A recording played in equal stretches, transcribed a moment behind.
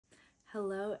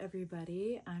Hello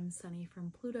everybody, I'm Sunny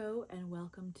from Pluto and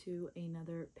welcome to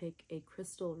another Pick a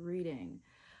Crystal reading.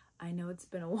 I know it's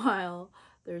been a while,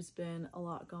 there's been a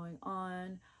lot going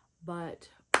on, but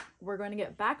we're going to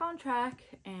get back on track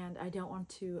and I don't want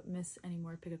to miss any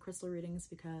more Pick a Crystal readings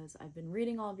because I've been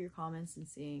reading all of your comments and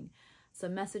seeing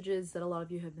some messages that a lot of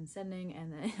you have been sending,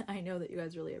 and I know that you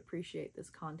guys really appreciate this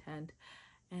content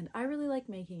and I really like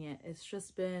making it. It's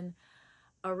just been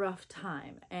a rough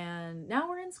time, and now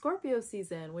we're in Scorpio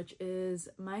season, which is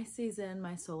my season.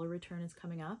 My solar return is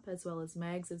coming up, as well as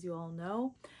Meg's, as you all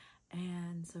know.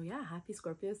 And so yeah, happy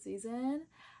Scorpio season,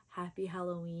 happy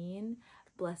Halloween,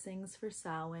 blessings for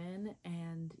Samhain,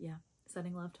 and yeah,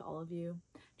 sending love to all of you.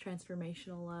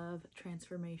 Transformational love,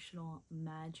 transformational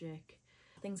magic.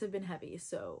 Things have been heavy,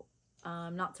 so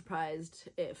I'm not surprised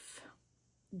if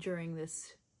during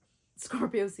this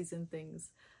Scorpio season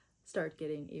things start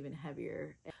getting even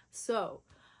heavier. So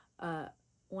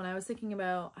when I was thinking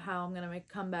about how I'm gonna make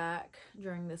a comeback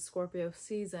during this Scorpio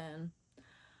season,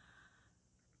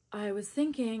 I was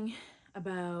thinking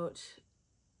about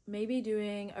maybe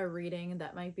doing a reading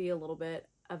that might be a little bit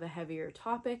of a heavier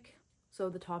topic. So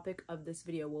the topic of this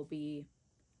video will be,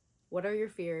 what are your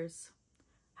fears?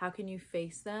 How can you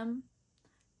face them?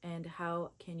 And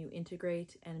how can you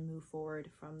integrate and move forward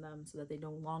from them so that they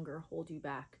no longer hold you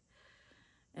back?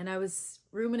 And I was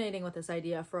ruminating with this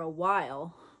idea for a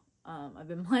while. I've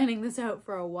been planning this out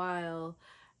for a while,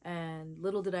 and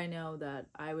little did I know that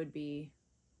I would be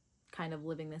kind of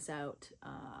living this out.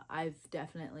 I've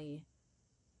definitely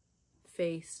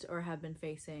faced, or have been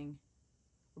facing,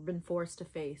 or been forced to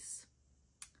face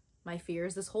my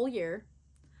fears this whole year.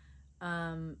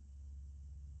 But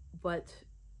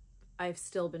I've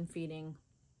still been feeding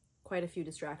quite a few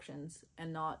distractions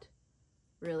and not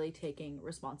really taking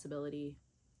responsibility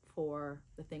for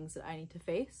the things that I need to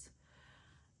face.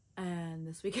 And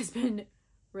this week has been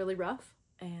really rough,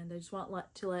 and I just want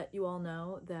to let you all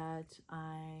know that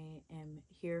I am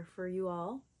here for you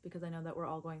all, because I know that we're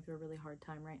all going through a really hard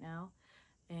time right now,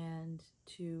 and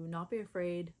to not be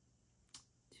afraid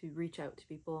to reach out to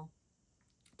people,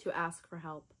 to ask for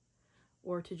help,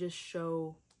 or to just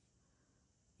show,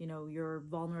 you know, your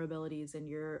vulnerabilities and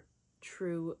your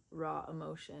true raw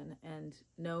emotion, and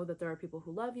know that there are people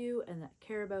who love you and that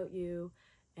care about you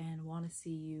and want to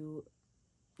see you,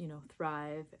 you know,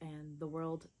 thrive, and the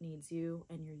world needs you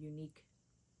and your unique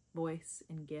voice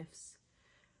and gifts.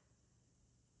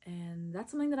 And that's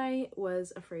something that I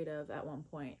was afraid of at one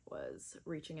point, was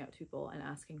reaching out to people and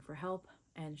asking for help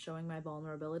and showing my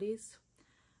vulnerabilities,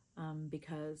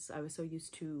 because I was so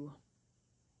used to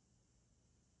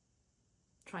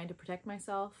trying to protect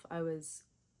myself.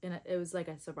 It was like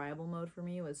a survival mode for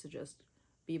me, was to just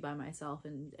be by myself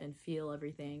and feel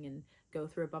everything and go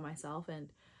through it by myself.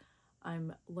 And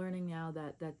I'm learning now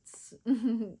that that's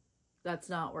that's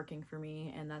not working for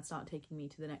me, and that's not taking me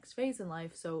to the next phase in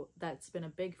life. So that's been a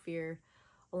big fear,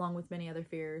 along with many other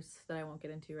fears that I won't get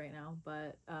into right now.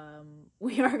 But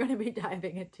we are going to be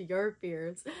diving into your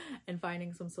fears and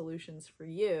finding some solutions for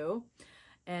you.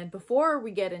 And before we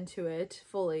get into it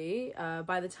fully,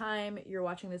 by the time you're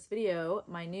watching this video,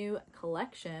 my new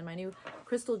collection, my new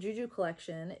Crystal JuJu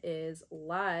collection is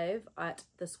live at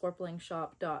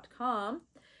thescorplingshop.com.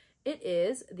 It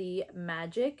is the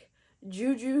Magic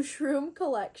JuJu Shroom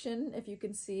collection. If you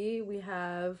can see, we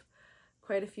have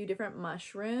quite a few different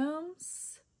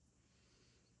mushrooms,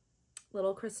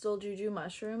 little crystal JuJu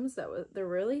mushrooms they're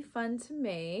really fun to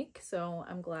make. So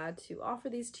I'm glad to offer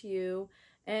these to you.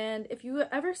 And if you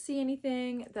ever see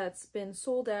anything that's been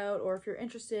sold out, or if you're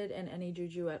interested in any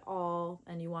JuJu at all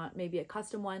and you want maybe a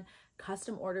custom one,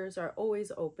 custom orders are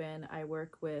always open. I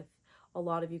work with a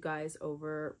lot of you guys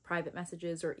over private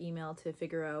messages or email to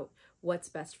figure out what's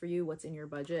best for you, what's in your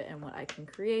budget, and what I can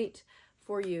create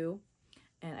for you.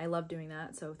 And I love doing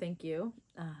that, so thank you.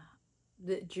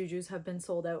 The JuJus have been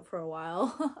sold out for a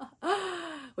while,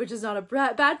 which is not a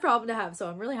bad problem to have. So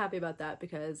I'm really happy about that,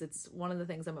 because it's one of the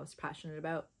things I'm most passionate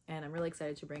about. And I'm really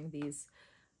excited to bring these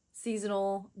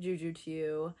seasonal JuJu to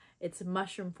you. It's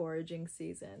mushroom foraging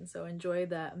season, so enjoy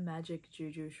the Magic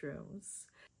JuJu shrooms.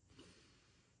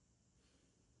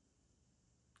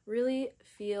 Really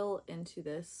feel into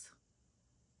this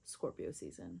Scorpio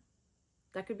season.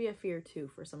 That could be a fear too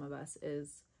for some of us,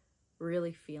 is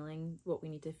really feeling what we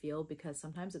need to feel, because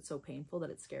sometimes it's so painful that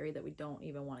it's scary that we don't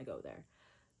even want to go there.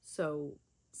 So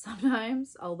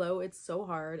sometimes, although it's so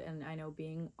hard, and I know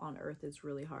being on Earth is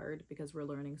really hard because we're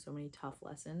learning so many tough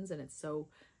lessons and it's so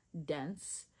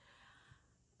dense,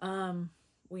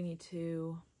 we need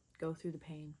to go through the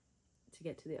pain to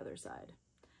get to the other side.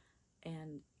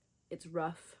 And it's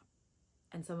rough,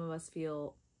 and some of us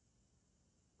feel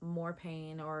more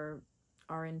pain or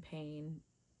are in pain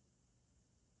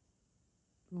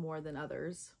more than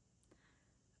others,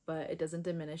 but it doesn't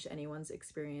diminish anyone's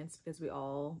experience because we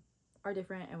all are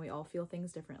different and we all feel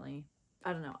things differently.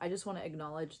 I don't know. I just want to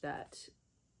acknowledge that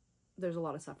there's a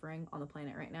lot of suffering on the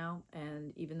planet right now,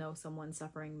 and even though someone's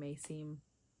suffering may seem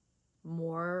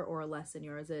more or less than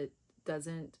yours, it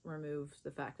doesn't remove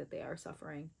the fact that they are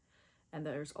suffering. And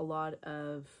there's a lot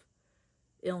of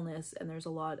illness, and there's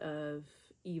a lot of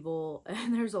evil,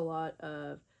 and there's a lot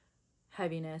of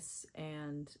heaviness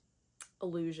and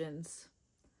illusions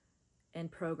and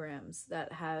programs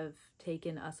that have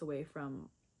taken us away from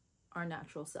our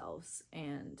natural selves.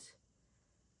 And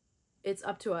it's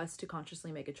up to us to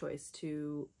consciously make a choice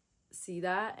to see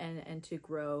that and to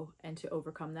grow and to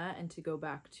overcome that and to go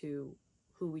back to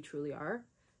who we truly are,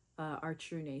 our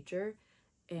true nature,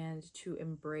 and to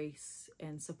embrace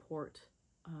and support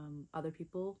other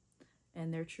people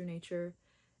and their true nature.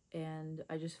 And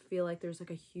I just feel like there's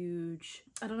like a huge,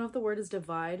 I don't know if the word is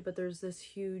divide, but there's this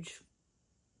huge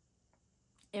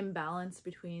imbalance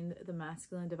between the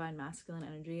masculine, divine masculine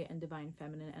energy and divine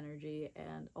feminine energy,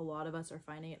 and a lot of us are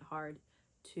finding it hard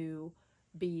to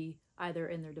be either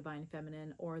in their divine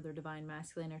feminine or their divine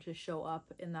masculine, or to show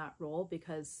up in that role,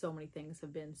 because so many things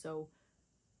have been so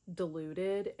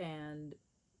diluted and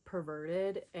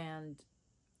perverted. And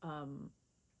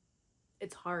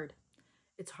it's hard.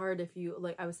 It's hard if you,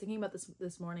 like, I was thinking about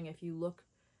this morning, if you look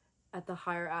at the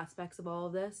higher aspects of all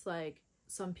of this, like,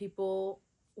 some people,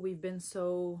 we've been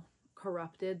so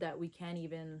corrupted that we can't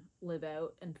even live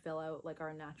out and fill out like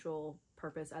our natural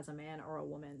purpose as a man or a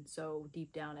woman. So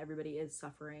deep down, everybody is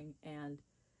suffering. And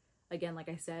again, like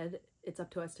I said, it's up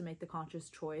to us to make the conscious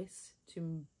choice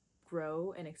to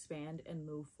grow and expand and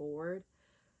move forward.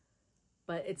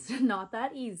 But it's not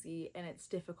that easy, and it's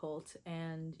difficult.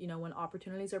 And, you know, when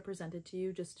opportunities are presented to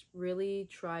you, just really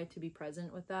try to be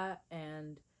present with that.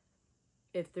 And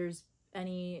if there's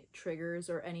any triggers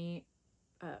or any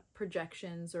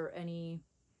projections or any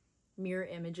mirror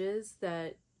images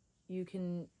that you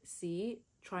can see,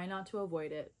 try not to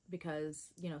avoid it, because,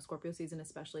 you know, Scorpio season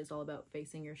especially is all about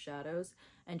facing your shadows.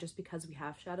 And just because we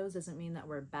have shadows doesn't mean that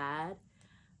we're bad.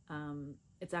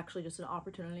 It's actually just an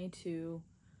opportunity to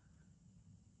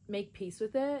make peace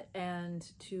with it and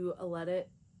to let it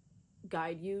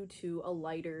guide you to a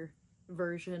lighter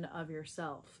version of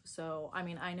yourself. So, I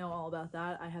mean, I know all about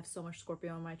that. I have so much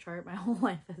Scorpio in my chart. My whole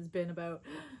life has been about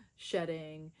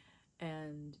shedding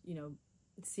and, you know,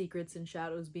 secrets and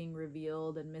shadows being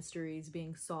revealed and mysteries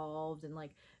being solved, and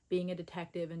like being a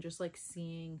detective and just like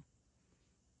seeing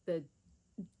the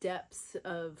depths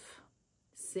of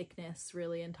sickness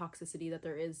really and toxicity that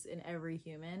there is in every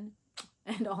human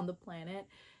and on the planet,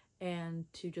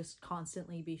 and to just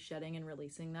constantly be shedding and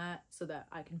releasing that so that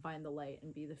I can find the light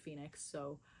and be the phoenix.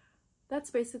 So that's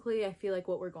basically, I feel like,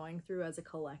 what we're going through as a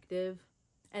collective.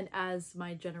 And as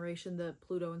my generation, the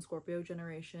Pluto and Scorpio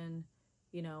generation,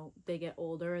 you know, they get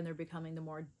older and they're becoming the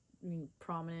more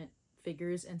prominent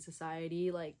figures in society,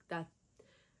 like that,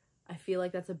 I feel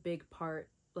like that's a big part.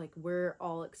 Like, we're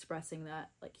all expressing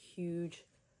that like huge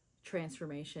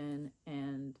transformation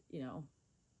and, you know,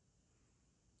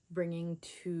 bringing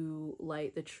to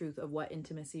light the truth of what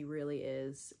intimacy really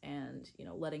is, and, you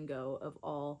know, letting go of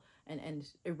all and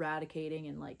eradicating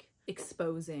and like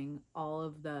exposing all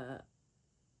of the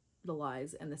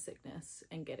lies and the sickness,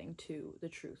 and getting to the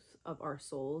truth of our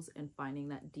souls and finding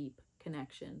that deep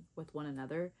connection with one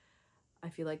another. I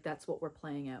feel like that's what we're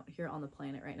playing out here on the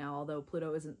planet right now. Although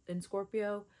Pluto isn't in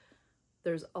Scorpio,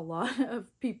 there's a lot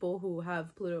of people who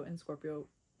have Pluto in Scorpio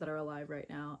that are alive right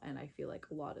now, and I feel like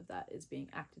a lot of that is being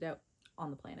acted out on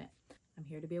the planet. I'm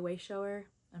here to be a way shower.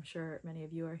 I'm sure many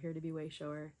of you are here to be a way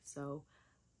shower. So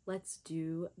let's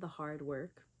do the hard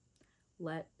work.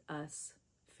 Let us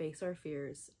face our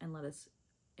fears and let us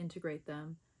integrate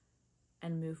them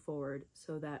and move forward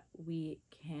so that we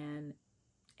can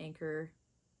anchor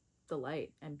the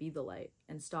light and be the light,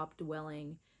 and stop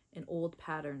dwelling in old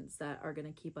patterns that are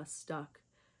going to keep us stuck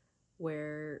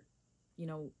where, you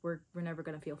know, we're never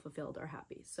going to feel fulfilled or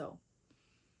happy. So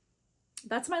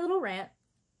that's my little rant.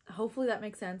 Hopefully that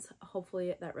makes sense.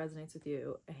 Hopefully that resonates with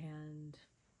you. And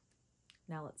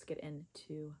now let's get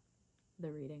into the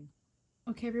reading.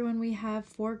 Okay, everyone, we have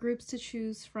 4 groups to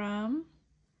choose from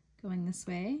going this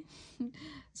way.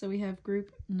 So we have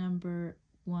group number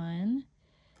 1,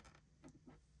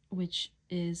 which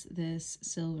is this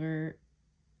silver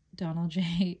Donald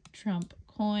J. Trump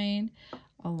coin,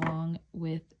 along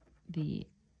with the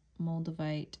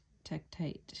Moldavite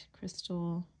Tektite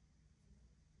crystal.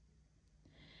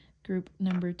 Group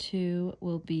number 2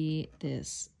 will be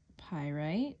this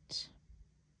Pyrite.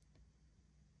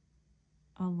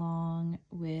 along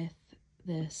with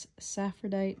this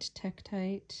Saffordite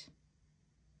Tektite.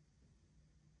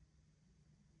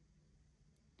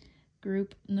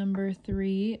 Group number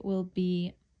 3 will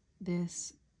be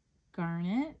this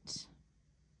Garnet,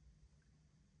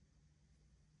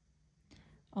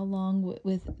 along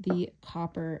with the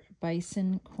copper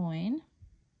bison coin.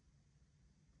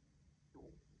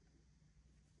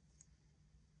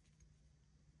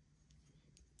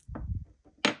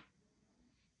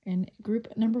 And group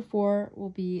number 4 will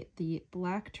be the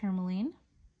black Tourmaline,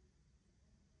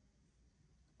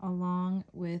 along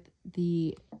with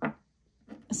the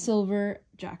silver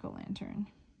jack-o'-lantern.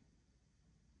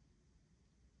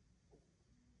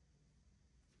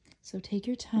 So take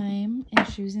your time in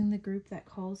choosing the group that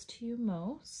calls to you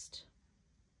most.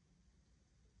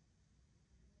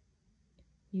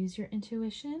 Use your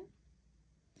intuition.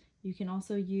 You can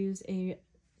also use a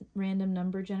random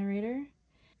number generator,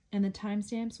 and the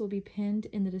timestamps will be pinned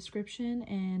in the description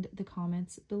and the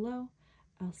comments below.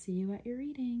 I'll see you at your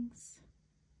readings.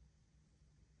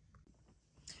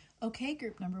 Okay,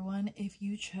 group number 1, if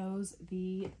you chose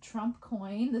the Trump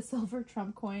coin, the silver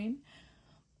Trump coin,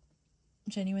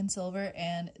 genuine silver,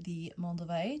 and the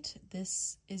Moldavite,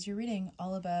 this is your reading,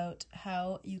 all about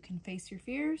how you can face your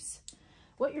fears,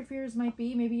 what your fears might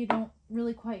be, maybe you don't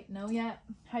really quite know yet,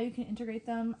 how you can integrate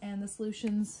them, and the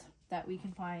solutions that we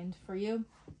can find for you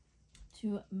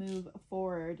to move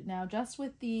forward. Now, just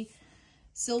with the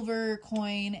silver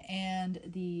coin and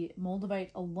the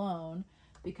Moldavite alone,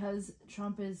 because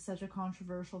Trump is such a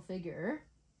controversial figure,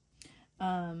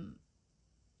 and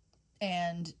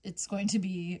it's going to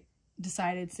be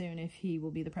decided soon if he will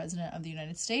be the president of the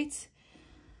United States,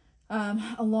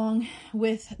 along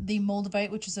with the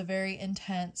Moldavite, which is a very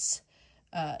intense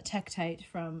tektite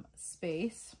from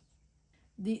space.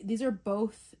 These are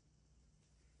both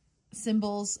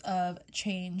symbols of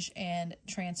change and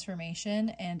transformation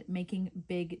and making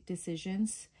big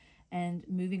decisions and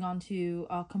moving on to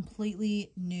a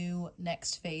completely new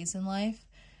next phase in life.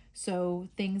 So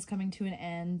things coming to an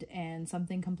end and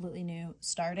something completely new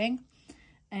starting.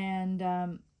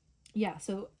 And yeah,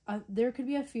 so there could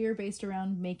be a fear based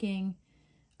around making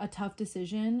a tough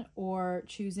decision or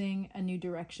choosing a new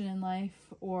direction in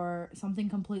life or something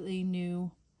completely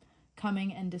new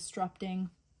coming and disrupting,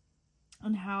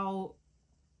 on how,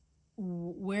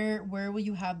 where will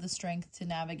you have the strength to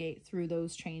navigate through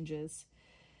those changes.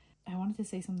 I wanted to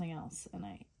say something else and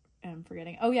I am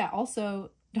forgetting. Oh yeah, also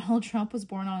Donald Trump was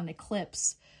born on an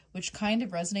eclipse, which kind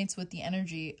of resonates with the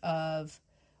energy of,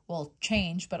 well,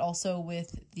 change, but also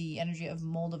with the energy of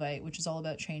Moldavite, which is all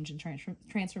about change and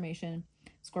transformation.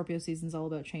 Scorpio season is all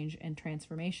about change and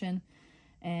transformation,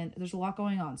 and there's a lot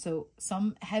going on. So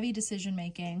some heavy decision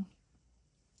making,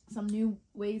 some new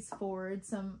ways forward,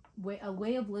 a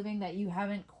way of living that you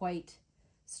haven't quite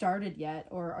started yet,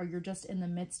 or you're just in the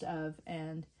midst of.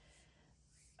 And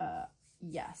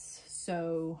yes,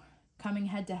 so coming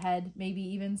head to head, maybe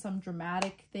even some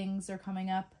dramatic things are coming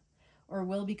up or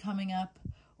will be coming up,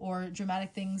 or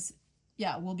dramatic things,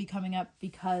 yeah, will be coming up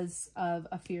because of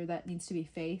a fear that needs to be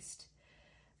faced.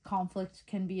 Conflict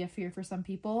can be a fear for some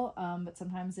people, but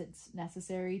sometimes it's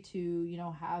necessary to, you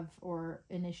know, have or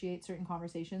initiate certain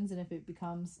conversations. And if it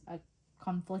becomes a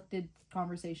conflicted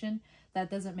conversation,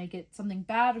 that doesn't make it something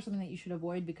bad or something that you should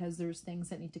avoid, because there's things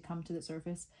that need to come to the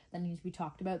surface that need to be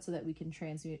talked about so that we can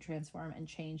transmute, transform, and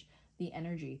change the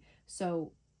energy.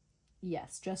 So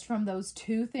yes, just from those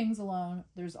two things alone,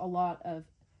 there's a lot of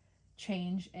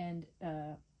change and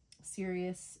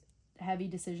serious, heavy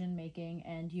decision making,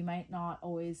 and you might not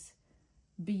always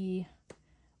be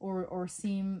or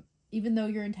seem, even though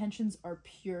your intentions are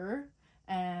pure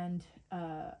and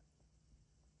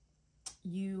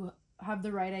you have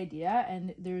the right idea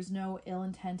and there's no ill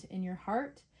intent in your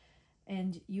heart,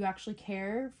 and you actually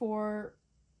care for,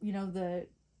 you know, the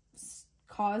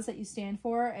cause that you stand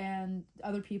for and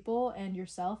other people and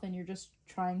yourself, and you're just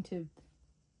trying to,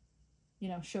 you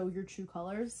know, show your true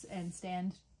colors and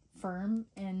stand firm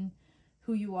in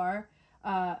who you are.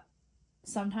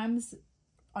 Sometimes,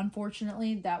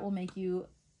 unfortunately, that will make you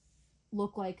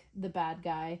look like the bad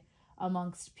guy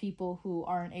amongst people who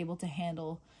aren't able to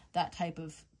handle that type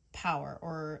of power,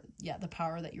 or yeah, the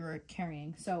power that you're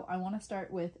carrying. So I want to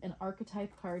start with an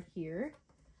archetype card here,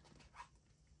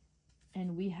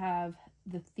 and we have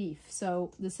the Thief.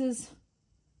 So this is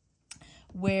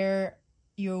where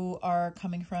you are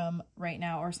coming from right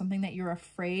now, or something that you're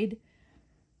afraid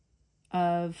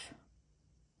of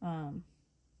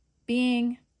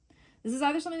being. This is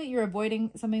either something that you're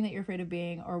avoiding, something that you're afraid of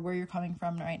being, or where you're coming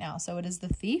from right now. So it is the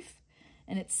Thief,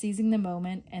 and it's seizing the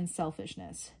moment and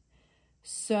selfishness.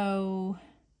 So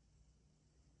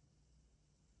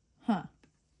Huh.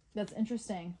 That's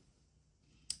interesting.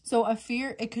 So a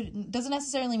fear, doesn't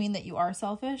necessarily mean that you are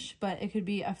selfish, but it could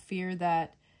be a fear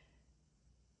that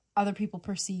other people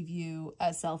perceive you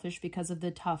as selfish because of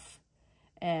the tough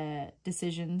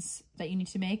decisions that you need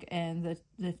to make and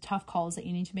the tough calls that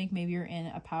you need to make. Maybe you're in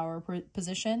a power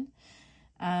position.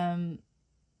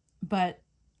 But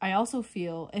I also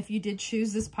feel if you did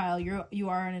choose this pile, you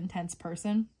are an intense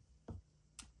person,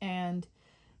 and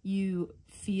you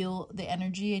feel the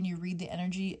energy and you read the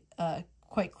energy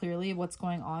quite clearly of what's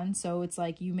going on. So it's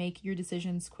like you make your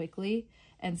decisions quickly,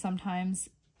 and sometimes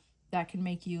that can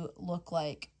make you look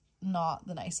like not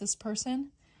the nicest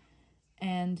person.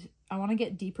 And I want to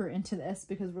get deeper into this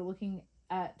because we're looking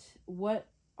at what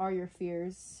are your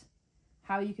fears,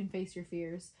 how you can face your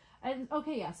fears. And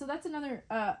okay, yeah, so that's another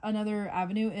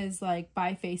avenue is like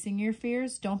by facing your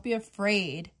fears. Don't be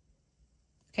afraid.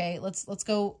 Okay, let's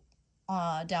go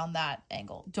down that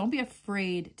angle. Don't be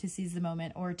afraid to seize the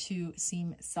moment or to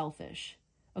seem selfish.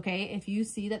 Okay, if you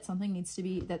see that something needs to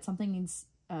be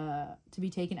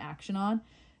taken action on,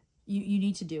 you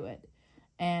need to do it.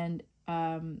 And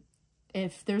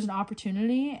if there's an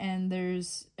opportunity and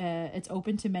it's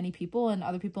open to many people and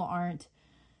other people aren't,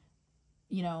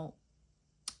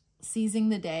 seizing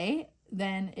the day,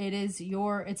 then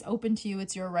it's open to you.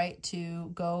 It's your right to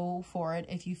go for it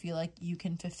if you feel like you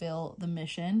can fulfill the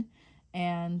mission.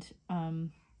 And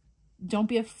don't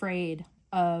be afraid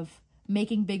of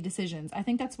making big decisions. I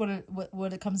think that's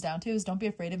what it comes down to, is don't be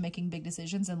afraid of making big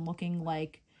decisions and looking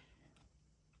like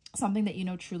something that you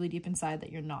know truly deep inside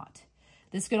that you're not.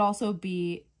 This could also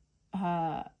be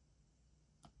the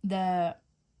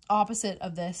opposite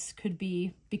of this could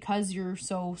be, because you're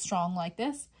so strong like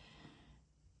this,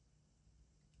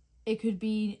 it could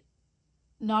be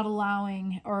not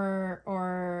allowing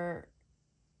or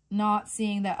not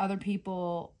seeing that other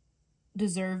people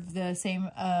deserve the same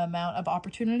amount of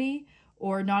opportunity,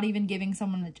 or not even giving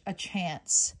someone a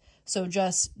chance. So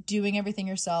just doing everything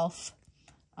yourself,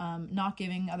 not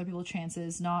giving other people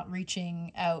chances, not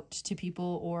reaching out to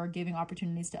people or giving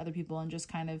opportunities to other people, and just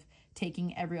kind of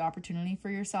taking every opportunity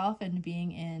for yourself and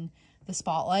being in the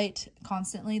spotlight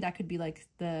constantly. That could be like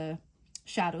the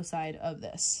shadow side of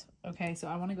this. Okay, so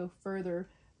I want to go further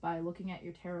by looking at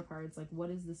your tarot cards. Like,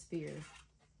 what is this fear?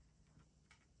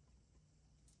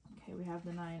 Okay, we have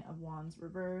the Nine of Wands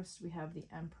reversed. We have the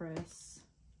Empress.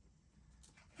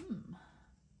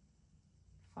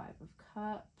 Five of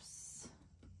Cups.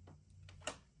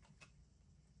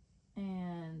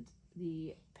 And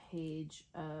the Page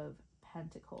of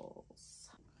Pentacles.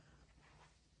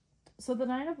 So the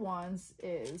Nine of Wands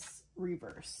is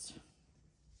reversed.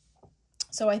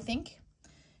 So I think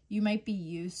you might be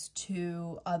used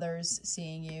to others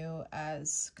seeing you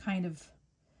as kind of,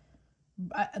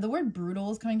 the word brutal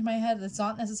is coming to my head. It's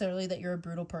not necessarily that you're a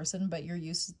brutal person, but you're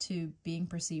used to being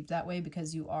perceived that way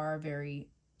because you are a very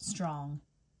strong,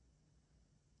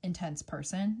 intense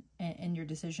person in your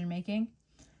decision making.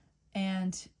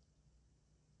 And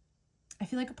I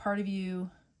feel like a part of you,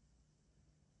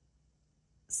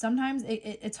 sometimes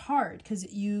it's hard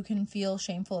because you can feel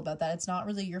shameful about that. It's not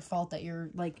really your fault that you're,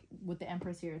 like with the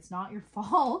Empress here, it's not your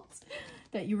fault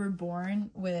that you were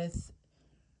born with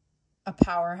a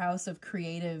powerhouse of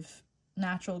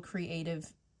natural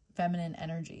creative feminine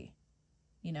energy.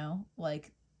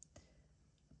 Like,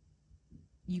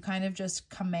 you kind of just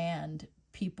command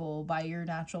people by your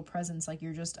natural presence. Like,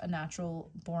 you're just a natural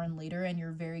born leader, and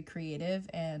you're very creative,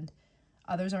 and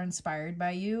others are inspired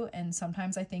by you. And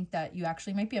sometimes I think that you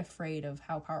actually might be afraid of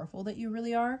how powerful that you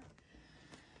really are.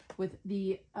 With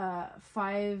the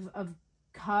Five of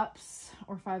Cups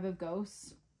or Five of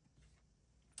Ghosts,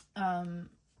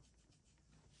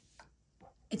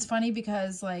 it's funny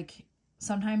because, like,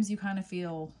 sometimes you kind of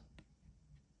feel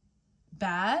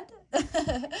bad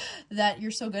that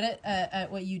you're so good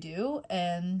at what you do,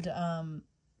 and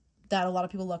that a lot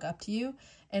of people look up to you.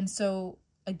 And so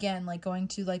again, like, going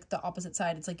to like the opposite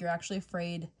side, it's like you're actually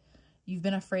afraid. You've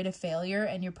been afraid of failure,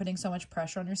 and you're putting so much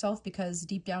pressure on yourself because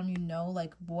deep down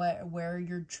like where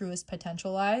your truest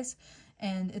potential lies.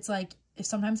 And it's like, if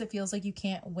sometimes it feels like you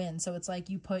can't win, so it's like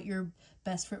you put your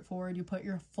best foot forward, you put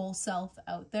your full self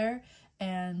out there,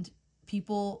 and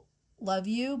people love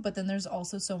you, but then there's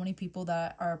also so many people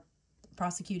that are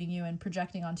prosecuting you and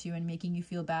projecting onto you and making you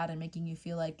feel bad and making you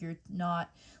feel like you're not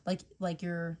like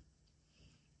you're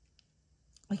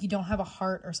like you don't have a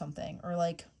heart or something, or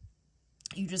like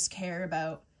you just care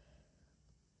about,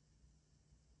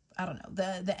 I don't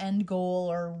know, the end goal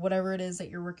or whatever it is that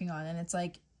you're working on. And it's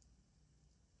like,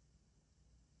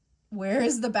 where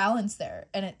is the balance there?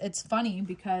 And it's funny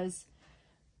because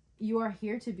you are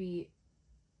here to be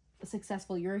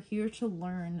successful. You're here to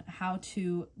learn how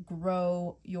to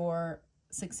grow your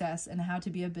success and how to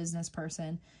be a business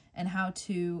person and how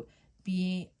to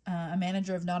be a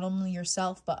manager of not only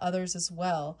yourself but others as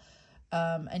well.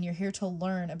 And you're here to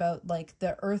learn about like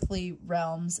the earthly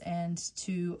realms and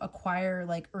to acquire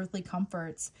like earthly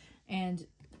comforts. And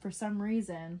for some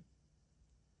reason,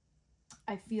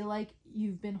 I feel like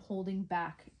you've been holding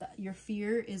back. Your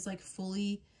fear is like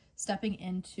fully stepping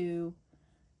into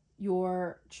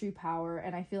your true power.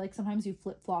 And I feel like sometimes you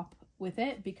flip-flop with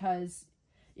it because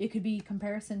it could be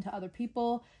comparison to other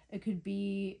people. It could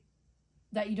be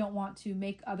that you don't want to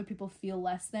make other people feel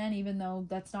less than, even though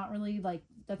that's not really like,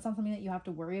 that's not something that you have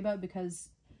to worry about, because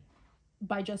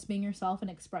by just being yourself and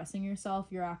expressing yourself,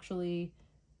 you're actually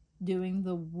doing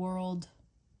the world,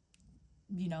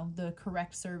 you know, the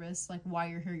correct service. Like why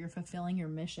you're here, you're fulfilling your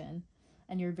mission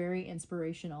and you're very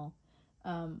inspirational.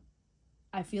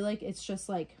 I feel like it's just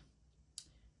like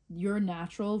your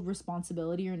natural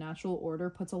responsibility, your natural order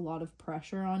puts a lot of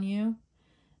pressure on you,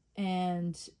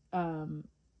 and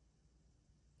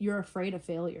you're afraid of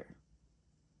failure.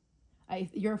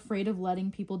 You're afraid of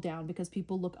letting people down because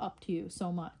people look up to you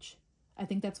so much. I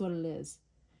think that's what it is.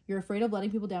 You're afraid of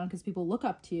letting people down because people look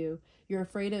up to you. You're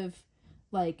afraid of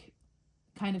like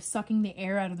kind of sucking the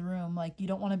air out of the room. Like you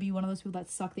don't want to be one of those people that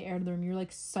suck the air out of the room. You're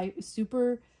like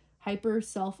super hyper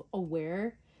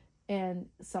self-aware, and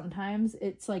sometimes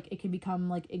it's like it can become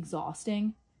like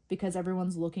exhausting because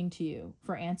everyone's looking to you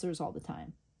for answers all the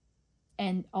time.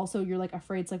 And also you're like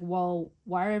afraid. It's like, well,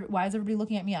 why is everybody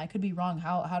looking at me? I could be wrong.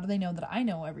 How do they know that I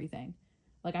know everything?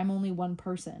 Like I'm only one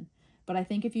person. But I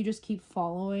think if you just keep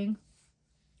following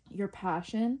your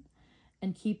passion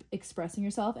and keep expressing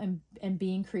yourself and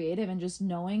being creative and just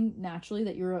knowing naturally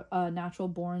that you're a natural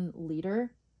born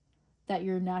leader, that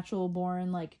you're natural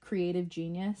born like creative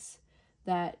genius,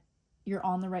 that you're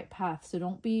on the right path. So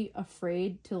don't be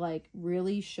afraid to like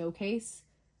really showcase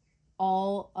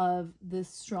all of the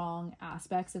strong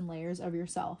aspects and layers of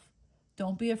yourself.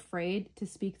 Don't be afraid to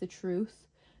speak the truth.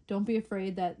 Don't be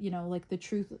afraid that, you know, like the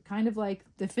truth, kind of like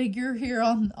the figure here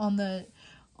on the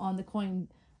coin,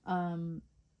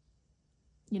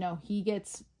 you know, he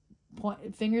gets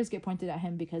fingers get pointed at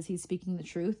him because he's speaking the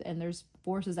truth, and there's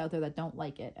forces out there that don't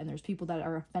like it, and there's people that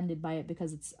are offended by it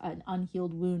because it's an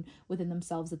unhealed wound within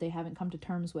themselves that they haven't come to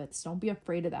terms with. So don't be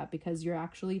afraid of that, because you're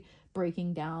actually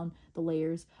breaking down the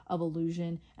layers of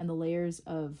illusion and the layers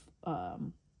of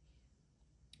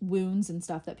wounds and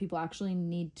stuff that people actually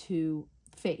need to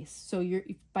face. So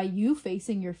by you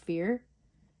facing your fear,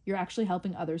 you're actually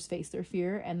helping others face their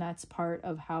fear, and that's part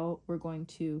of how we're going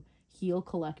to heal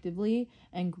collectively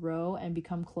and grow and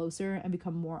become closer and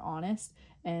become more honest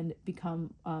and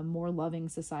become a more loving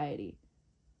society.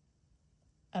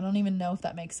 I don't even know if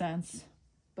that makes sense,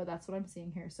 but that's what I'm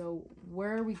seeing here. So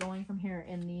where are we going from here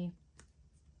in the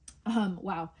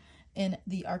in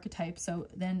the archetype? So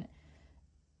then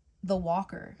the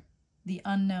walker, the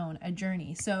unknown, a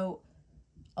journey. So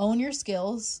own your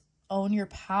skills, own your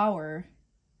power,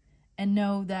 and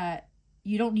know that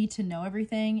you don't need to know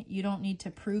everything. You don't need to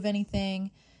prove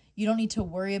anything. You don't need to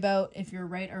worry about if you're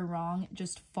right or wrong.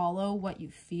 Just follow what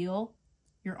you feel.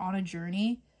 You're on a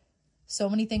journey. So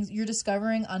many things. You're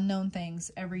discovering unknown things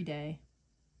every day.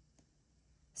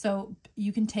 So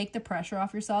you can take the pressure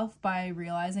off yourself by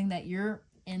realizing that you're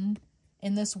in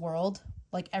this world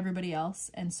like everybody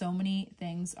else, and so many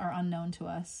things are unknown to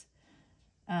us.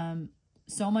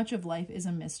 So much of life is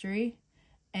a mystery,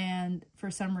 and for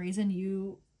some reason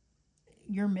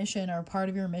your mission, or part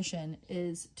of your mission,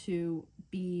 is to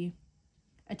be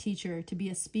a teacher, to be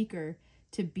a speaker,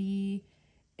 to be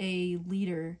a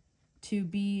leader, to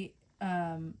be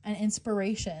an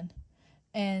inspiration.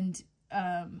 And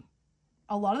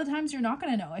a lot of the times you're not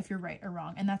going to know if you're right or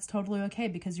wrong, and that's totally okay,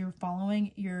 because you're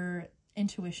following your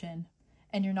intuition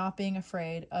and you're not being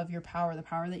afraid of your power, the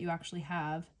power that you actually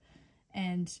have.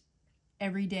 And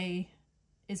every day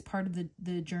is part of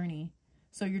the journey.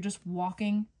 So you're just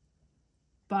walking.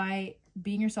 By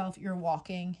being yourself, you're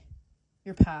walking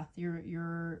your path.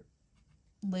 You're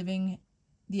living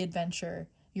the adventure.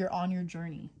 You're on your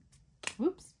journey.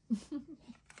 Whoops.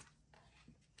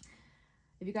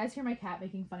 If you guys hear my cat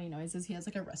making funny noises, he has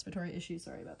like a respiratory issue.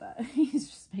 Sorry about that. He's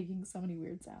just making so many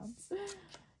weird sounds.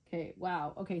 Okay,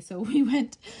 wow. Okay, so we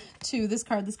went to this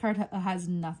card. This card has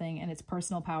nothing, and it's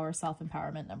personal power,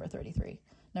 self-empowerment, number 33.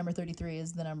 Number 33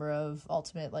 is the number of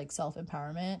ultimate like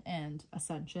self-empowerment and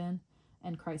ascension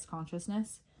and Christ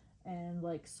consciousness and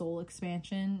like soul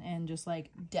expansion and just like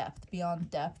depth, beyond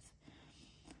depth.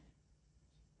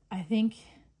 I think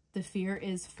the fear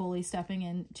is fully stepping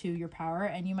into your power,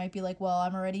 and you might be like, well,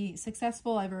 I'm already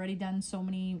successful. I've already done so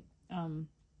many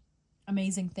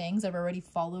amazing things. I've already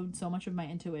followed so much of my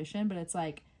intuition, but it's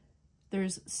like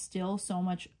there's still so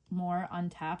much more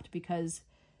untapped, because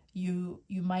you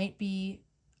might be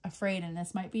afraid, and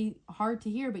this might be hard to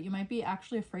hear, but you might be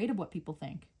actually afraid of what people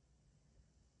think.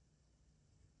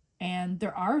 And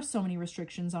there are so many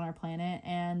restrictions on our planet,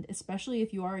 and especially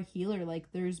if you are a healer,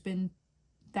 like there's been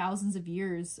thousands of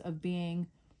years of being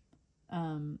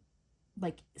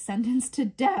like sentenced to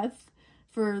death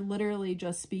for literally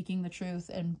just speaking the truth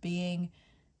and being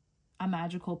a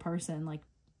magical person. Like,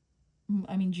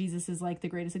 I mean, Jesus is like the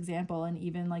greatest example, and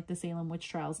even like the Salem witch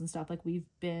trials and stuff, like we've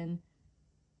been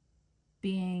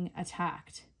being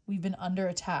attacked. We've been under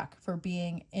attack for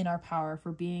being in our power,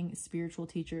 for being spiritual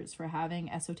teachers, for having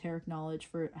esoteric knowledge,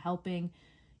 for helping,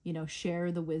 you know,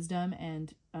 share the wisdom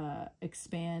and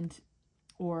expand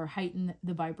or heighten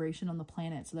the vibration on the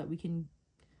planet so that we can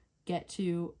get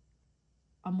to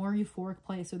a more euphoric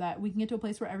place, so that we can get to a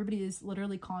place where everybody is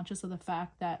literally conscious of the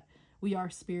fact that we are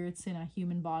spirits in a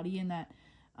human body, and that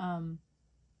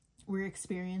we're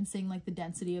experiencing like the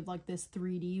density of like this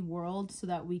 3D world, so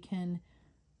that we can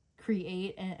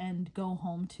create and go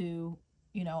home to,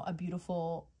 you know, a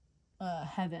beautiful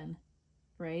heaven,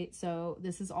 right? So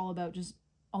this is all about just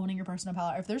owning your personal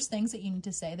power. If there's things that you need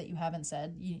to say that you haven't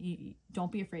said, you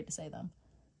don't be afraid to say them.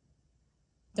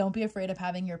 Don't be afraid of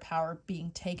having your power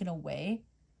being taken away,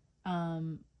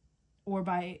 or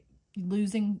by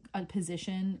losing a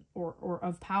position or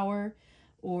of power,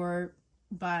 or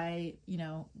by, you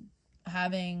know,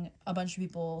 having a bunch of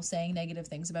people saying negative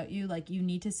things about you. Like, you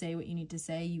need to say what you need to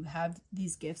say. You have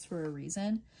these gifts for a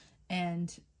reason.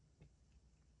 And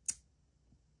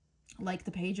like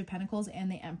the Page of Pentacles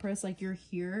and the Empress, like you're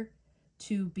here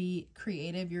to be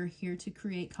creative. You're here to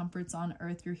create comforts on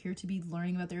earth. You're here to be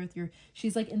learning about the earth.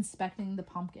 She's like inspecting the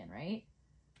pumpkin, right?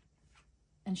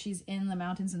 And she's in the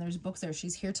mountains and there's books there.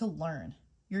 She's here to learn.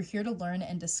 You're here to learn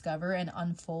and discover and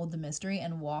unfold the mystery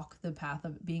and walk the path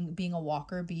of being a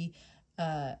walker,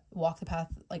 walk the path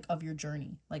like of your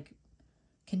journey, like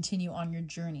continue on your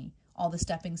journey, all the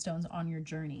stepping stones on your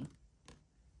journey.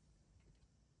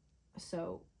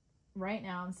 So right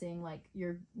now I'm seeing like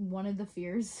one of the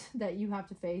fears that you have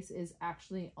to face is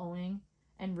actually owning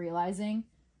and realizing,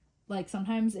 like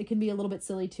sometimes it can be a little bit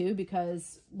silly too,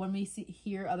 because when we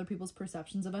hear other people's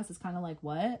perceptions of us, it's kind of like,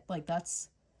 what? Like, that's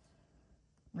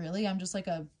really, I'm just like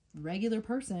a regular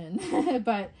person.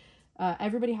 But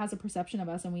everybody has a perception of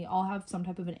us, and we all have some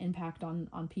type of an impact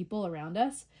on people around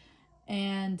us.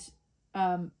 And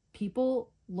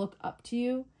people look up to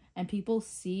you, and people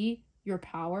see your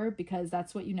power because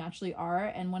that's what you naturally are.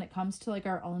 And when it comes to like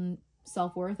our own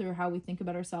self-worth, or how we think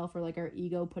about ourselves, or like our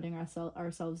ego putting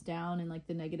ourselves down, and like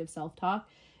the negative self-talk,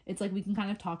 it's like we can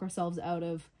kind of talk ourselves out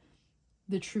of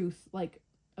the truth, like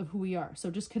of who we are.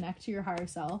 So just connect to your higher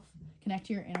self, connect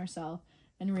to your inner self,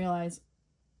 and realize,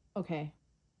 okay,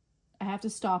 I have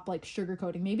to stop like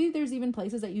sugarcoating. Maybe there's even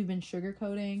places that you've been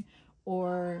sugarcoating,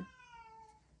 or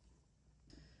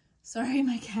sorry,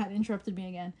 my cat interrupted me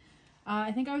again.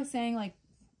 I think I was saying, like,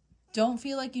 don't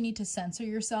feel like you need to censor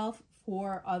yourself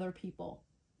for other people.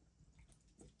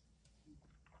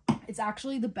 It's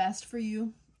actually the best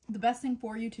thing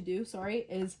for you to do,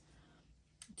 is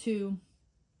to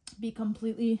be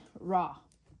completely raw.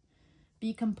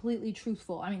 Be completely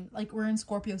truthful. I mean, like, we're in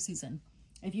Scorpio season.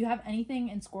 If you have anything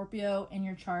in Scorpio in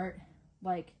your chart,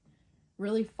 like,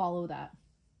 really follow that.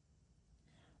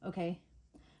 Okay?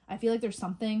 I feel like there's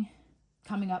something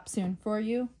coming up soon for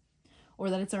you, or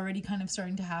that it's already kind of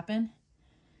starting to happen.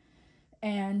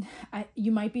 And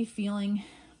you might be feeling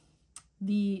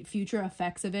the future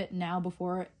effects of it now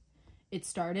before it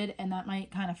started, and that might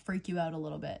kind of freak you out a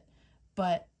little bit.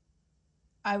 But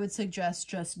I would suggest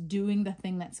just doing the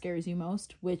thing that scares you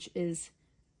most, which is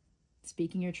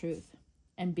speaking your truth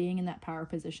and being in that power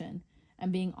position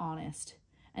and being honest,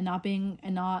 and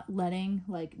not letting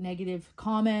like negative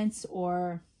comments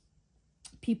or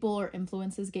people or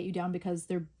influences get you down because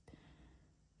they're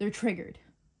triggered.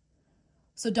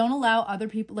 So don't allow other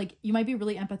people, like, you might be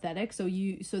really empathetic,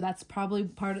 so that's probably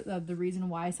part of the reason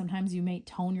why sometimes you may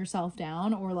tone yourself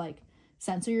down or like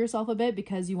censor yourself a bit,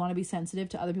 because you want to be sensitive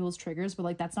to other people's triggers, but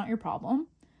like that's not your problem.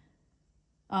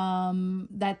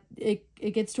 That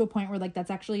it gets to a point where like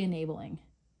that's actually enabling,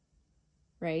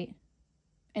 right?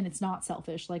 And it's not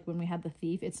selfish. Like when we had the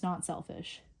thief, it's not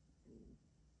selfish.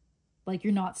 Like,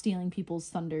 you're not stealing people's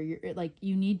thunder. You're like,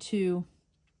 you need to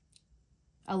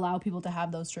allow people to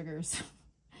have those triggers.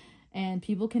 And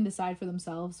people can decide for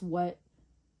themselves what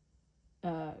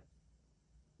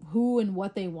who and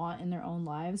what they want in their own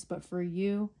lives. But for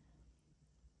you,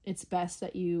 it's best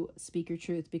that you speak your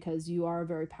truth, because you are a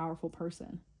very powerful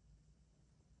person.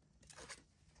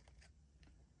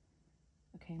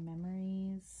 Okay,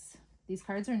 memories. These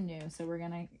cards are new, so we're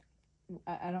gonna,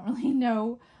 I don't really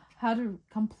know how to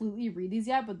completely read these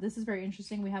yet, but this is very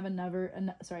interesting. We have another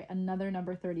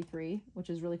number 33, which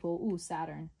is really cool. Ooh,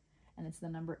 Saturn, and it's the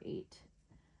number 8.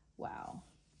 Wow.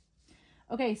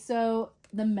 Okay, so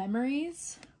the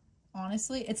memories,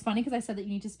 honestly, it's funny because I said that you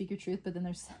need to speak your truth, but then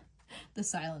there's the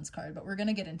silence card, but we're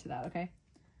gonna get into that, okay?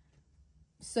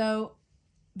 So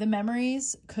the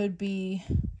memories could be,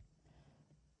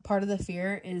 part of the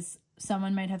fear is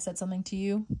someone might have said something to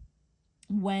you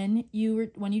when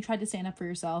you tried to stand up for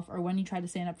yourself, or when you tried to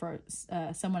stand up for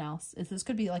someone else. This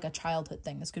could be like a childhood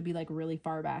thing. This could be like really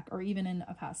far back, or even in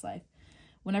a past life.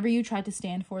 Whenever you tried to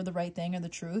stand for the right thing or the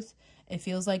truth, it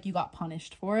feels like you got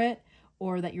punished for it,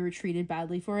 or that you were treated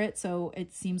badly for it. So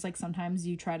it seems like sometimes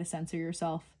you try to censor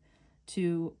yourself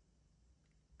to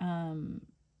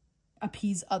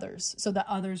appease others so that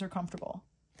others are comfortable,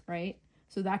 right?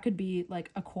 So that could be like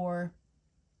a core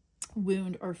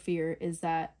wound or fear, is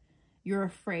that you're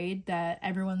afraid that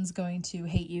everyone's going to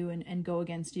hate you and go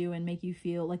against you and make you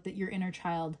feel like that your inner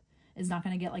child is not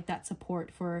going to get like that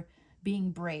support for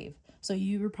being brave. So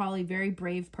you were probably a very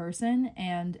brave person,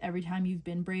 and every time you've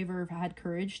been brave or had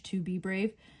courage to be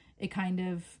brave, it kind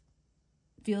of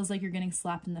feels like you're getting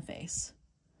slapped in the face.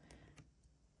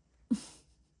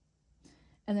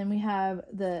 And then we have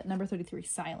the number 33,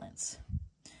 silence.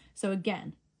 So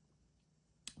again,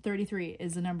 33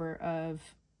 is the number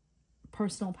of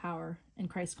personal power and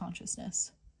Christ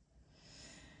consciousness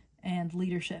and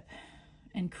leadership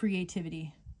and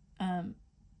creativity.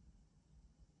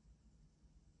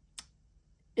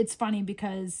 It's funny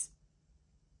because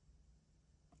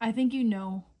I think you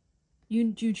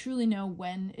truly know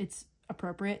when it's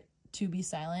appropriate to be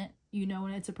silent. You know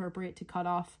when it's appropriate to cut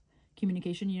off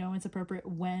communication. You know when it's appropriate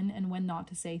when and when not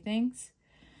to say things.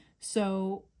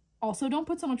 So also don't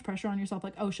put so much pressure on yourself,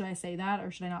 like, oh, should I say that or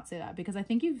should I not say that? Because I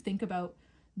think you think about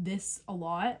this a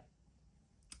lot.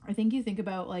 I think you think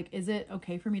about, like, is it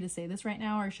okay for me to say this right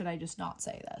now, or should I just not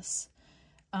say this?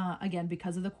 Again,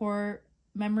 because of the core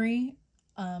memory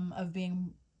of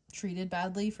being treated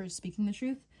badly for speaking the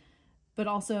truth. But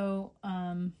also,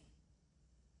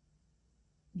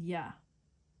 yeah,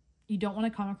 you don't want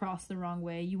to come across the wrong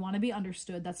way. You want to be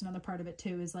understood. That's another part of it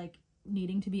too, is like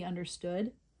needing to be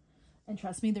understood. And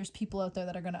trust me, there's people out there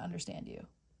that are going to understand you.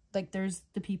 Like, there's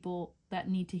the people that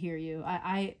need to hear you.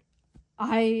 I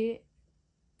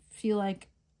feel like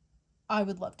I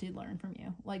would love to learn from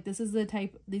you. Like, this is the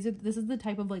type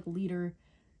of like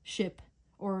leadership,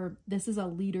 or this is a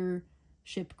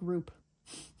leadership group.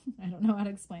 I don't know how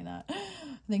to explain that.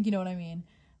 I think you know what I mean.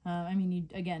 I mean,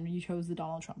 you chose the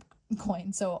Donald Trump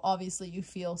coin, so obviously you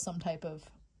feel some type of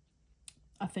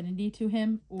affinity to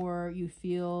him, or you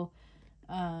feel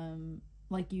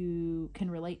like you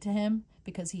can relate to him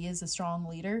because he is a strong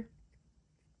leader.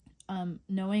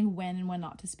 Knowing when and when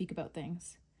not to speak about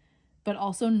things, but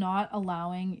also not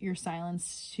allowing your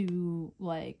silence to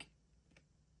like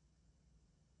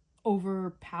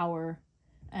overpower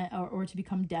or to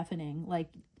become deafening. Like,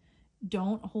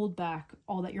 don't hold back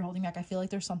all that you're holding back. I feel like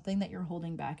there's something that you're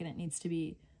holding back and it needs to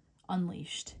be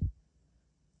unleashed.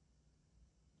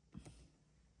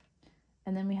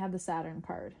 And then we have the Saturn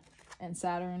card, and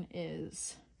Saturn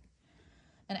is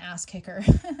an ass kicker.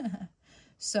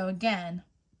 So again,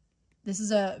 this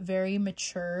is a very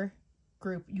mature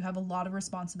group. You have a lot of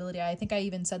responsibility. I think I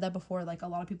even said that before, like, a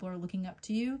lot of people are looking up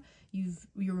to you. You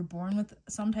were born with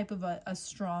some type of a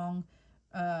strong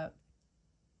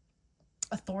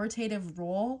authoritative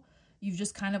role. You've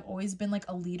just kind of always been like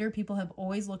a leader. People have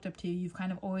always looked up to you. You've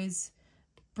kind of always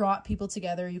brought people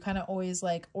together. You kind of always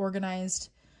like organized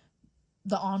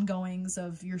the ongoings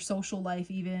of your social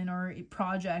life, even, or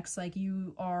projects. Like,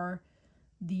 you are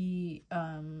the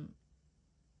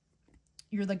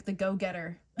you're like the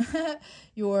go-getter.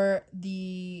 You're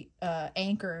the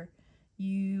anchor.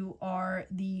 You are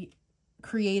the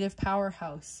creative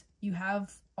powerhouse. You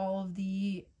have all of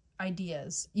the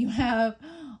ideas. You have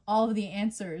all of the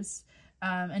answers.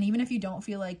 And even if you don't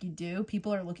feel like you do,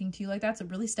 people are looking to you like that. So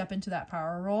really step into that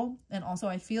power role. And also,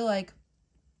 I feel like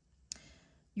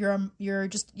you're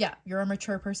a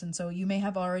mature person. So you may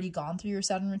have already gone through your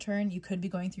Saturn return. You could be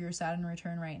going through your Saturn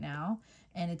return right now,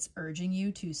 and it's urging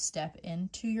you to step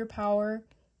into your power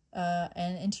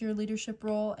and into your leadership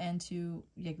role, and to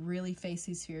like really face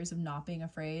these fears of not being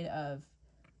afraid of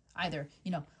either,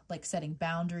 like setting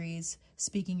boundaries,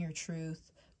 speaking your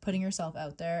truth, putting yourself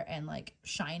out there, and like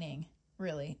shining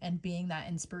really and being that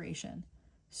inspiration.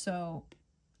 So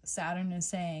Saturn is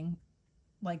saying,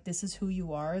 like, this is who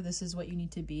you are, this is what you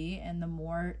need to be, and the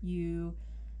more you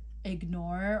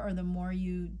ignore, or the more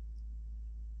you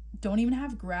don't even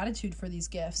have gratitude for these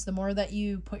gifts. The more that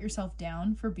you put yourself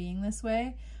down for being this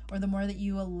way, or the more that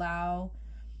you allow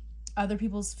other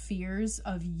people's fears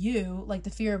of you, like the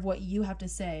fear of what you have to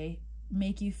say,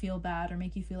 make you feel bad or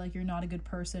make you feel like you're not a good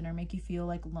person or make you feel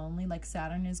like lonely, like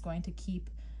Saturn is going to keep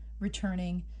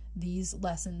returning these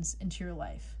lessons into your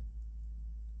life.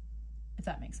 If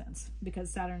that makes sense. Because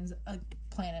Saturn's a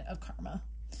planet of karma.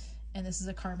 And this is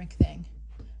a karmic thing.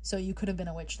 So you could have been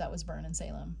a witch that was burned in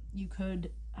Salem. You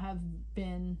could have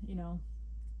been, you know,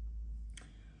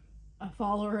 a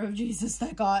follower of Jesus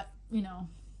that got, you know,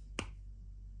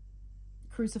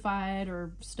 crucified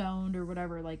or stoned or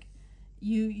whatever. Like,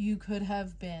 you could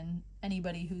have been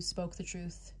anybody who spoke the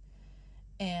truth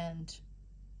and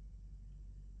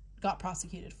got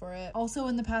prosecuted for it. Also,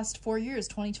 in the past 4 years,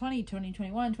 2020,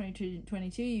 2021,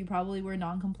 2022, you probably were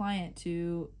non-compliant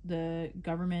to the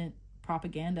government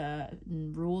propaganda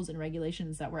and rules and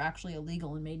regulations that were actually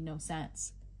illegal and made no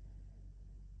sense.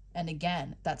 And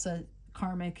again, that's a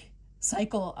karmic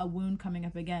cycle, a wound coming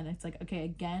up again. It's like, okay,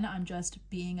 again, I'm just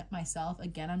being myself.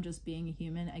 Again, I'm just being a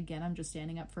human. Again, I'm just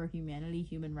standing up for humanity,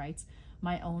 human rights,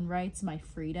 my own rights, my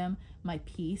freedom, my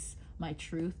peace, my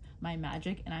truth, my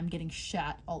magic, and I'm getting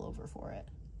shat all over for it.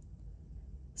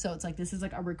 So it's like, this is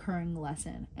like a recurring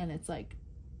lesson. And it's like,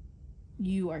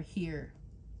 you are here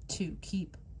to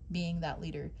keep being that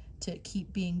leader, to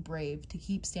keep being brave, to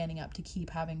keep standing up, to keep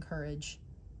having courage,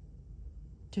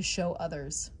 to show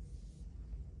others.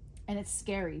 And it's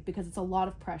scary because it's a lot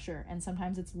of pressure and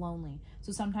sometimes it's lonely.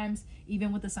 So sometimes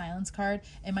even with the silence card,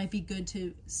 it might be good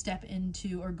to step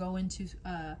into or go into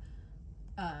a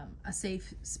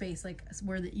safe space, like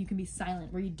where you can be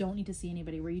silent, where you don't need to see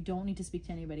anybody, where you don't need to speak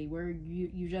to anybody, where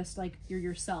you just like, you're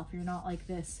yourself. You're not like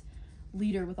this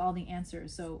leader with all the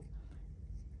answers. So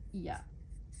yeah.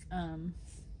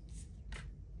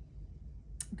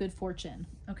 Good fortune.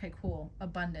 Okay, cool.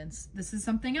 Abundance. This is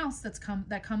something else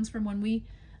that comes from when we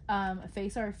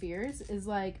face our fears, is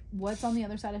like, what's on the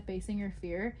other side of facing your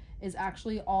fear is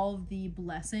actually all of the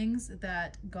blessings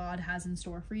that God has in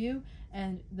store for you.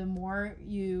 And the more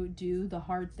you do the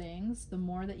hard things, the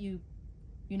more that you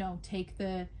know, take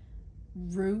the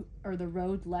route or the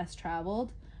road less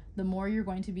traveled, the more you're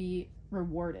going to be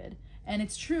rewarded. And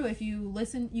it's true, if you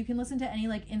listen, you can listen to any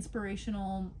like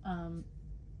inspirational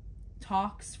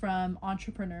talks from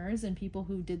entrepreneurs and people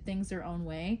who did things their own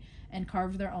way and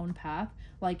carved their own path.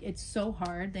 Like, it's so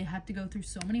hard. They had to go through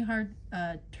so many hard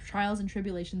trials and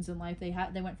tribulations in life. They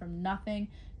went from nothing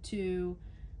to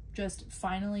just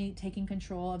finally taking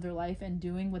control of their life and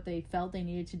doing what they felt they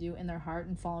needed to do in their heart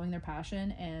and following their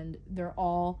passion. And they're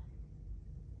all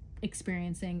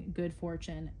experiencing good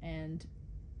fortune and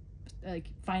like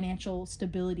financial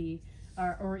stability,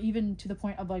 or even to the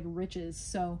point of like riches.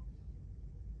 So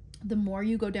the more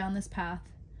you go down this path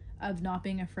of not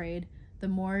being afraid, the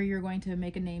more you're going to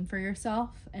make a name for yourself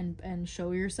and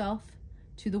show yourself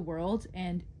to the world.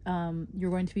 And you're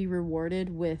going to be rewarded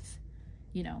with,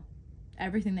 you know,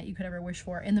 everything that you could ever wish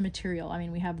for in the material. I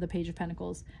mean, we have the Page of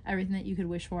Pentacles, everything that you could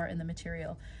wish for in the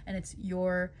material. And it's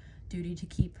your duty to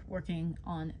keep working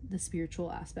on the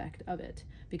spiritual aspect of it.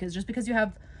 Because just because you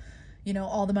have, you know,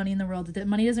 all the money in the world,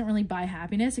 money doesn't really buy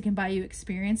happiness. It can buy you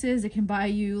experiences. It can buy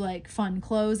you like fun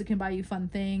clothes. It can buy you fun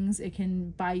things. It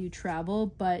can buy you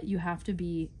travel, but you have to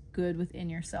be good within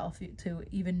yourself to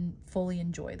even fully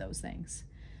enjoy those things.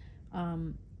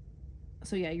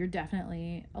 So yeah, you're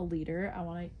definitely a leader. I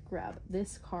want to grab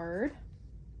this card.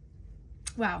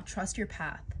 Wow. Trust your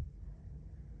path.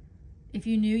 If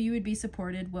you knew you would be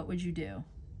supported, what would you do?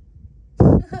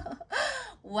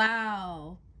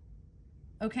 Wow.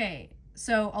 Okay,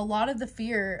 so a lot of the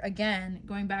fear, again,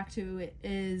 going back to it,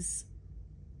 is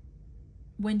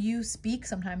when you speak,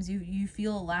 sometimes you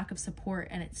feel a lack of support,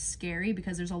 and it's scary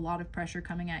because there's a lot of pressure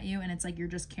coming at you, and it's like you're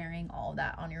just carrying all of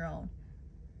that on your own.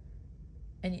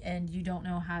 And you don't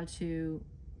know how to,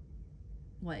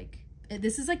 like,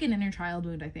 this is like an inner child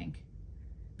wound, I think,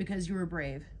 because you were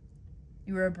brave.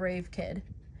 You were a brave kid,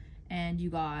 and you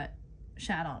got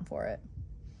shat on for it.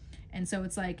 And so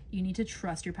it's like, you need to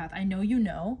trust your path. I know you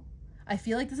know. I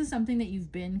feel like this is something that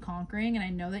you've been conquering, and I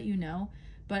know that you know,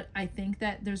 but I think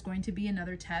that there's going to be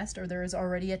another test, or there is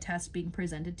already a test being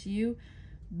presented to you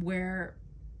where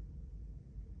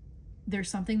there's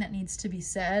something that needs to be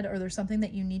said, or there's something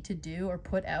that you need to do or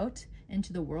put out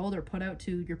into the world, or put out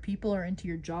to your people, or into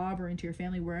your job, or into your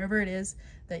family, wherever it is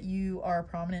that you are a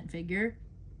prominent figure.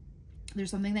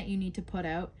 There's something that you need to put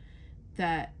out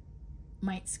that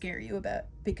might scare you a bit,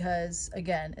 because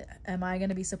again, am I going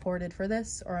to be supported for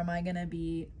this, or am I going to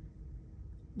be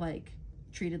like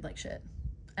treated like shit?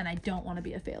 And I don't want to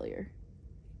be a failure,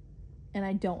 and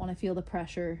I don't want to feel the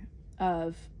pressure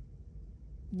of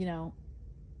you know,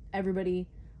 everybody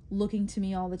looking to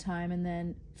me all the time and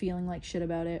then feeling like shit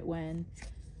about it when,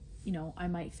 you know, I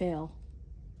might fail.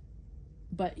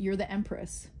 But you're the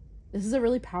Empress. This is a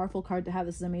really powerful card to have.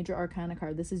 This is a major arcana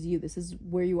card. This is you. This is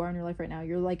where you are in your life right now.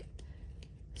 You're like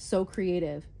so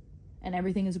creative and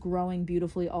everything is growing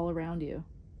beautifully all around you.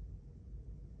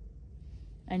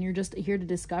 And you're just here to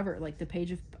discover, like the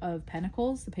Page of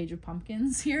Pentacles, the Page of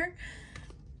Pumpkins here.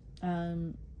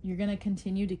 You're going to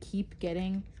continue to keep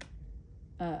getting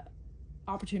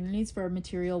opportunities for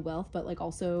material wealth, but like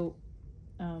also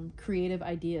creative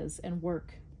ideas and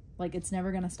work. Like it's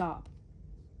never going to stop.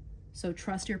 So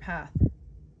trust your path.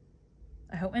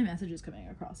 I hope my message is coming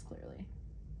across clearly.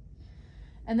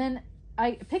 And then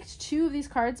I picked 2 of these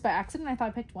cards by accident. I thought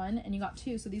I picked 1 and you got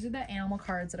 2. So these are the animal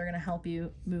cards that are going to help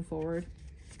you move forward.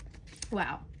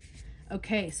 Wow.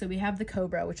 Okay, so we have the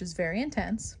Cobra, which is very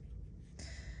intense.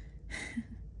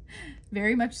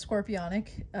 Very much scorpionic.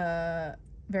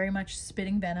 Very much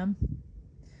spitting venom.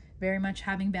 Very much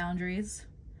having boundaries.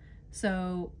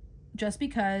 So just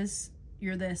because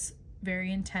you're this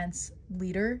very intense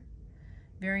leader,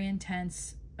 very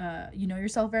intense, you know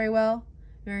yourself very well,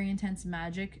 very intense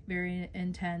magic, very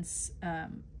intense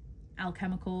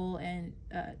alchemical and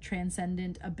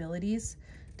transcendent abilities,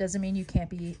 doesn't mean you can't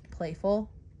be playful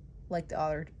like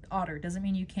the otter. Doesn't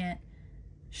mean you can't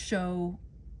show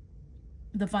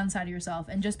the fun side of yourself.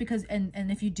 And just because, and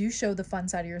if you do show the fun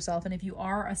side of yourself, and if you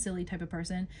are a silly type of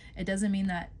person, it doesn't mean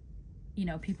that, you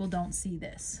know, people don't see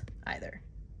this either.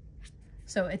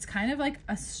 So it's kind of like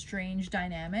a strange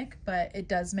dynamic, but it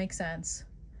does make sense.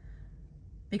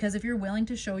 Because if you're willing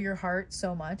to show your heart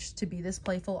so much, to be this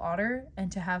playful otter and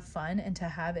to have fun and to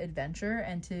have adventure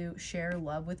and to share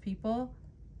love with people,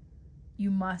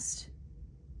 you must,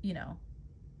 you know,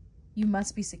 you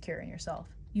must be secure in yourself.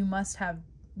 You must have,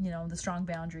 you know, the strong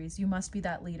boundaries. You must be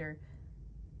that leader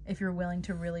if you're willing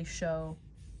to really show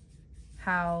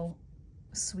how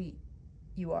sweet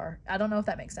you are. I don't know if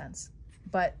that makes sense,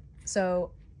 but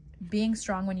so being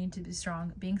strong when you need to be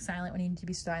strong, being silent when you need to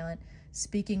be silent,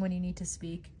 speaking when you need to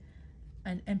speak,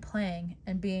 and playing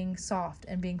and being soft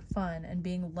and being fun and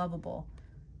being lovable.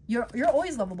 You're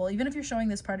always lovable. Even if you're showing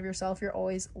this part of yourself, you're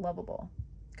always lovable,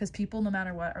 because people, no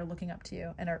matter what, are looking up to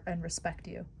you and respect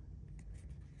you.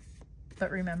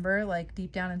 But remember, like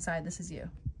deep down inside, this is you.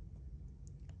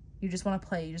 You just want to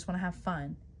play. You just want to have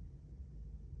fun.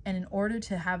 And in order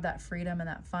to have that freedom and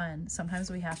that fun,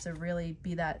 sometimes we have to really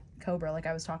be that Cobra, like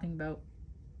I was talking about,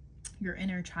 your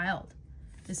inner child.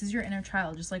 This is your inner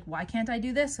child. Just like, why can't I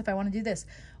do this if I want to do this?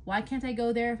 Why can't I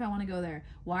go there if I want to go there?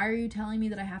 Why are you telling me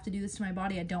that I have to do this to my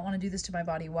body? I don't want to do this to my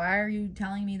body. Why are you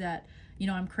telling me that, you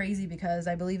know, I'm crazy because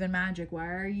I believe in magic? Why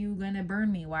are you going to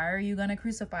burn me? Why are you going to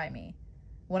crucify me?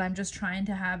 When I'm just trying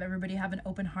to have everybody have an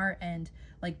open heart and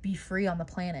like be free on the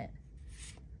planet.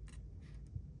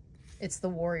 It's the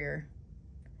warrior.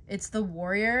 It's the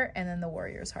warrior and then the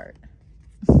warrior's heart.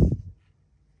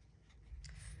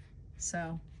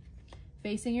 So,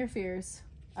 facing your fears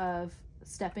of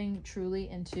stepping truly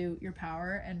into your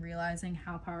power and realizing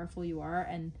how powerful you are,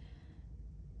 and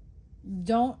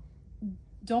don't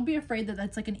be afraid that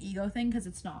that's like an ego thing, because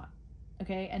it's not.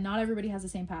 Okay? And not everybody has the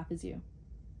same path as you.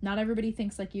 Not everybody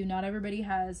thinks like you. Not everybody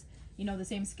has, you know, the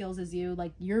same skills as you.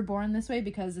 Like, you're born this way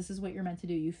because this is what you're meant to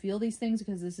do. You feel these things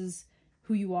because this is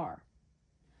who you are.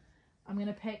 I'm going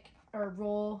to pick or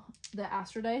roll the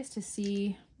Astro Dice to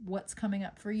see what's coming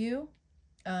up for you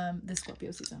this Scorpio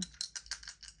season.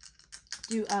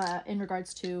 In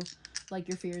regards to like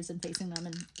your fears and facing them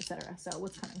and etc. So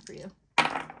what's coming for you?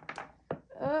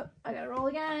 Oh, I gotta roll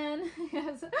again.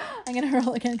 Yes, I'm gonna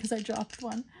roll again because I dropped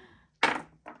one.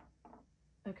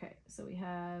 Okay, so we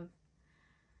have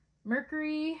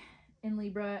Mercury in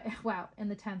Libra. Wow, in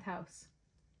the 10th house.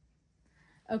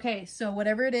 Okay, so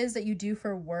whatever it is that you do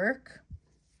for work.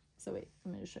 So wait,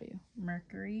 let me just show you.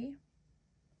 Mercury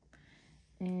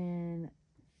in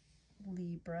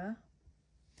Libra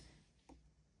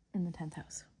in the 10th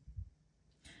house.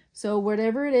 So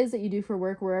whatever it is that you do for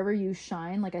work, wherever you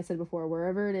shine, like I said before,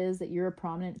 wherever it is that you're a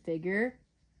prominent figure,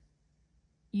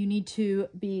 you need to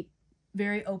be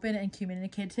very open and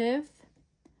communicative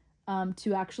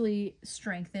to actually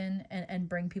strengthen and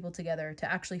bring people together, to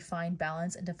actually find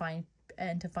balance and to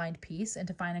find peace and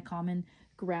to find a common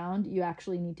ground. You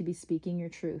actually need to be speaking your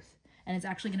truth, and it's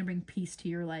actually going to bring peace to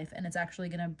your life, and it's actually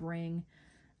going to bring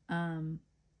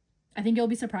I think you'll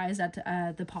be surprised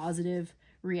at the positive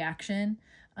reaction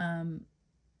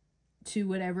to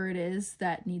whatever it is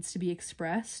that needs to be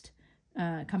expressed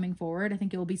coming forward. I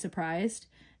think you'll be surprised.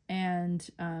 And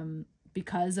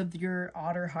because of your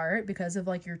otter heart, because of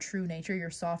like your true nature, your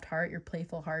soft heart, your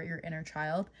playful heart, your inner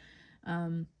child,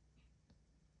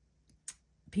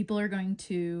 People are going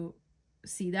to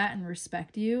see that and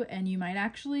respect you, and you might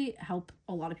actually help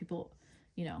a lot of people,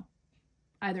 you know,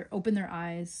 either open their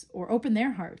eyes or open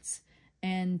their hearts.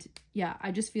 And yeah,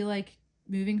 I just feel like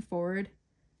moving forward,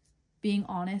 being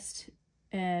honest,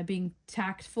 being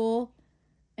tactful,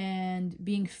 and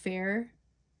being fair,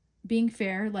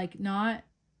 like not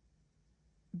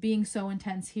being so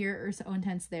intense here or so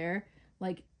intense there,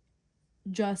 like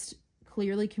just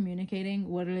clearly communicating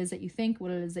what it is that you think,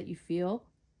 what it is that you feel.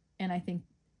 And I think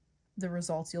the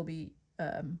results, you'll be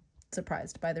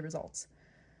surprised by the results.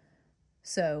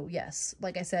 So yes,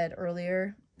 like I said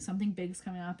earlier, something big's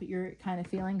coming up. You're kind of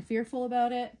feeling fearful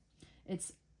about it.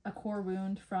 It's a core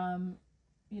wound from,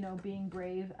 you know, being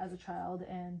brave as a child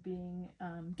and being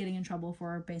getting in trouble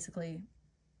for basically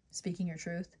speaking your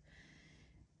truth,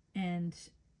 and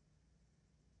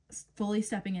fully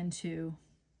stepping into,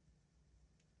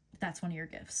 that's one of your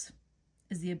gifts,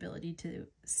 is the ability to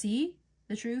see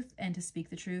the truth and to speak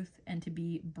the truth and to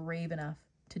be brave enough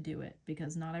to do it,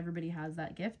 because not everybody has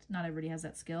that gift, not everybody has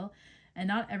that skill, and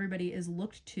not everybody is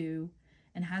looked to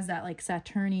and has that like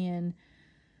Saturnian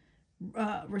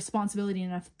responsibility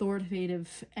and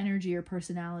authoritative energy or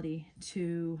personality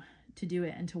to do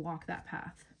it and to walk that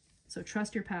path. So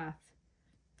trust your path,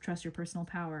 trust your personal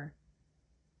power.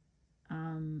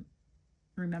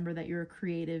 Remember that you're a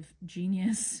creative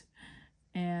genius,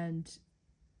 and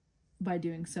by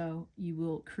doing so, you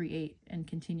will create and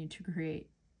continue to create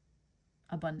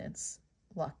abundance,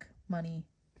 luck, money,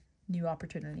 new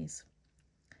opportunities.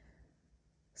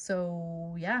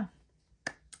 So yeah,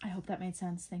 I hope that made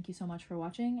sense. Thank you so much for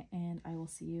watching, and I will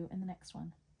see you in the next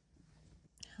one.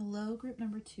 Hello, group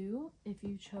number 2. If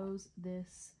you chose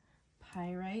this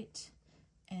Pyrite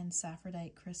and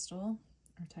Saffordite crystal,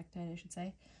 or Tektite I should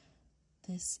say,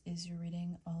 this is your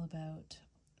reading all about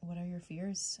what are your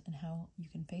fears and how you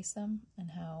can face them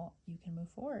and how you can move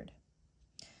forward.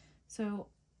 So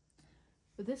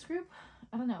with this group,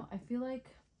 I don't know, I feel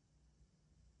like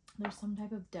there's some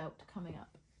type of doubt coming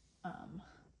up.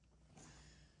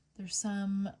 There's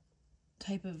some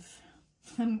type of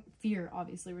fear.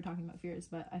 Obviously we're talking about fears,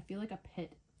 but I feel like a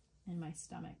pit in my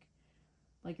stomach,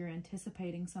 like you're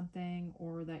anticipating something,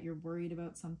 or that you're worried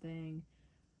about something,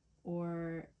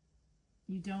 or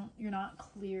you're not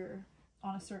clear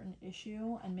on a certain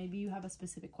issue, and maybe you have a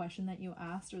specific question that you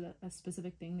asked, or that a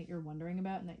specific thing that you're wondering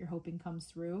about and that you're hoping comes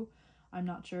through. I'm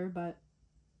not sure, but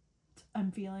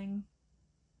I'm feeling,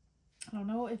 I don't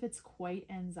know if it's quite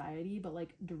anxiety, but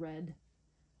like dread.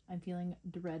 I'm feeling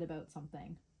dread about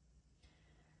something.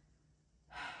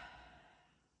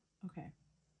 Okay.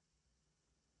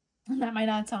 That might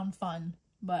not sound fun,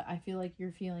 but I feel like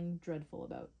you're feeling dreadful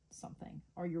about something,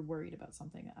 or you're worried about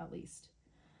something at least.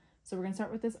 So we're going to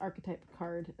start with this archetype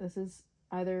card. This is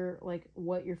either like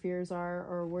what your fears are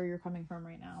or where you're coming from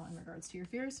right now in regards to your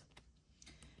fears.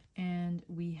 And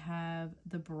we have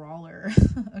the Brawler.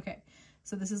 Okay,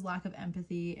 so this is lack of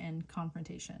empathy and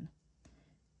confrontation.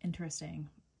 Interesting.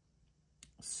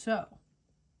 So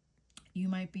you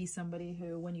might be somebody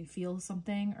who, when you feel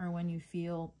something, or when you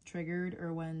feel triggered,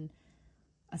 or when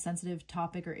a sensitive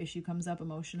topic or issue comes up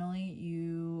emotionally,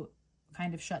 you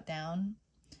kind of shut down.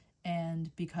 And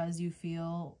because you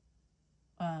feel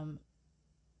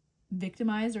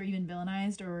victimized or even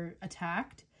villainized or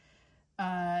attacked,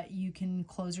 you can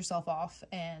close yourself off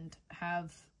and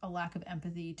have a lack of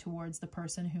empathy towards the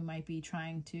person who might be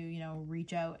trying to, you know,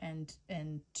 reach out and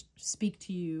speak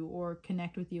to you or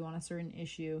connect with you on a certain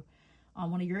issue,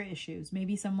 on one of your issues.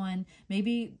 Maybe something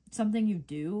you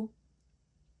do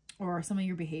or some of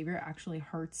your behavior actually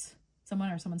hurts someone,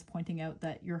 or someone's pointing out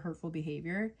that your hurtful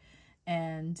behavior,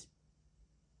 and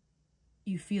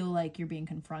you feel like you're being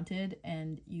confronted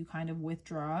and you kind of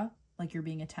withdraw, like you're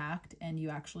being attacked, and you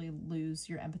actually lose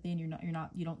your empathy, and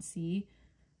you don't see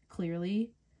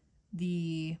clearly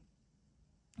the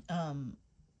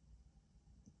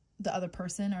other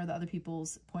person or the other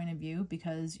people's point of view,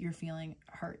 because you're feeling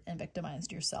hurt and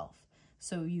victimized yourself.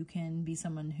 So you can be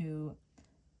someone who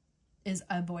is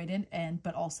avoidant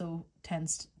but also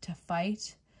tends to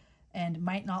fight and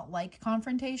might not like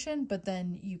confrontation, but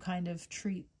then you kind of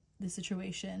treat the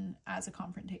situation as a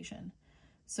confrontation.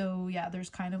 So yeah, there's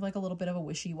kind of like a little bit of a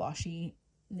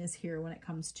wishy-washiness here when it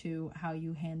comes to how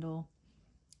you handle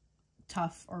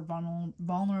tough or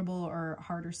vulnerable or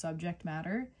harder subject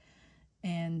matter.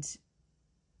 And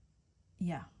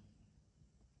yeah,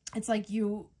 it's like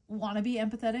you want to be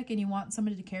empathetic and you want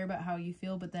somebody to care about how you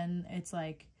feel, but then it's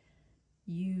like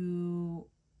you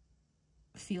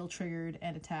feel triggered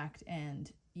and attacked,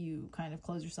 and you kind of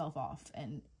close yourself off,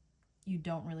 and you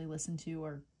don't really listen to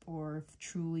or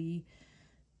truly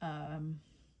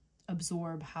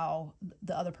absorb how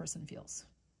the other person feels.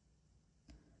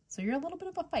 So you're a little bit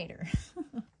of a fighter.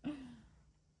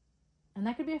 And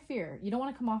that could be a fear. You don't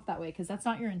want to come off that way because that's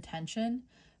not your intention,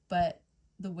 but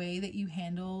the way that you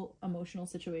handle emotional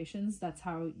situations, that's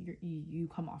how you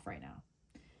come off right now.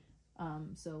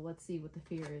 So let's see what the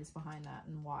fear is behind that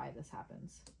and why this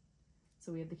happens.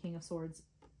 So we have the King of Swords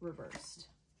reversed.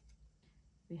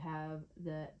 We have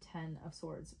the 10 of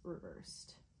Swords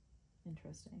reversed.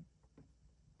 Interesting.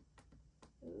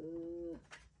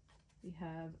 We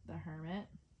have the Hermit,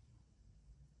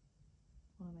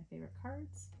 one of my favorite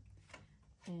cards.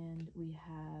 And we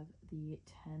have the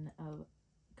 10 of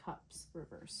Cups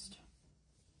reversed.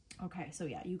 Okay, so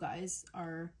yeah, you guys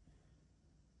are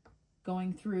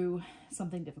going through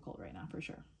something difficult right now for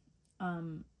sure.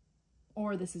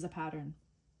 Or this is a pattern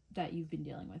that you've been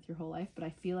dealing with your whole life, but I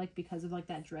feel like because of like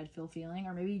that dreadful feeling,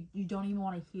 or maybe you don't even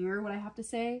want to hear what I have to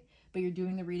say, but you're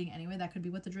doing the reading anyway, that could be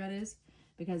what the dread is,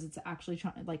 because it's actually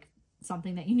like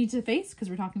something that you need to face, because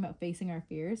we're talking about facing our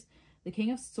fears. The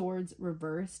King of Swords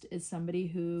reversed is somebody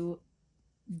who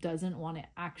doesn't want to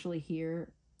actually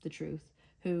hear the truth,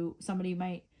 who somebody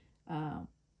might,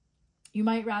 you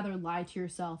might rather lie to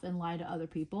yourself and lie to other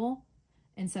people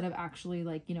instead of actually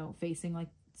like, you know, facing like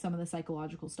some of the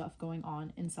psychological stuff going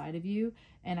on inside of you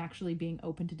and actually being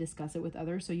open to discuss it with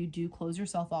others. So you do close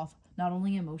yourself off, not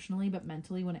only emotionally, but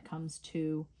mentally when it comes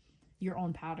to your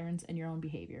own patterns and your own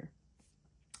behavior.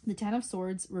 The 10 of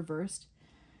Swords reversed,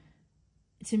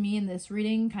 to me in this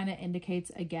reading, kind of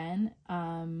indicates again,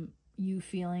 you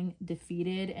feeling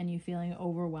defeated and you feeling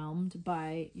overwhelmed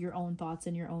by your own thoughts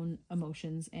and your own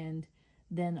emotions, and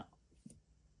then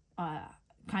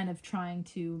kind of trying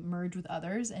to merge with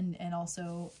others and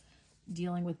also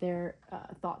dealing with their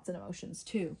thoughts and emotions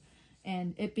too.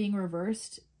 And it being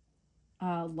reversed,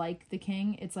 like the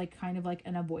King, it's like kind of like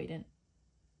an avoidant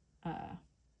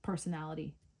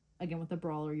personality. Again, with the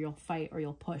brawler, you'll fight or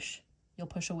you'll push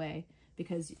away,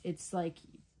 because it's like,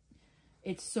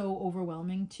 it's so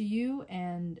overwhelming to you,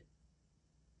 and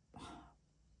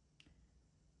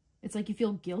it's like you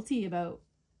feel guilty about,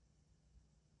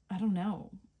 I don't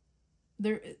know.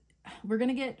 We're going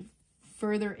to get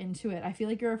further into it. I feel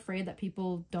like you're afraid that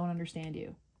people don't understand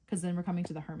you, because then we're coming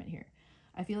to the Hermit here.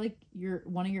 I feel like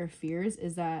one of your fears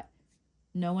is that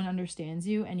no one understands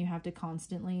you and you have to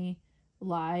constantly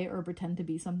lie or pretend to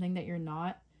be something that you're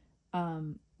not.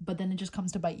 But then it just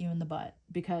comes to bite you in the butt,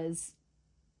 because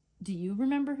do you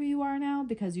remember who you are now?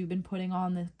 Because you've been putting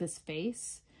on this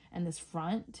face and this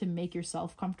front to make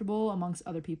yourself comfortable amongst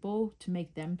other people, to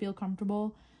make them feel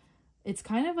comfortable. It's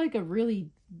kind of like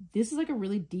this is like a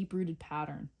really deep-rooted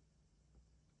pattern.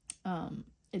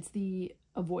 It's the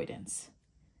avoidance.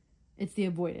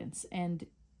 And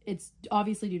it's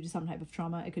obviously due to some type of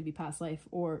trauma. It could be past life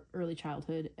or early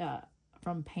childhood,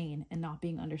 from pain and not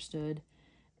being understood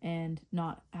and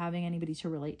not having anybody to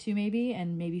relate to, maybe,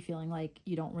 and maybe feeling like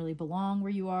you don't really belong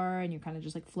where you are and you're kind of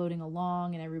just like floating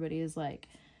along and everybody is like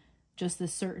just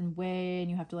this certain way and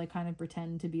you have to like kind of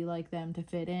pretend to be like them to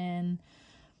fit in.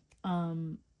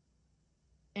 And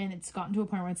it's gotten to a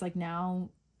point where it's like now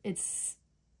it's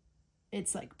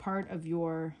like part of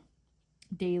your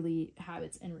daily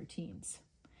habits and routines,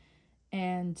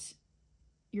 and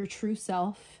your true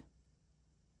self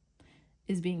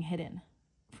is being hidden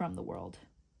from the world.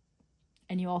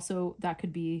 And you also, that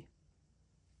could be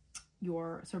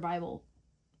your survival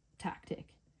tactic,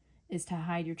 is to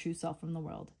hide your true self from the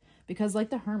world. Because like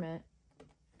the Hermit,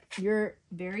 you're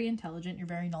very intelligent, you're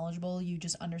very knowledgeable, you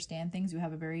just understand things, you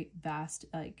have a very vast,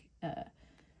 like,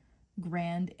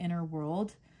 grand inner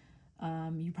world.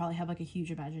 You probably have like a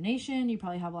huge imagination, you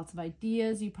probably have lots of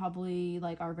ideas, you probably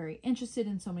like are very interested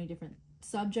in so many different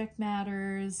subject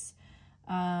matters.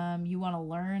 You want to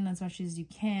learn as much as you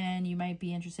can. You might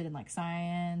be interested in like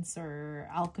science or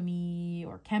alchemy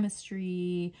or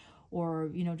chemistry, or,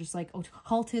 you know, just like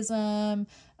occultism,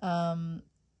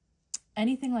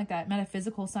 anything like that,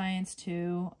 metaphysical science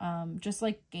too. Just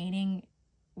like gaining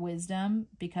wisdom,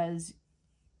 because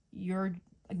you're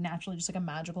naturally just like a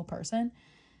magical person.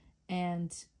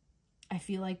 And I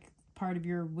feel like part of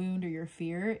your wound or your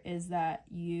fear is that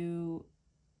you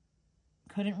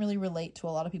couldn't really relate to a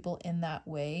lot of people in that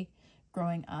way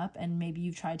growing up, and maybe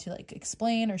you've tried to like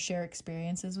explain or share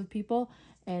experiences with people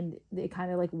and they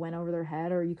kind of like went over their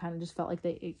head, or you kind of just felt like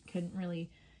you couldn't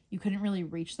really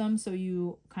reach them, so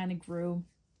you kind of grew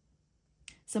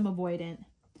some avoidant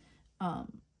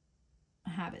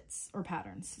habits or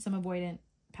patterns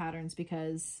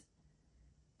because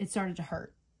it started to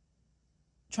hurt.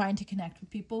 Trying to connect with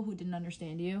people who didn't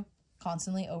understand you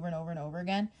constantly over and over and over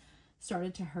again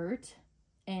started to hurt,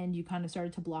 and you kind of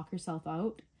started to block yourself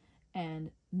out.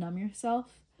 and numb yourself.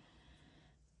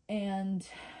 And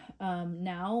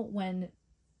now when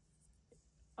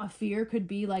a fear could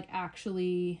be like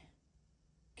actually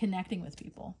connecting with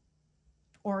people,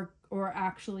 or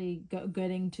actually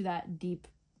getting to that deep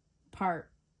part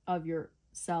of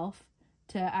yourself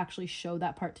to actually show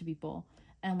that part to people.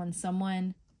 And when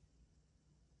someone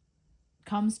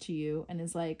comes to you and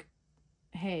is like,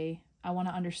 hey, I want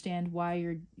to understand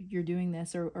why you're doing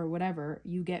this or whatever,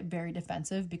 you get very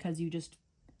defensive because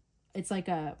it's like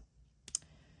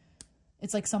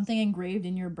something engraved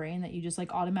in your brain that you just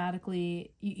like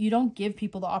automatically, you don't give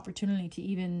people the opportunity to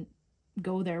even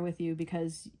go there with you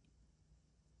because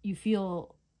you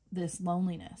feel this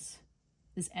loneliness,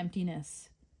 this emptiness.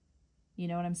 You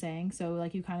know what I'm saying? So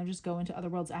like you kind of just go into other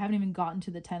worlds. I haven't even gotten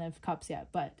to the 10 of Cups yet,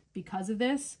 but because of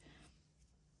this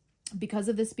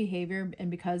behavior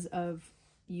and because of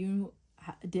you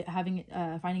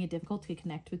finding it difficult to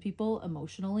connect with people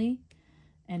emotionally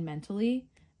and mentally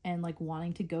and like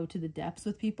wanting to go to the depths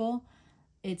with people,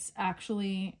 it's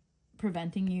actually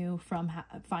preventing you from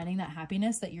finding that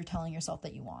happiness that you're telling yourself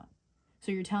that you want.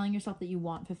 So you're telling yourself that you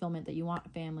want fulfillment, that you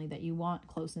want family, that you want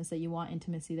closeness, that you want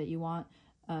intimacy, that you want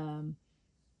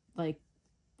like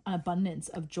an abundance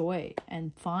of joy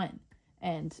and fun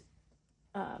and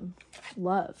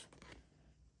love.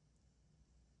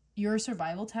 Your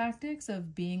survival tactics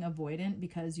of being avoidant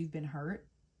because you've been hurt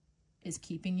is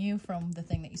keeping you from the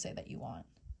thing that you say that you want.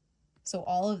 So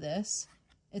all of this,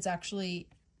 it's actually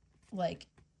like,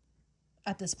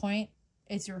 at this point,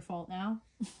 it's your fault now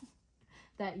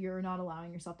that you're not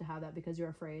allowing yourself to have that because you're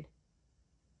afraid.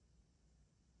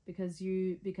 Because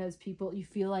people, you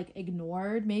feel like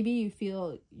ignored. Maybe you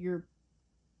feel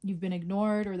you've been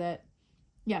ignored, or that,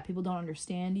 people don't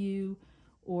understand you,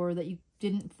 or that you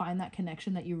didn't find that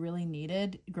connection that you really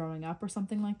needed growing up or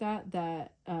something like that,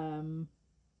 that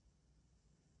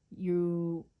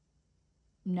you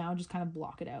now just kind of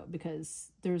block it out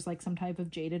because there's like some type of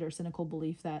jaded or cynical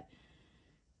belief that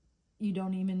you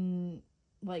don't even,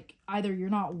 like, either you're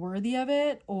not worthy of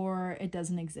it or it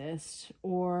doesn't exist,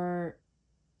 or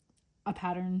a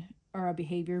pattern or a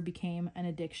behavior became an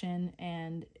addiction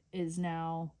and is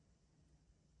now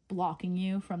blocking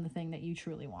you from the thing that you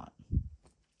truly want.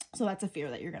 So that's a fear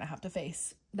that you're going to have to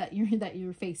face, that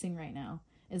you're facing right now,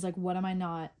 is like, what am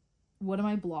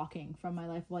I blocking from my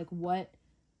life? Like, what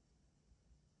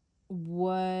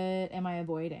am I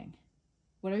avoiding?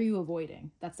 What are you avoiding?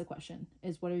 That's the question,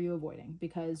 is what are you avoiding?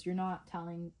 Because you're not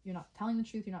telling the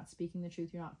truth. You're not speaking the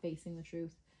truth. You're not facing the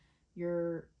truth.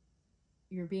 You're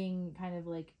being kind of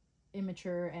like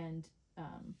immature and,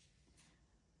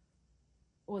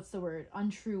 what's the word?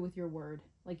 Untrue with your word.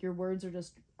 Like, your words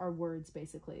are words,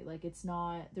 basically. Like,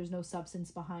 there's no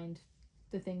substance behind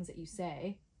the things that you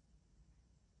say,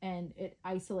 and it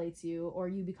isolates you, or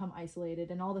you become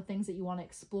isolated, and all the things that you want to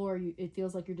explore, it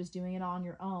feels like you're just doing it on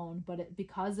your own, but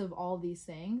because of all these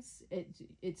things,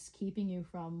 it's keeping you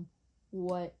from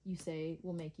what you say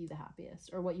will make you the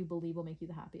happiest, or what you believe will make you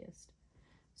the happiest.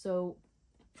 So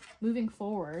moving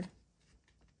forward,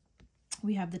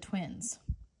 we have the twins.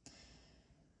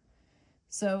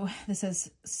 So this says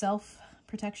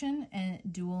self-protection and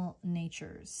dual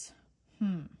natures.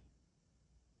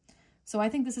 So I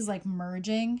think this is like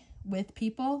merging with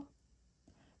people,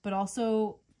 but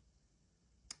also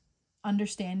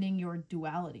understanding your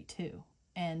duality too,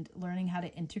 and learning how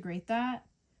to integrate that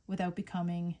without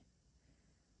becoming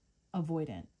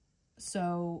avoidant.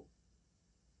 So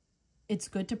it's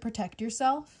good to protect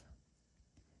yourself,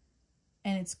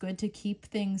 and it's good to keep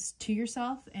things to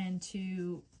yourself and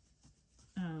to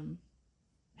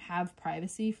have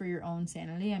privacy for your own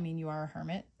sanity. I mean, you are a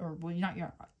hermit, or you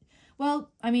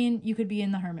could be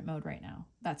in the hermit mode right now.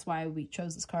 That's why we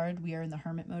chose this card. We are in the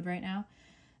hermit mode right now.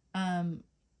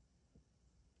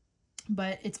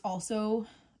 But it's also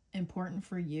important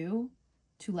for you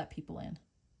to let people in,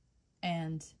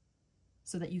 and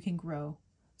so that you can grow,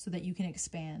 so that you can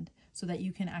expand, so that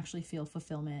you can actually feel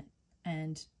fulfillment,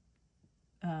 and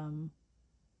to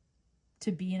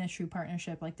be in a true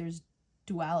partnership. Like, there's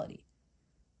duality.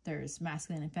 There's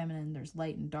masculine and feminine. There's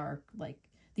light and dark. Like,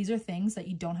 these are things that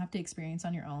you don't have to experience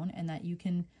on your own, and that you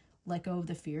can let go of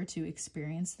the fear to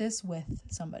experience this with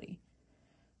somebody.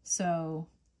 So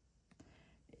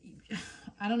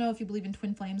I don't know if you believe in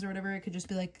twin flames or whatever. It could just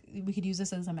be like, we could use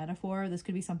this as a metaphor. This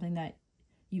could be something that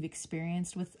you've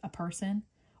experienced with a person,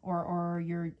 or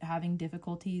you're having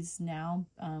difficulties now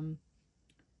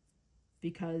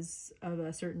because of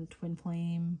a certain twin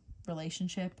flame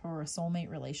relationship or a soulmate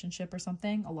relationship or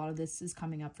something. A lot of this is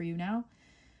coming up for you now.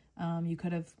 You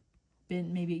could have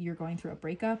been, maybe you're going through a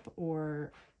breakup,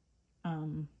 or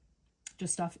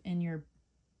just stuff in your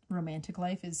romantic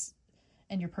life is,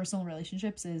 and your personal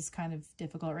relationships is kind of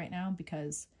difficult right now,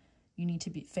 because you need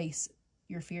to face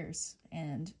your fears,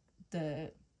 and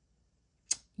the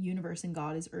universe and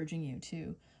God is urging you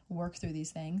to work through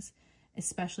these things,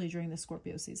 especially during the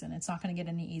Scorpio season. It's not going to get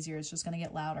any easier. It's just going to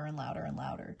get louder and louder and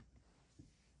louder.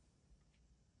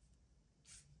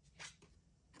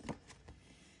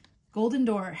 Golden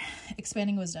Door,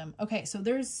 expanding wisdom. Okay, so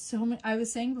there's so many. I was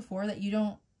saying before that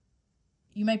you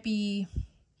might be,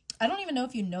 I don't even know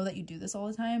if you know that you do this all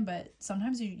the time, but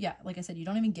sometimes like I said, you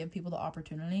don't even give people the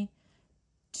opportunity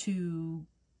to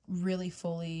really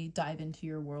fully dive into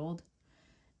your world.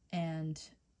 And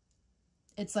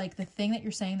it's like the thing that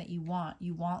you're saying that you want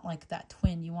like that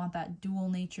twin, you want that dual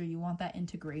nature, you want that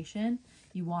integration,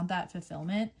 you want that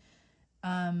fulfillment.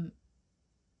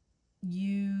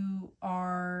 You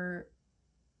are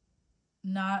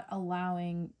not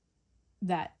allowing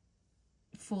that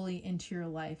fully into your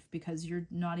life because you're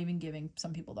not even giving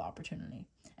some people the opportunity.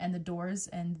 And the doors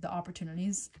and the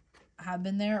opportunities have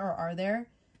been there or are there.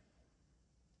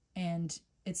 And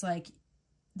it's like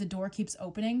the door keeps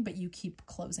opening, but you keep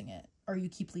closing it, or you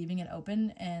keep leaving it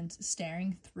open and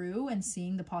staring through and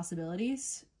seeing the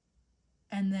possibilities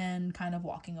and then kind of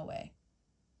walking away.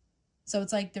 So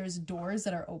it's like there's doors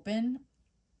that are open.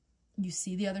 You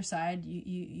see the other side,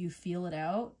 you feel it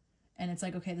out, and it's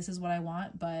like, okay, this is what I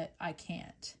want, but I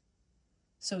can't.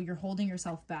 So you're holding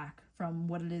yourself back from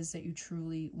what it is that you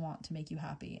truly want to make you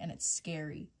happy, and it's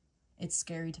scary. It's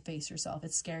scary to face yourself.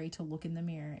 It's scary to look in the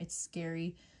mirror. It's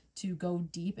scary to go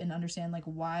deep and understand, like,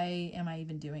 why am I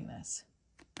even doing this,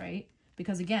 right?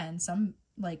 Because again, some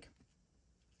like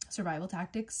survival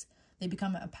tactics, they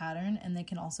become a pattern, and they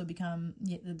can also become,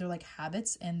 they're like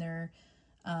habits, and they're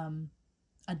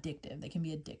addictive. They can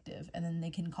be addictive, and then they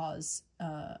can cause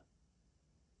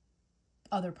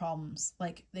other problems.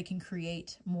 Like they can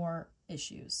create more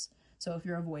issues. So if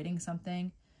you're avoiding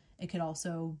something, it could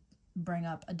also bring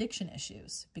up addiction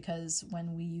issues, because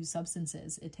when we use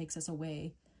substances, it takes us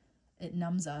away, it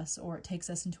numbs us, or it takes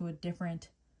us into a different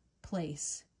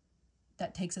place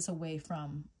that takes us away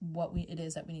from what it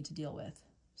is that we need to deal with.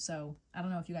 So I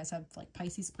don't know if you guys have like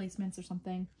Pisces placements or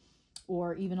something,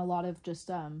 or even a lot of just,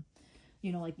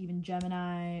 like even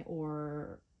Gemini,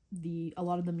 or a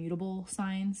lot of the mutable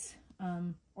signs,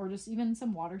 or just even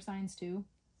some water signs too.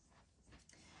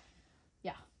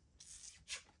 Yeah.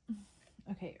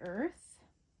 Okay, Earth,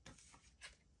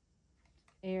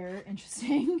 Air,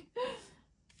 interesting.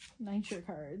 Nature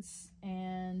cards,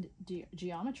 and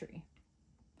geometry.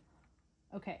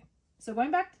 Okay, so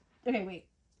going back, okay, wait,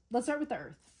 let's start with the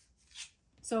Earth.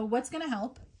 So what's going to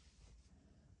help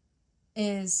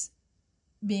is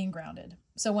being grounded.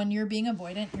 So when you're being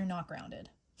avoidant, you're not grounded.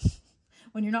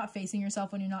 When you're not facing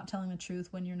yourself, when you're not telling the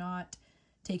truth, when you're not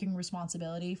taking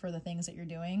responsibility for the things that you're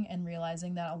doing and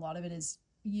realizing that a lot of it is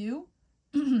you,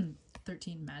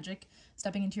 13 magic,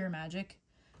 stepping into your magic,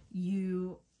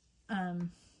 you're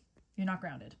not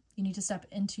grounded. You need to step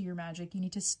into your magic. You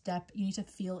need to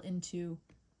feel into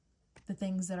the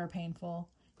things that are painful.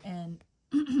 And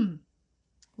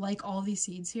like all these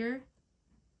seeds here,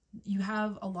 you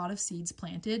have a lot of seeds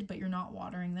planted, but you're not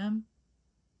watering them.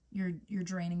 You're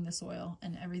draining the soil,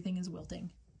 and everything is wilting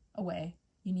away.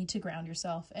 You need to ground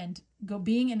yourself and go.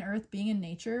 Being in earth, being in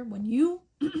nature, when you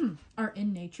are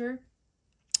in nature,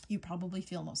 you probably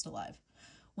feel most alive.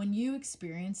 When you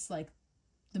experience like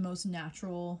the most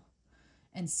natural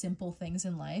and simple things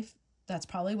in life, that's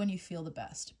probably when you feel the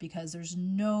best, because there's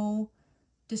no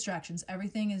distractions.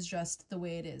 Everything is just the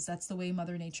way it is. That's the way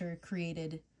Mother Nature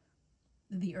created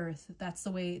the earth. That's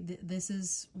the way, this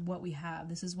is what we have.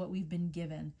 This is what we've been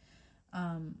given.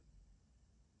 And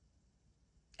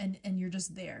you're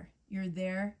just there. You're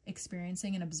there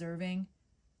experiencing and observing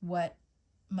what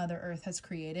Mother Earth has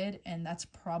created, and that's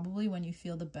probably when you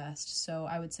feel the best. So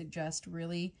I would suggest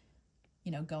really,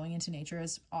 going into nature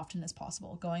as often as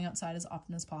possible, going outside as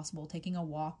often as possible, taking a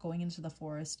walk, going into the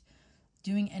forest,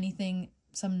 doing anything,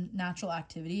 some natural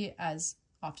activity as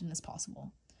often as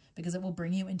possible, because it will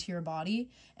bring you into your body,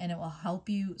 and it will help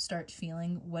you start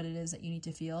feeling what it is that you need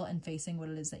to feel and facing what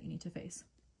it is that you need to face.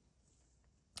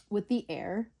 With the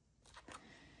air,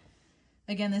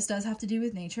 again, this does have to do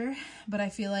with nature, but I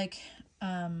feel like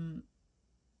a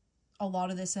lot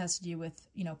of this has to do with,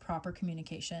 proper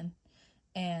communication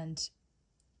and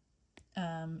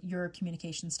your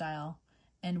communication style,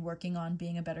 and working on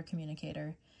being a better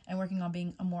communicator and working on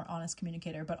being a more honest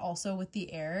communicator. But also with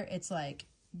the air, it's like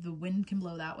the wind can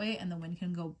blow that way and the wind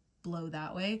can go blow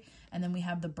that way. And then we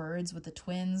have the birds with the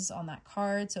twins on that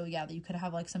card. So yeah, you could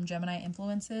have like some Gemini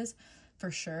influences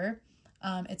for sure.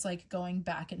 It's like going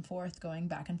back and forth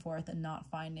and not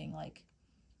finding like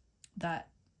that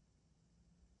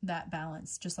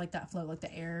balance, just like that flow, like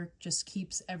the air just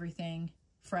keeps everything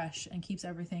fresh and keeps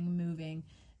everything moving,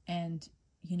 and,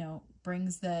 you know,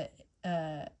 brings the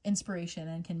inspiration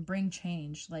and can bring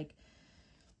change. Like,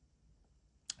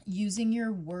 using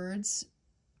your words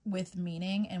with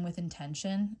meaning and with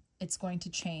intention, it's going to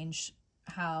change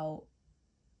how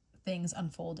things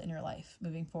unfold in your life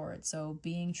moving forward. So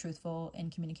being truthful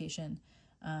in communication,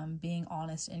 being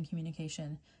honest in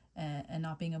communication, and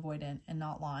not being avoidant and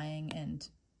not lying, and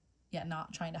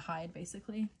not trying to hide,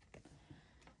 basically.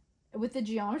 With the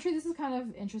geometry, this is kind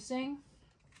of interesting.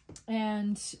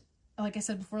 And like I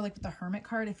said before, like with the Hermit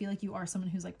card, I feel like you are someone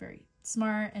who's like very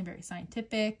smart and very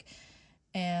scientific,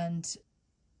 and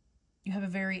you have a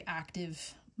very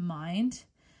active mind.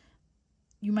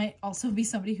 You might also be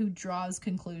somebody who draws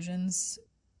conclusions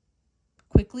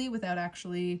quickly without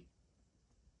actually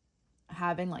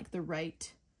having like the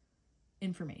right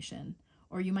information,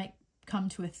 or you might come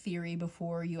to a theory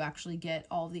before you actually get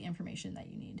all the information that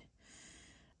you need.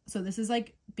 So this is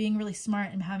like being really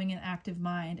smart and having an active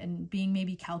mind and being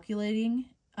maybe calculating,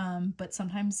 but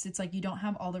sometimes it's like you don't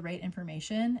have all the right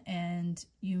information and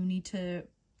you need to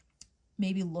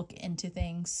maybe look into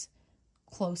things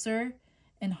closer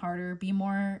and harder, be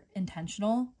more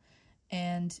intentional,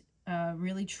 and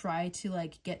really try to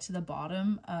like get to the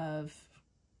bottom of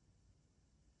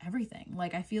everything.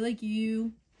 Like, I feel like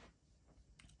you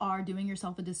are doing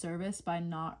yourself a disservice by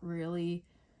not really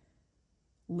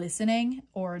listening,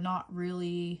 or not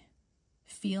really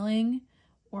feeling,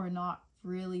 or not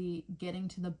really getting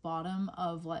to the bottom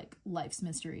of like life's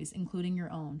mysteries, including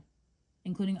your own,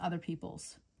 including other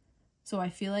people's. So I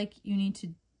feel like you need to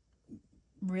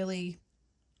really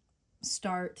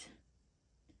start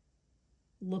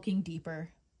looking deeper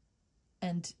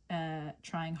and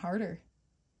trying harder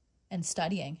and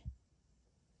studying.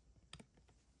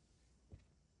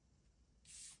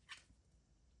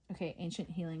 Okay, ancient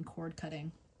healing, cord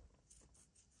cutting.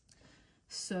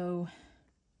 So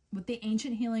with the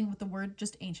ancient healing, with the word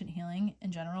just ancient healing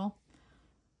in general,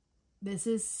 this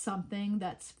is something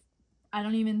that's, I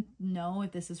don't even know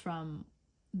if this is from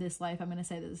this life. I'm going to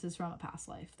say that this is from a past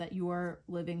life, that you are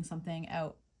living something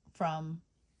out from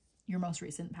your most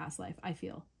recent past life, I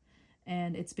feel.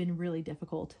 And it's been really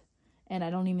difficult. And I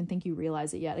don't even think you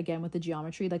realize it yet. Again, with the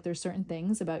geometry, like there's certain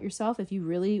things about yourself, if you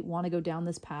really want to go down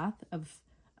this path of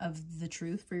the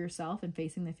truth for yourself and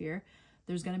facing the fear,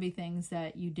 there's going to be things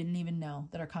that you didn't even know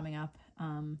that are coming up.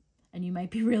 And you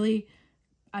might be really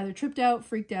either tripped out,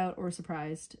 freaked out, or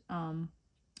surprised.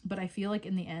 But I feel like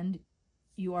in the end,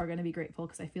 you are going to be grateful,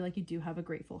 because I feel like you do have a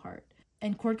grateful heart.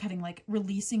 And cord cutting, like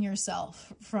releasing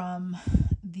yourself from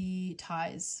the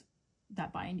ties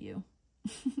that bind you.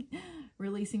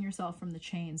 Releasing yourself from the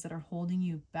chains that are holding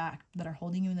you back, that are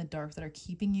holding you in the dark, that are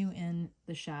keeping you in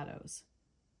the shadows,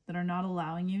 that are not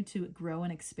allowing you to grow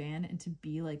and expand and to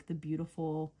be like the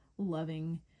beautiful,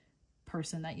 loving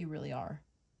person that you really are.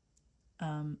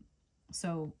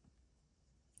 So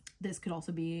this could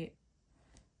also be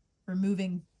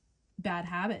removing bad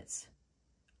habits,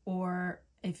 or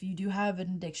if you do have an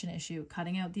addiction issue,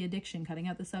 cutting out the addiction, cutting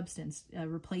out the substance,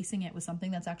 replacing it with something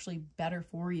that's actually better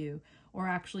for you, or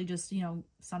actually just, you know,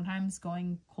 sometimes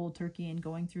going cold turkey and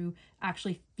going through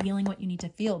actually feeling what you need to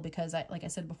feel, because like I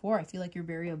said before, I feel like you're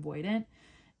very avoidant,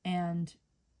 and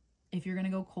if you're going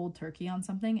to go cold turkey on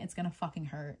something, it's going to fucking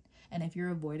hurt. And if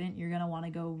you're avoidant, you're going to want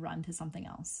to go run to something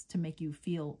else to make you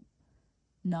feel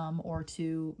numb, or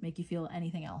to make you feel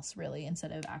anything else really,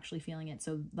 instead of actually feeling it.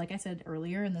 So like I said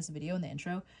earlier in this video, in the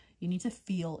intro, you need to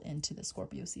feel into the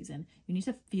Scorpio season. You need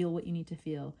to feel what you need to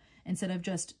feel, instead of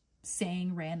just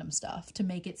saying random stuff to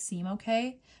make it seem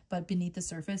okay, but beneath the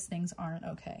surface things aren't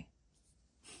okay.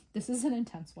 This is an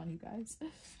intense one, you guys.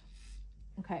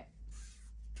 Okay.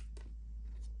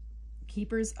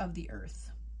 Keepers of the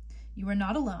earth. You are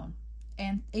not alone,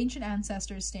 and ancient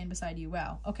ancestors stand beside you.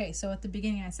 Wow. Okay, so at the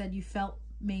beginning I said you felt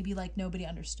maybe like nobody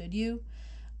understood you.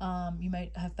 You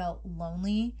might have felt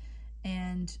lonely,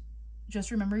 and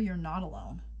just remember, you're not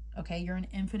alone. Okay, you're an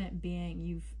infinite being.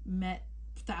 You've met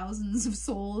thousands of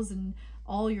souls in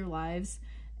all your lives,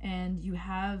 and you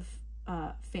have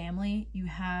family, you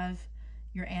have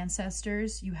your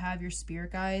ancestors, you have your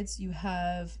spirit guides, you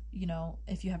have, you know,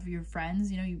 if you have your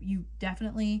friends, you know, you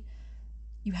definitely,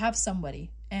 you have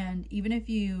somebody. And even if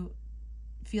you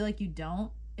feel like you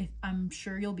don't, I'm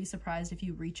sure you'll be surprised if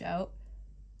you reach out,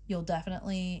 you'll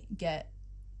definitely get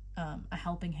a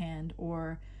helping hand,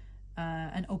 or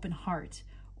an open heart,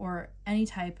 or any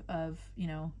type of, you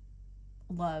know,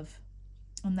 love,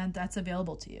 and that's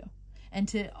available to you. And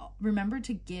to remember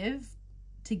to give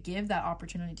to give that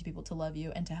opportunity to people to love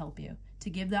you and to help you, to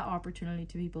give that opportunity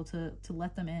to people to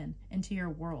let them into your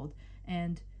world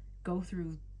and go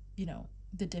through, you know,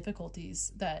 the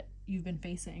difficulties that you've been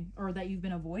facing or that you've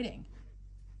been avoiding.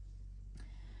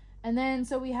 And then,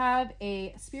 so we have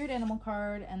a spirit animal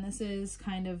card, and this is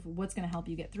kind of what's going to help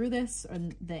you get through this, or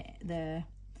the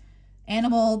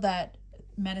animal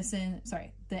medicine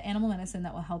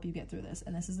that will help you get through this.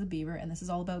 And this is the beaver, and this is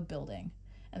all about building.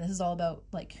 And this is all about,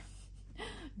 like,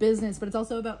 business, but it's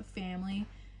also about family.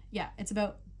 Yeah, it's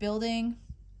about building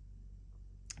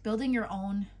your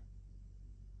own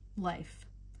life.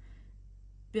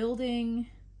 Building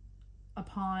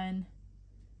upon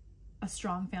a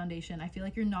strong foundation. I feel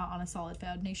like you're not on a solid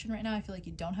foundation right now. I feel like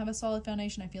you don't have a solid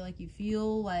foundation. I feel like you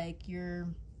feel like you're,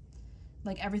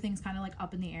 like, everything's kind of like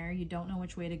up in the air. You don't know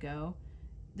which way to go.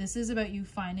 This is about you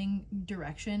finding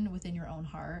direction within your own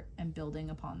heart and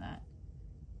building upon that,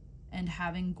 and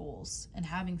having goals and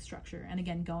having structure, and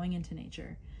again, going into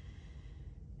nature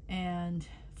and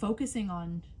focusing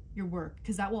on your work,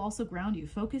 because that will also ground you.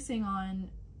 Focusing on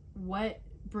what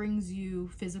brings you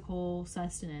physical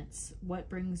sustenance, what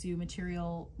brings you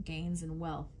material gains and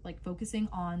wealth, like focusing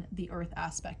on the earth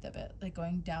aspect of it, like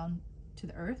going down to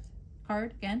the earth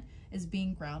card again is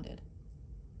being grounded.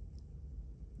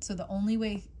 So the only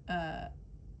way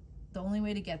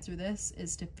to get through this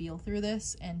is to feel through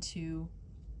this and to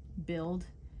build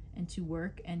and to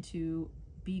work and to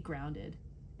be grounded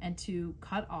and to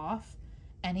cut off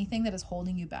anything that is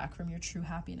holding you back from your true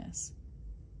happiness.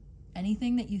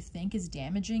 Anything that you think is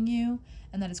damaging you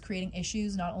and that is creating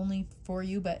issues not only for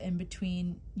you but in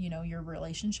between, you know, your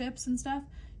relationships and stuff,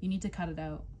 you need to cut it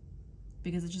out,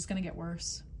 because it's just going to get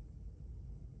worse.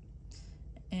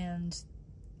 And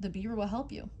the beaver will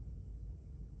help you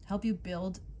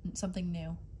build something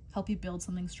new, help you build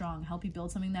something strong, help you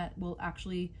build something that will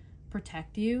actually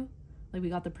protect you. Like we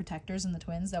got the protectors and the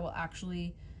twins that will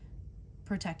actually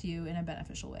protect you in a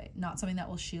beneficial way, not something that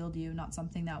will shield you, not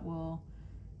something that will,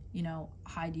 you know,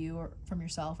 hide you or from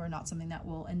yourself, or not something that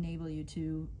will enable you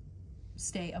to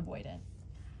stay avoidant.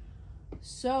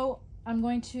 So I'm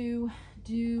going to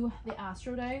do the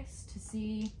Astro Dice to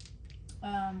see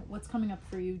what's coming up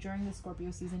for you during the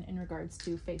Scorpio season in regards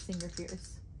to facing your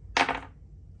fears.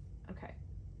 Okay,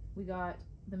 we got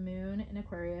the moon in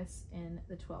Aquarius in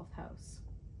the 12th house.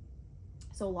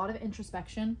 So a lot of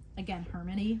introspection. Again,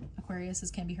 hermity. Aquarius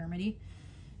can be hermity,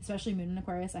 especially moon in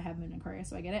Aquarius. I have moon in Aquarius,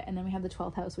 so I get it. And then we have the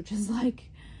 12th house, which is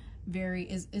like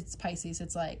it's Pisces.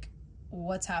 It's like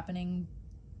what's happening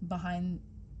behind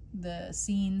the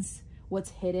scenes, what's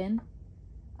hidden,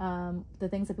 the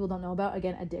things that people don't know about.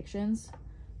 Again, addictions.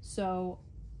 So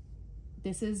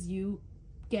this is you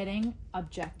getting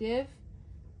objective,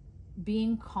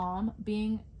 being calm,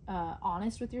 being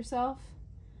honest with yourself,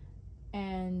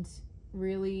 and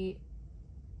really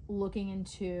looking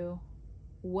into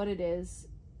what it is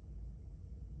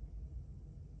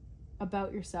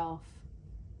about yourself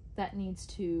that needs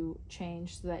to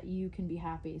change so that you can be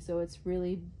happy. So it's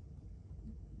really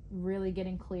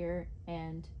getting clear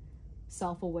and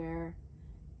self-aware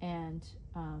and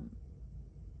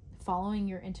following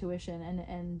your intuition,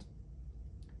 and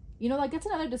you know, like, that's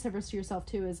another disservice to yourself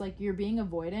too, is like you're being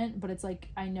avoidant, but it's like,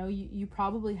 I know you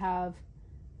probably have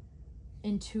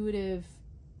intuitive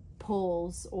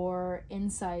pulls or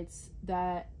insights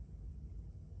that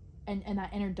and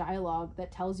that inner dialogue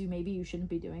that tells you maybe you shouldn't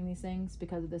be doing these things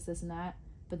because of this and that,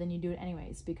 but then you do it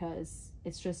anyways because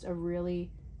it's just a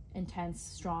really intense,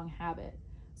 strong habit.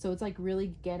 So it's like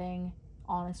really getting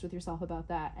honest with yourself about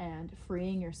that and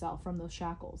freeing yourself from those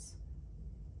shackles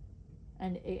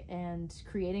and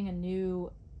creating a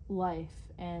new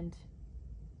life and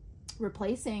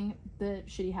replacing the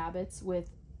shitty habits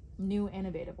with new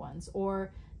innovative ones,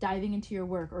 or diving into your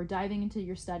work or diving into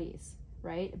your studies,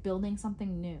 right? Building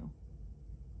something new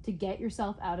to get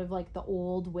yourself out of like the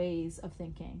old ways of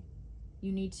thinking.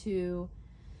 You need to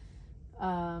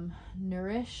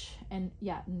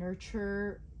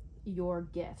nurture your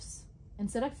gifts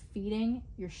instead of feeding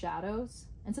your shadows.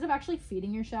 Instead of actually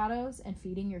feeding your shadows and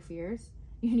feeding your fears,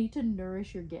 you need to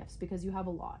nourish your gifts because you have a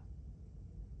lot.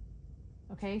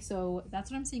 Okay, so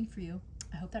that's what I'm seeing for you.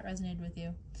 I hope that resonated with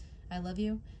you. I love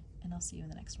you, and I'll see you in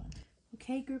the next one.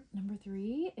 Okay, group number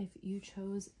 3, if you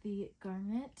chose the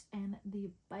Garnet and the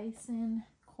Bison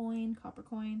coin, copper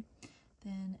coin,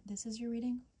 then this is your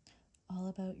reading. All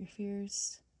about your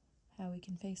fears, how we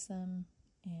can face them,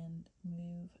 and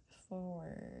move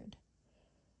forward.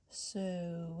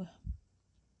 So,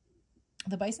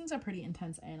 the Bison's a pretty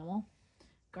intense animal.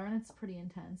 Garnet's pretty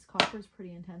intense. Copper's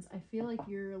pretty intense. I feel like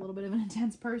you're a little bit of an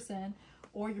intense person,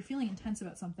 or you're feeling intense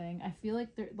about something. I feel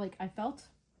like I felt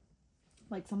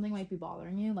like something might be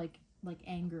bothering you, like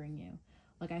angering you.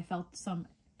 Like I felt some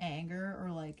anger,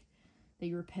 or like that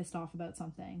you were pissed off about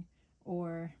something,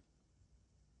 or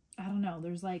I don't know,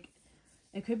 there's like,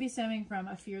 it could be stemming from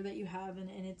a fear that you have, and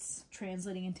it's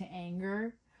translating into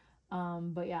anger.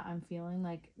 But yeah, I'm feeling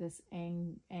like this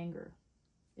anger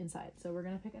inside. So we're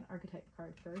gonna pick an archetype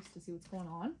card first to see what's going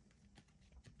on.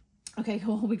 Okay,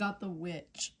 cool. We got the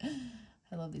Witch.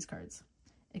 I love these cards.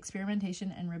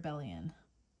 Experimentation and rebellion.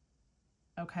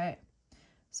 Okay.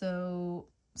 So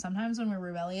sometimes when we're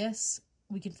rebellious,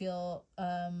 we can feel,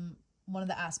 one of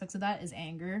the aspects of that is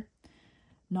anger.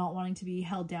 Not wanting to be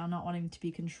held down, not wanting to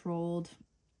be controlled,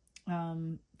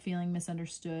 feeling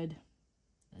misunderstood,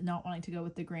 not wanting to go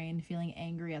with the grain, feeling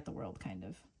angry at the world, kind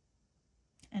of.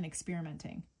 And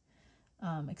experimenting.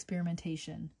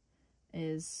 Experimentation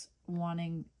is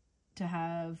wanting to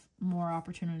have more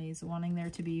opportunities, wanting there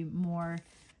to be more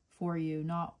for you,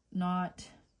 not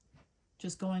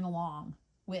just going along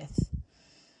with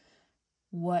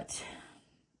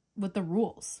the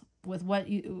rules, with what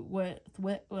you've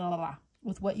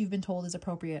been told is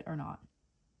appropriate or not,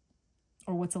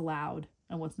 or what's allowed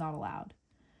and what's not allowed.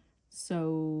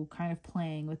 So kind of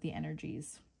playing with the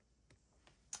energies.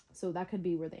 So that could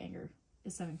be where the anger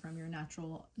is stemming from. You're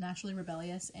naturally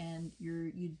rebellious, and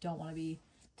you don't want to be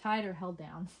tied or held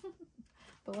down.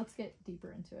 But let's get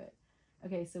deeper into it.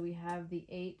 Okay, so we have the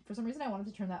 8. For some reason I wanted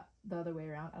to turn that the other way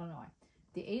around. I don't know why.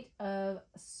 The 8 of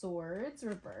Swords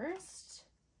reversed.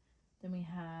 Then we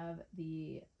have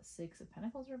the 6 of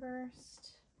Pentacles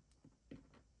reversed.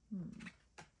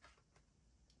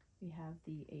 We have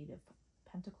the 8 of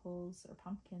Pentacles or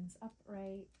Pumpkins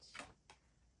upright.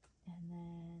 And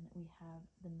then we have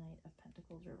the Knight of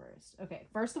Pentacles reversed. Okay,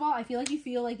 first of all, I feel like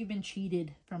you've been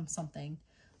cheated from something.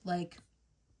 Like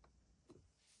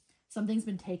something's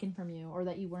been taken from you, or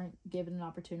that you weren't given an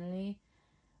opportunity.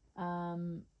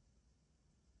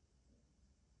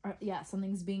 Yeah,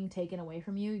 something's being taken away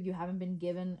from you. You haven't been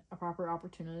given a proper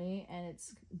opportunity, and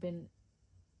it's been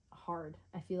hard.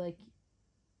 I feel like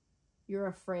you're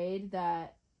afraid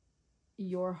that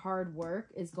your hard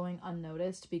work is going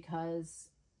unnoticed because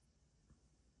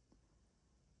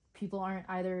people aren't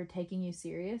either taking you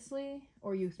seriously,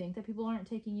 or you think that people aren't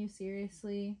taking you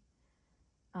seriously,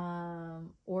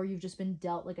 or you've just been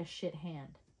dealt like a shit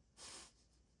hand.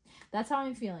 That's how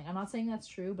I'm feeling. I'm not saying that's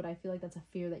true, but I feel like that's a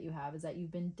fear that you have, is that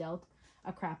you've been dealt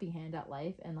a crappy hand at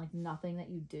life, and like nothing that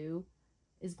you do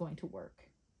is going to work.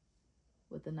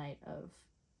 With the Knight of,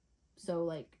 so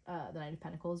like the Knight of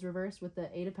Pentacles reversed with the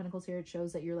 8 of Pentacles here, it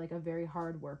shows that you're like a very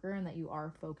hard worker, and that you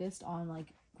are focused on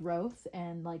like growth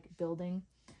and like building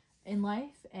in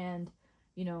life, and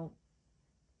you know,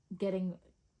 getting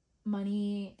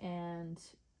money, and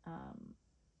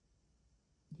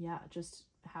yeah, just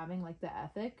having like the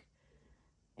ethic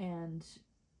and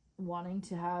wanting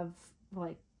to have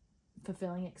like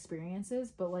fulfilling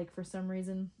experiences. But like for some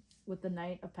reason with the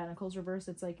Knight of Pentacles reverse,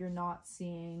 it's like you're not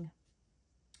seeing,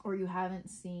 or you haven't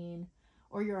seen,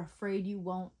 or you're afraid you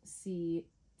won't see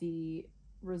the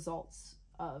results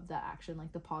of that action,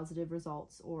 like the positive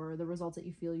results, or the results that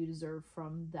you feel you deserve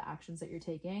from the actions that you're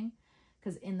taking.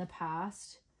 Because in the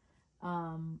past,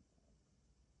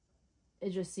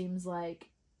 it just seems like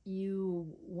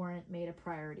you weren't made a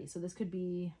priority. So this could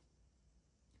be,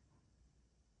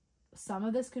 some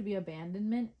of this could be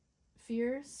abandonment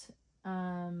fears,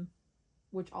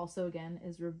 which also again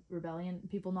is rebellion.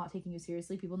 People not taking you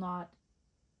seriously, people not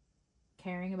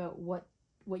caring about what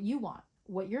you want,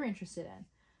 what you're interested in,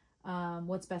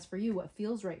 what's best for you, what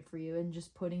feels right for you, and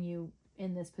just putting you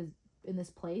in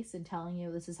this place and telling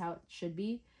you this is how it should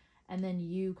be, and then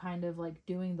you kind of like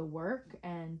doing the work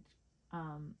and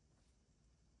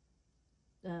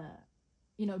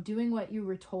you know, doing what you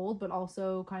were told, but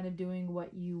also kind of doing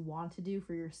what you want to do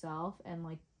for yourself, and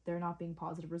like there not being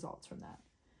positive results from that.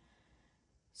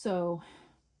 So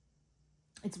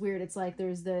it's weird. It's like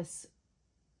there's this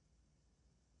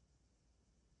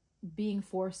being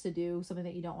forced to do something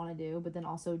that you don't want to do, but then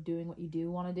also doing what you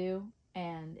do want to do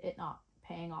and it not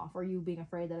paying off, or you being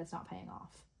afraid that it's not paying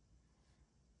off.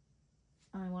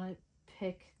 I want to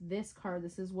pick this card.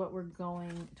 This is what we're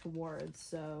going towards.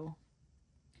 So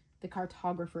the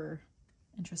Cartographer.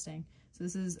 Interesting. So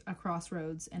this is a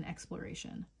crossroads and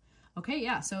exploration. Okay,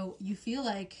 yeah. So you feel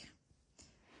like,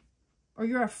 or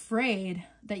you're afraid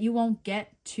that you won't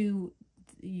get to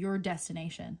your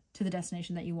destination, to the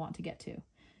destination that you want to get to.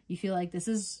 You feel like this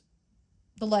is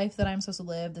the life that I'm supposed to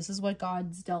live. This is what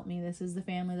God's dealt me. This is the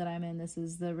family that I'm in. This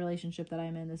is the relationship that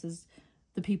I'm in. This is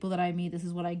the people that I meet. This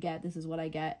is what I get. This is what I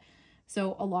get.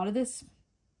 So a lot of this,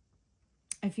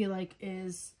 I feel like,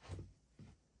 is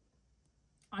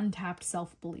untapped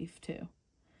self-belief too.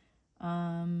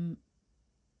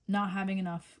 not having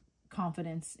enough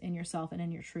confidence in yourself and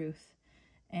in your truth,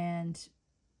 and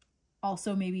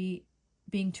also maybe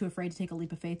being too afraid to take a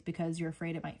leap of faith because you're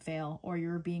afraid it might fail, or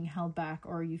you're being held back,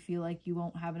 or you feel like you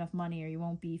won't have enough money, or you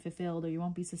won't be fulfilled, or you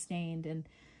won't be sustained. And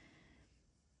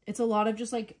it's a lot of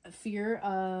just like fear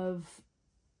of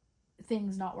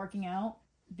things not working out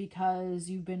because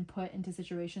you've been put into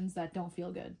situations that don't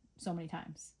feel good so many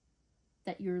times,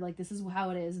 that you're like, this is how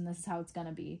it is and this is how it's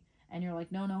gonna be. And you're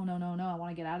like, no, I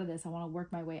want to get out of this. I want to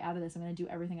work my way out of this. I'm going to do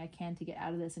everything I can to get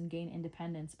out of this and gain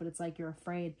independence. But it's like you're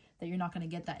afraid that you're not going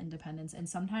to get that independence. And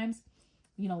sometimes,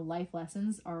 you know, life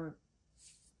lessons are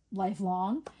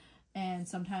lifelong. And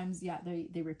sometimes, yeah,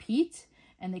 they repeat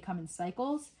and they come in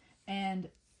cycles. And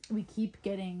we keep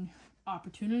getting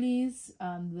opportunities.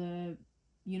 The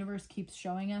universe keeps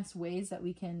showing us ways that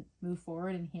we can move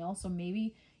forward and heal. So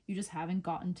maybe you just haven't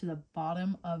gotten to the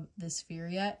bottom of this fear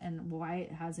yet, and why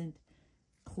it hasn't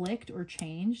clicked or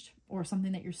changed, or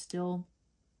something that you're still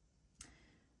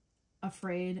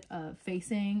afraid of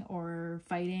facing or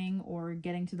fighting or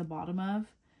getting to the bottom of.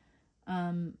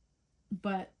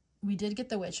 But we did get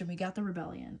the witch and we got the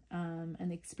rebellion, and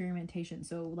the experimentation.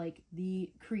 So like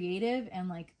the creative and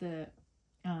like the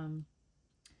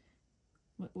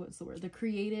what's the word? The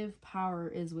creative power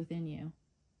is within you.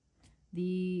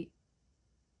 The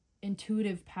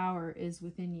intuitive power is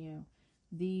within you.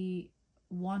 The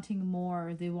wanting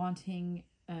more, the wanting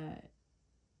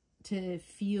to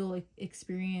feel,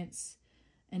 experience,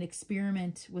 and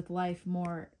experiment with life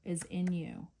more is in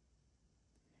you.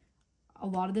 A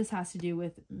lot of this has to do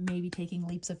with maybe taking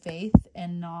leaps of faith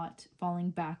and not falling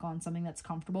back on something that's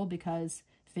comfortable, because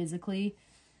physically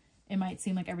it might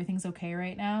seem like everything's okay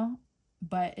right now,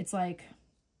 but it's like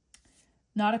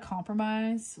not a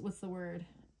compromise. What's the word?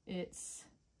 It's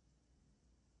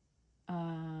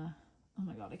oh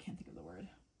my god, I can't think of the word.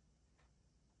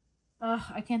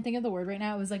 I can't think of the word right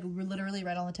now. It was like literally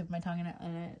right on the tip of my tongue,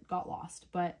 and it got lost.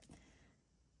 But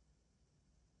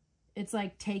it's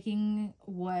like taking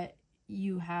what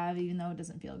you have, even though it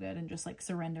doesn't feel good, and just like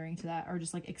surrendering to that, or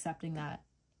just like accepting that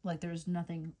like there's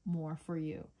nothing more for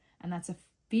you. And that's a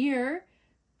fear,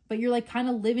 but you're like kind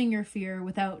of living your fear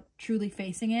without truly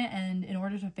facing it. And in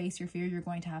order to face your fear, you're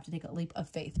going to have to take a leap of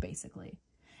faith, basically.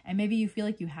 And maybe you feel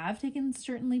like you have taken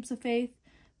certain leaps of faith,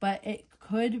 but it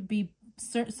could be,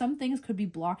 some things could be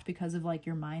blocked because of like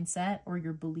your mindset or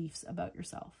your beliefs about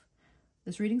yourself.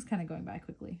 This reading's kind of going by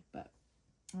quickly, but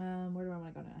where do I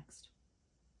want to go next?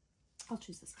 I'll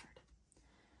choose this card.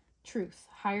 Truth,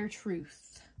 higher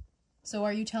truth. So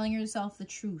are you telling yourself the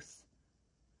truth?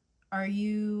 Do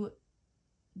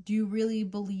you really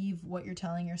believe what you're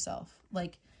telling yourself?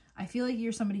 Like, I feel like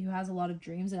you're somebody who has a lot of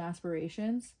dreams and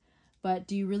aspirations, but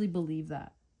do you really believe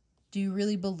that? Do you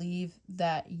really believe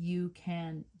that you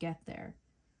can get there?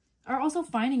 Or also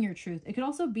finding your truth. It could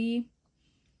also be,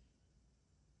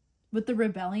 with the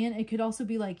rebellion, it could also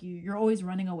be like you're always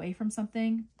running away from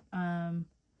something.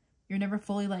 You're never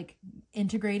fully like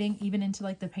integrating even into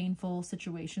like the painful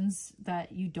situations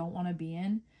that you don't want to be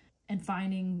in, and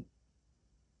finding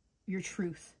your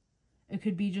truth. It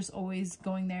could be just always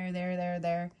going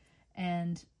there,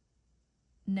 and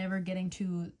never getting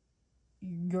to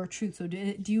your truth. So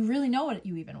do you really know what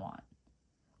you even want?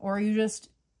 Or are you just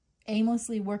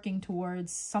aimlessly working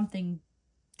towards something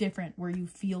different where you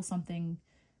feel something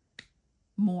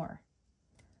more?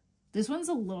 This one's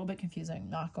a little bit confusing,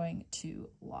 not going to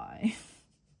lie.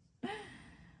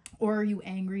 Or are you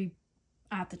angry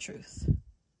at the truth?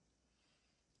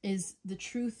 Is the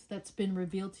truth that's been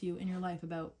revealed to you in your life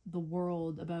about the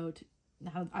world, about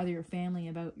how either your family,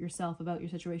 about yourself, about your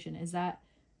situation, is that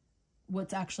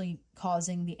what's actually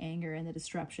causing the anger and the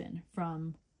disruption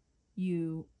from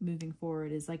you moving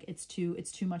forward? Is like it's too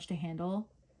much to handle?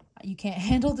 You can't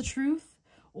handle the truth,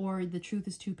 or the truth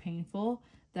is too painful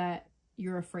that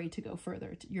you're afraid to go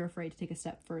further. You're afraid to take a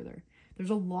step further. There's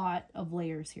a lot of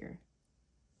layers here.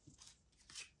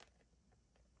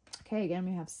 Okay, again,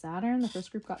 we have Saturn. The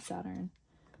first group got Saturn.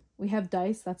 We have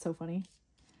dice. That's so funny.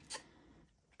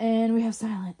 And we have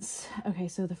silence. Okay,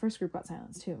 so the first group got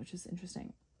silence too, which is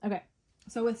interesting. Okay,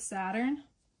 so with Saturn,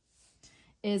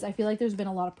 I feel like there's been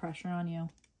a lot of pressure on you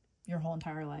your whole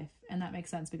entire life. And that makes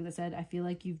sense because I said, I feel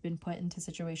like you've been put into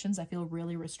situations that feel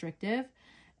really restrictive,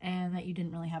 and that you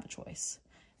didn't really have a choice,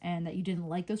 and that you didn't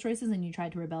like those choices, and you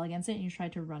tried to rebel against it, and you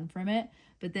tried to run from it.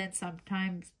 But then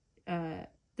sometimes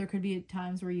there could be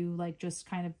times where you like just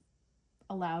kind of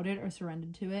allowed it or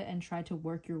surrendered to it and tried to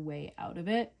work your way out of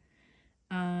it.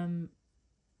 But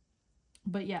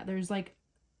yeah, there's like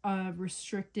a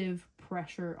restrictive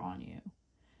pressure on you.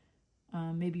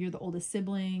 Maybe you're the oldest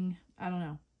sibling. I don't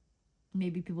know.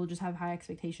 maybe people just have high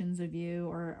expectations of you,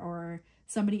 or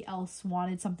somebody else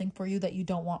wanted something for you that you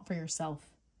don't want for yourself.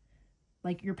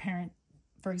 Like your parent,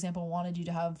 for example, wanted you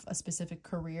to have a specific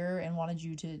career and wanted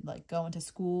you to like go into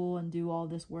school and do all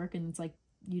this work, and it's like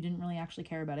you didn't really actually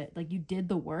care about it. Like you did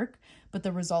the work, but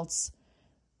the results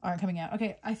aren't coming out.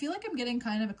 Okay, I feel like I'm getting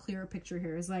kind of a clearer picture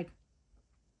here. Is like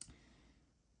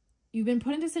you've been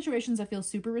put into situations that feel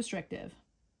super restrictive.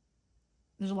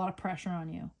 There's a lot of pressure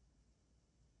on you.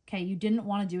 Okay, you didn't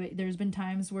want to do it. There's been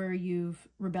times where you've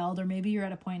rebelled, or maybe you're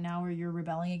at a point now where you're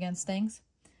rebelling against things.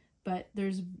 But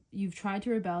you've tried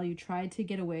to rebel, you tried to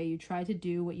get away, you tried to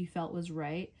do what you felt was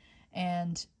right,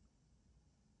 and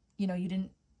you know, you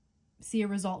didn't see a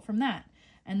result from that.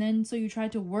 And then so you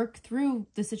tried to work through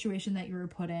the situation that you were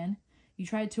put in. You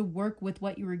tried to work with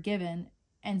what you were given,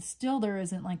 and still there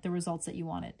isn't like the results that you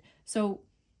wanted. So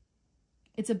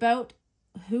it's about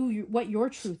what your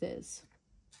truth is.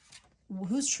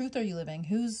 Whose truth are you living?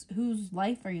 Whose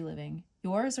life are you living?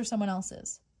 Yours or someone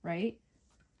else's, right?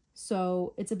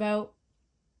 So it's about,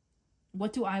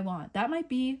 what do I want? That might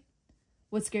be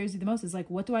what scares you the most, is like,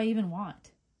 what do I even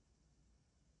want?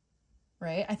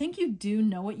 Right? I think you do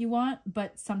know what you want,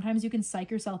 but sometimes you can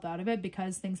psych yourself out of it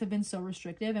because things have been so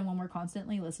restrictive. And when we're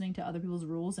constantly listening to other people's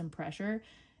rules and pressure,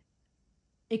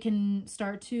 it can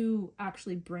start to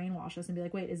actually brainwash us and be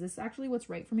like, wait, is this actually what's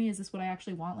right for me? Is this what I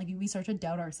actually want? Like we start to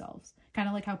doubt ourselves, kind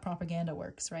of like how propaganda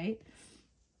works, right?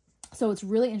 So it's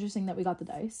really interesting that we got the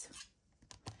dice,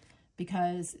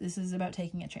 because this is about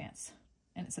taking a chance,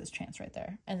 and it says chance right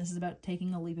there. And this is about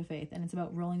taking a leap of faith, and it's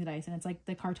about rolling the dice. And it's like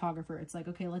the cartographer. It's like,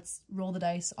 okay, let's roll the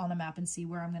dice on a map and see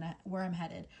where I'm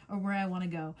headed, or where I want to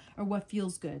go, or what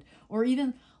feels good, or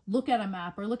even look at a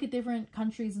map or look at different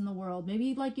countries in the world.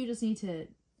 Maybe like you just need to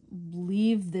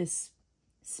leave this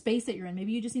space that you're in.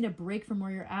 Maybe you just need a break from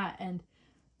where you're at, and,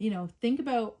 you know, think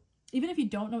about, even if you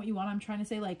don't know what you want, I'm trying to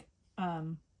say, like,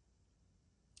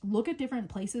 look at different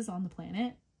places on the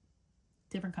planet,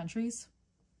 different countries.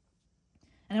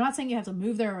 And I'm not saying you have to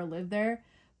move there or live there,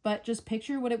 but just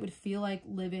picture what it would feel like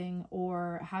living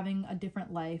or having a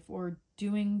different life or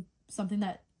doing something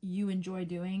that you enjoy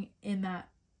doing in that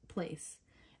place.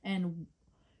 And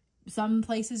some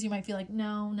places you might feel like,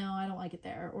 no, I don't like it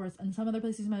there. Or in some other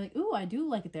places you might be like, ooh, I do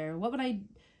like it there. What would I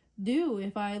do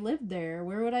if I lived there?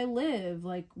 Where would I live?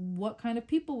 Like, what kind of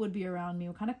people would be around me?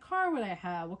 What kind of car would I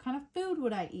have? What kind of food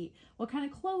would I eat? What kind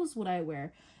of clothes would I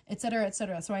wear? Etc.,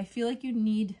 etc. So I feel like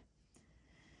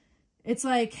it's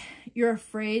like you're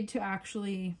afraid to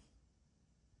actually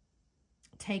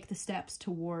take the steps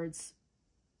towards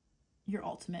your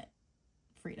ultimate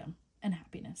freedom and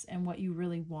happiness and what you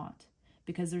really want,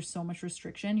 because there's so much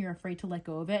restriction. You're afraid to let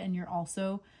go of it, and you're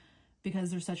also, because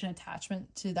there's such an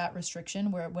attachment to that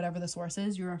restriction, where whatever the source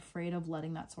is, you're afraid of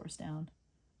letting that source down.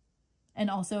 And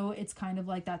also it's kind of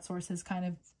like that source has kind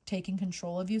of taken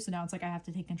control of you. So now it's like, I have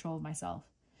to take control of myself.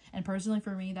 And personally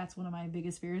for me, that's one of my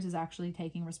biggest fears, is actually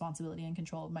taking responsibility and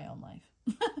control of my own life.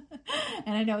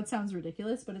 And I know it sounds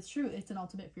ridiculous, but it's true. It's an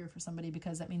ultimate fear for somebody,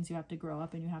 because that means you have to grow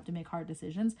up and you have to make hard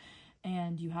decisions,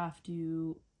 and you have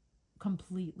to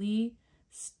completely,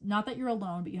 not that you're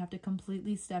alone, but you have to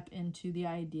completely step into the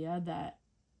idea that,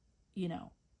 you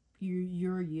know,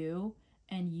 you're you,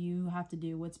 and you have to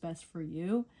do what's best for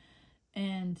you,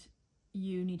 and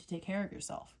you need to take care of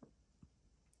yourself.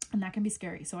 And that can be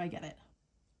scary, so I get it.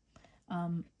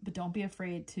 But don't be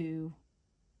afraid to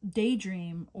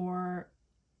daydream or,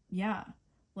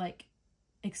 like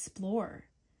explore.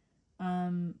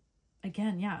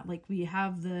 Again, like we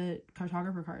have the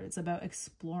cartographer card. It's about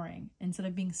exploring. Instead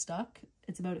of being stuck,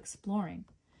 it's about exploring.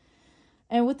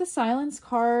 And with the silence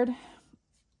card,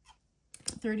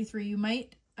 33, you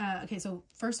might, okay, so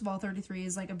first of all, 33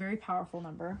 is like a very powerful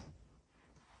number.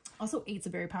 Also, 8's a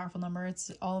very powerful number.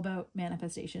 It's all about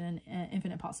manifestation and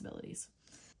infinite possibilities.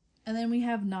 And then we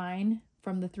have 9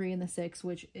 from the 3 and the 6,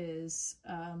 which is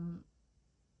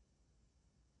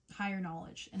higher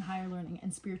knowledge and higher learning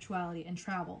and spirituality and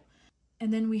travel.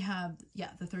 And then we have,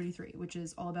 the 33, which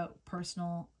is all about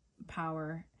personal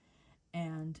power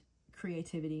and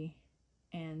creativity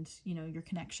and, you know, your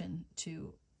connection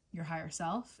to your higher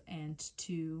self and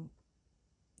to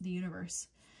the universe.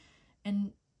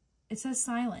 And it says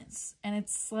silence. And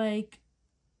it's like,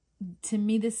 to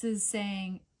me, this is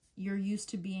saying you're used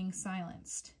to being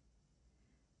silenced.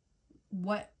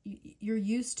 What you're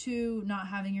used to not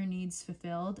having your needs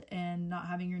fulfilled and not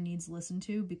having your needs listened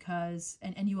to, because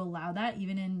and you allow that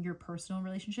even in your personal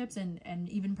relationships and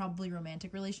even probably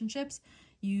romantic relationships.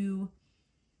 You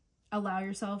allow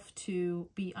yourself to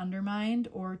be undermined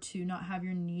or to not have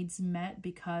your needs met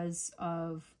because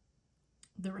of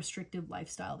the restrictive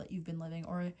lifestyle that you've been living,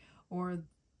 or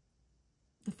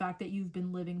the fact that you've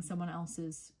been living someone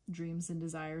else's dreams and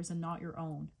desires and not your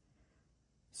own.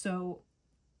 So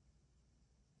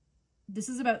this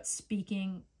is about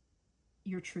speaking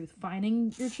your truth,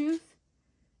 finding your truth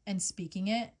and speaking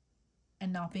it,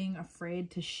 and not being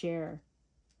afraid to share.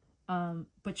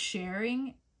 But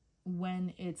sharing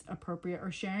when it's appropriate,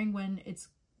 or sharing when it's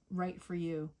right for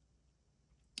you.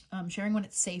 Sharing when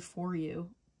it's safe for you,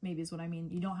 maybe is what I mean.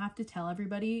 You don't have to tell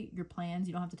everybody your plans.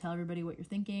 You don't have to tell everybody what you're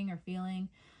thinking or feeling.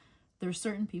 There's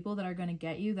certain people that are going to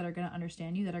get you, that are going to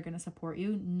understand you, that are going to support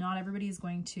you. Not everybody is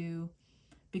going to,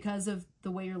 because of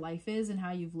the way your life is and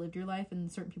how you've lived your life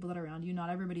and certain people that are around you, not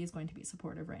everybody is going to be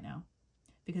supportive right now,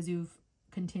 because you've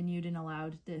continued and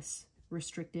allowed these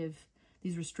restrictive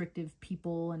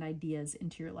people and ideas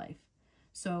into your life.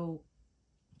 So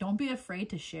don't be afraid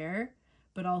to share,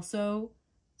 but also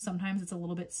sometimes it's a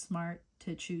little bit smart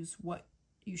to choose what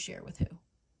you share with who.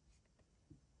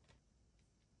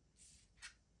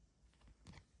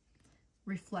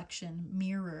 Reflection,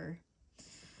 mirror.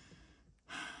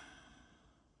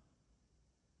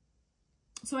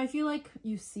 So I feel like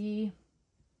you see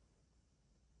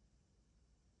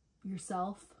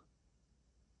yourself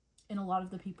in a lot of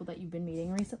the people that you've been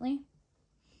meeting recently,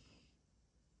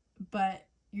 but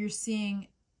you're seeing,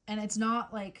 and it's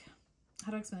not like,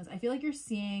 how to explain this? I feel like you're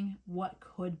seeing what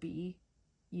could be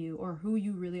you, or who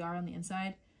you really are on the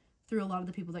inside, through a lot of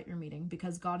the people that you're meeting,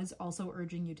 because God is also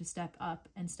urging you to step up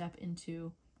and step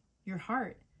into your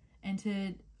heart, and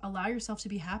to allow yourself to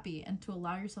be happy, and to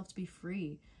allow yourself to be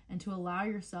free, and to allow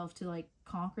yourself to like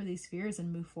conquer these fears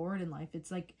and move forward in life.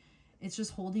 It's like, it's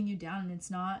just holding you down, and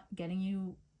it's not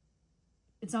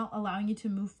allowing you to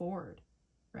move forward,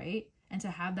 right? And to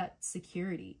have that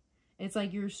security. It's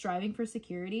like you're striving for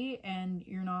security and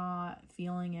you're not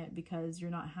feeling it because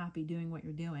you're not happy doing what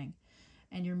you're doing.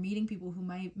 And you're meeting people who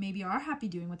maybe are happy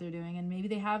doing what they're doing, and maybe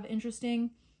they have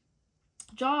interesting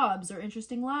jobs or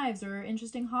interesting lives or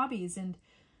interesting hobbies, and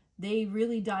they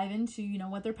really dive into, you know,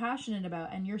 what they're passionate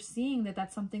about, and you're seeing that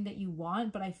that's something that you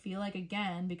want. But I feel like,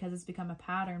 again, because it's become a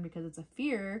pattern, because it's a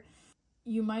fear,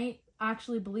 you might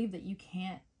actually believe that you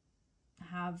can't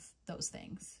have those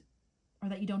things, or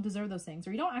that you don't deserve those things,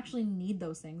 or you don't actually need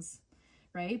those things,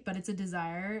 right? But it's a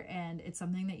desire, and it's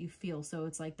something that you feel. So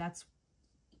it's like, that's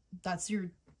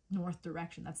your north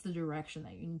direction. That's the direction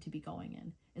that you need to be going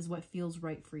in, is what feels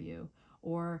right for you,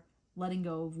 or letting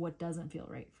go of what doesn't feel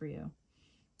right for you.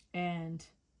 And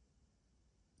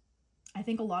I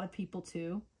think a lot of people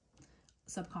too,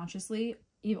 subconsciously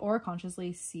or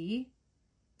consciously, see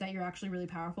that you're actually really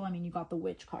powerful. I mean, you got the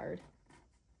witch card.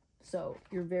 So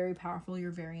you're very powerful.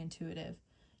 You're very intuitive.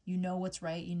 You know what's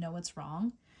right. You know what's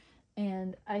wrong.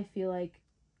 And I feel like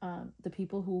the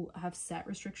people who have set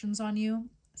restrictions on you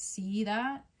see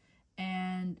that,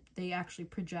 and they actually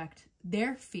project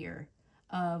their fear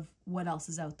of what else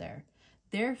is out there,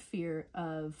 their fear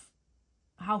of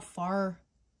how far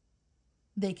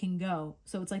they can go.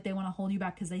 So it's like they want to hold you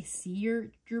back because they see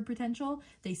your potential.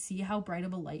 They see how bright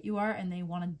of a light you are, and they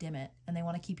want to dim it, and they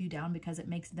want to keep you down because it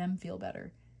makes them feel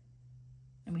better.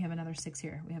 And we have another 6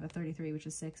 here. We have a 33, which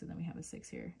is 6, and then we have a 6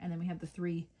 here. And then we have the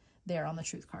 3 there on the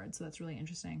truth card. So that's really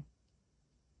interesting.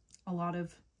 A lot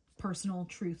of personal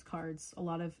truth cards, a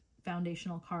lot of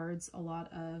foundational cards, a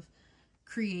lot of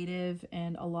creative,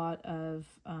 and a lot of,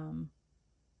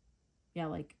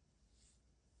 like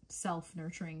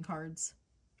self-nurturing cards,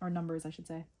 or numbers, I should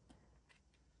say.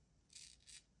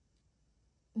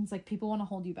 And it's like people want to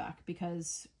hold you back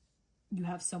because you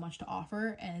have so much to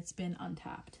offer, and it's been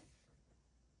untapped.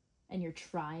 And you're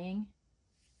trying,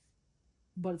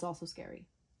 but it's also scary.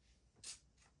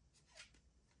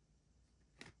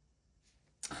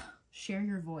 Share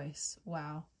your voice.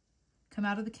 Wow. Come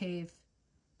out of the cave.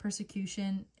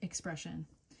 Persecution, expression.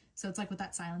 So it's like with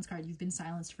that silence card, you've been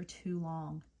silenced for too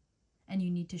long, and you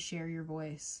need to share your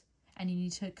voice, and you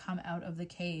need to come out of the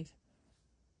cave.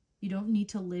 You don't need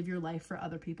to live your life for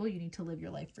other people. You need to live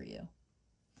your life for you.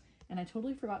 And I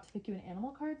totally forgot to pick you an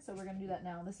animal card, so we're going to do that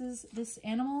now. This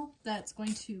animal that's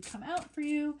going to come out for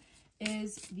you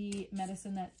is the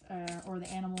medicine that, or the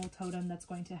animal totem that's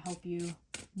going to help you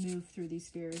move through these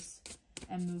fears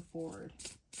and move forward.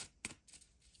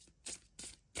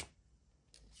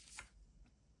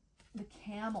 The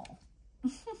camel.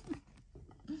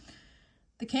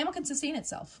 The camel can sustain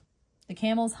itself. The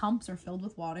camel's humps are filled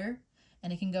with water,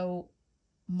 and it can go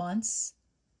months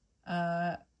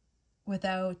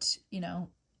without,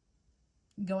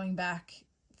 going back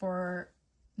for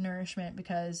nourishment,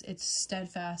 because it's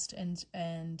steadfast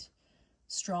and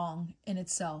strong in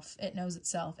itself. It knows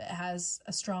itself. It has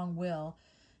a strong will.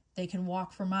 They can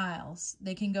walk for miles.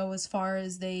 They can go as far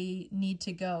as they need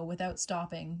to go without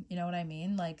stopping. You know what I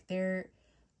mean? Like, they're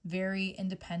very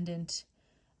independent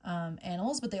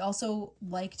animals, but they also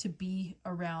like to be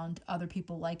around other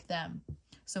people like them.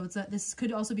 So this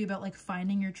could also be about like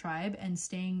finding your tribe and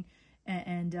staying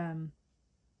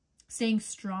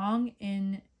strong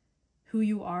in who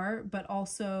you are, but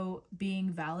also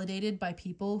being validated by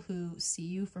people who see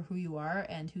you for who you are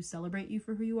and who celebrate you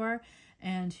for who you are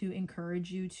and who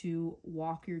encourage you to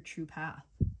walk your true path.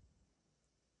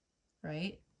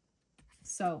 Right?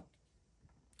 So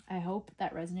I hope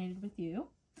that resonated with you.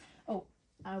 Oh,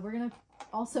 we're going to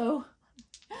also,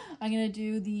 I'm going to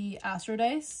do the Astro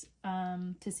Dice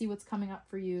to see what's coming up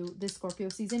for you this Scorpio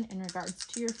season in regards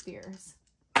to your fears.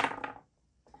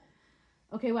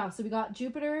 Okay, wow. So we got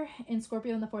Jupiter in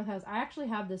Scorpio in the 4th house. I actually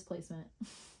have this placement.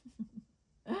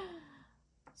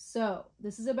 So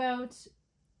this is about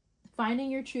finding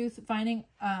your truth, finding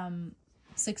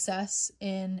success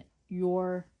in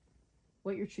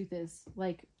what your truth is.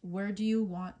 Like, where do you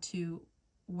want to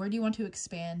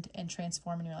expand and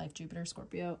transform in your life? Jupiter,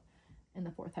 Scorpio in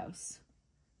the 4th house.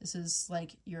 This is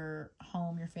like your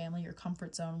home, your family, your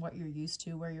comfort zone, what you're used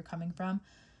to, where you're coming from.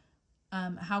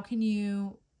 How can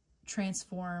you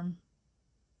transform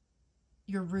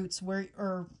your roots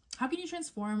how can you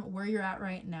transform where you're at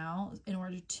right now in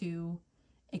order to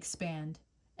expand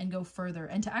and go further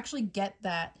and to actually get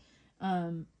that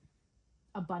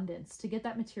abundance, to get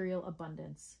that material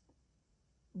abundance?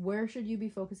 Where should you be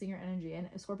focusing your energy? And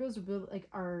Scorpios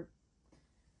are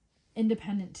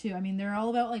independent too. I mean, they're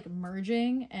all about like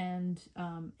merging and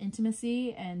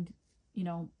intimacy and, you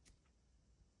know,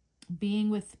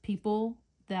 being with people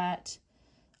that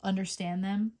understand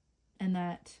them and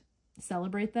that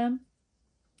celebrate them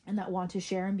and that want to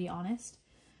share and be honest.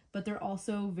 But they're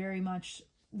also very much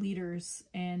leaders,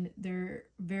 and they're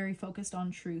very focused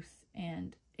on truth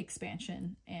and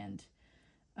expansion and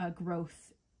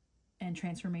growth and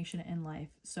transformation in life.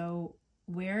 So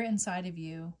where inside of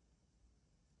you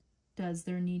does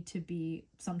there need to be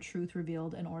some truth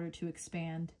revealed in order to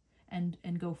expand and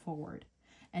go forward?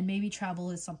 And maybe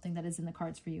travel is something that is in the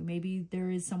cards for you. Maybe there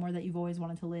is somewhere that you've always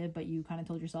wanted to live, but you kind of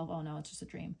told yourself, oh no, it's just a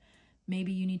dream.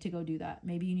 Maybe you need to go do that.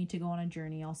 Maybe you need to go on a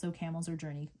journey. Also, camels are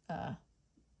journey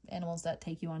animals that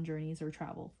take you on journeys or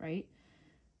travel, right?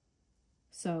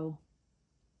 So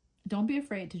don't be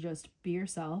afraid to just be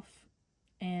yourself,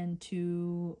 and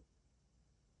to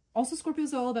also, Scorpio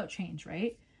is all about change,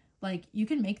 right? Like, you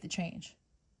can make the change.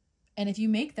 And if you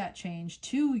make that change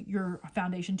to your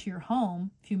foundation, to your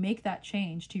home, if you make that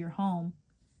change to your home,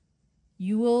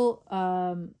 you will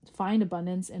find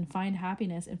abundance and find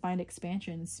happiness and find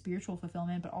expansion, spiritual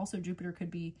fulfillment. But also Jupiter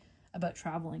could be about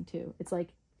traveling too. It's like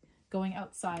going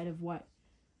outside of what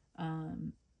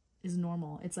is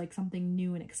normal. It's like something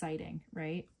new and exciting,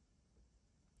 right?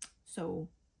 So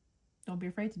don't be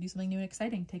afraid to do something new and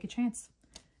exciting. Take a chance.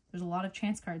 There's a lot of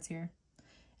chance cards here.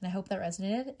 And I hope that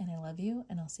resonated, and I love you,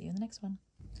 and I'll see you in the next one.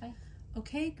 Bye.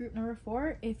 Okay, group number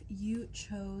 4, if you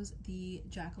chose the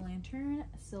jack-o'-lantern,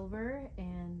 silver,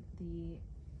 and the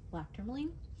black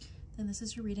tourmaline, then this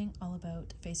is your reading all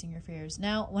about facing your fears.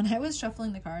 Now, when I was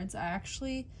shuffling the cards, I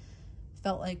actually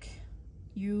felt like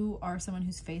you are someone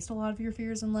who's faced a lot of your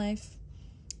fears in life,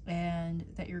 and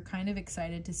that you're kind of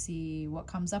excited to see what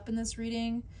comes up in this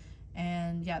reading,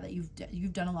 and yeah, that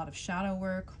you've done a lot of shadow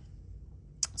work.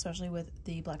 Especially with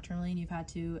the black tourmaline, you've had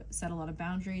to set a lot of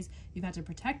boundaries. You've had to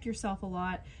protect yourself a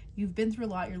lot. You've been through a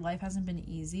lot. Your life hasn't been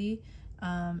easy.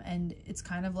 And it's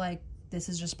kind of like this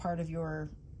is just part of your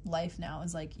life now.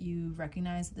 It's like you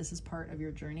recognize that this is part of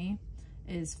your journey,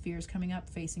 is fears coming up,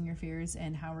 facing your fears,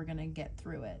 and how we're going to get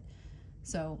through it.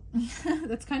 So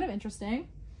that's kind of interesting.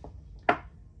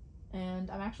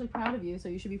 And I'm actually proud of you. So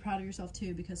you should be proud of yourself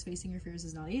too, because facing your fears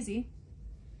is not easy.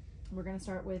 We're going to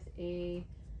start with a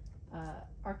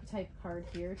archetype card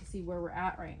here to see where we're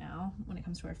at right now when it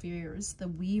comes to our fears. The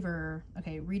Weaver.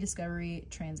 Okay, rediscovery,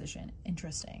 transition.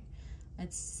 Interesting.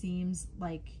 It seems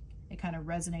like it kind of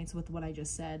resonates with what I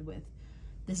just said, with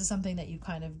this is something that you've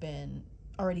kind of been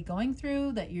already going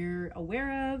through, that you're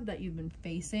aware of, that you've been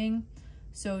facing.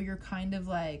 So you're kind of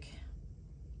like,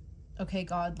 okay,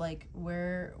 God, like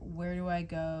where do I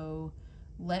go?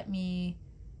 Let me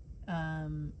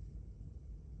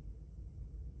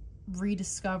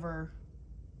rediscover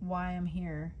why I'm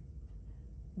here,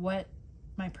 what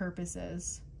my purpose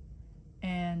is.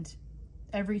 And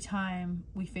every time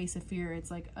we face a fear, it's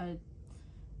like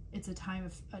it's a time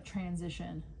of a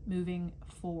transition, moving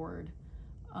forward,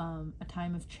 a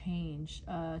time of change,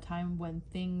 a time when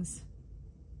things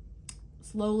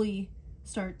slowly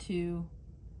start to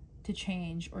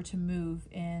change or to move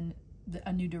in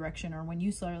a new direction, or when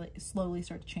you slowly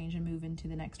start to change and move into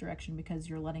the next direction because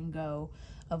you're letting go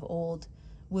of old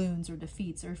wounds or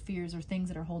defeats or fears or things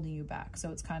that are holding you back.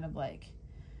 So it's kind of like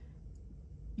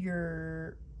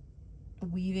you're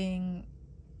weaving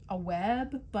a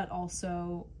web, but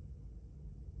also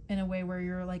in a way where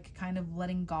you're like kind of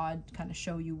letting God kind of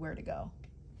show you where to go.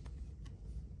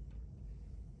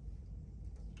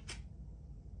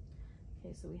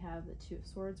 Okay, so we have the Two of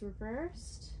Swords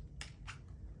reversed.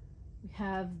 We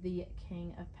have the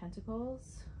King of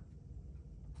Pentacles.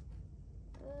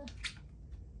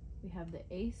 We have the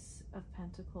Ace of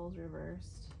Pentacles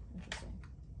reversed. Interesting.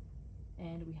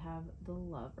 And we have the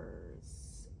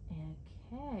Lovers.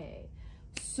 Okay.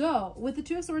 So, with the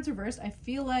Two of Swords reversed, I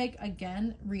feel like,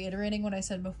 again, reiterating what I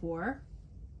said before,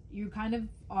 you kind of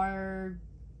are,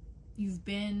 you've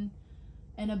been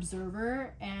an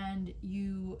observer and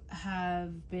you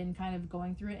have been kind of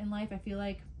going through it in life. I feel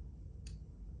like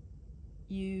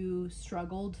you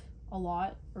struggled a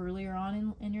lot earlier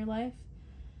on in your life,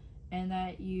 and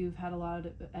that you've had a lot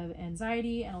of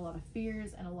anxiety and a lot of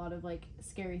fears and a lot of like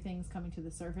scary things coming to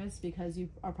the surface because you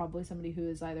are probably somebody who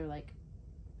is either like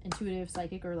intuitive,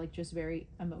 psychic, or like just very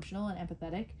emotional and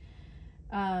empathetic,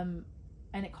 and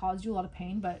it caused you a lot of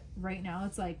pain. But right now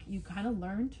it's like you kind of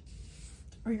learned,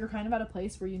 or you're kind of at a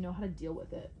place where you know how to deal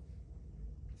with it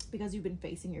because you've been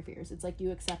facing your fears. It's like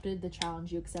you accepted the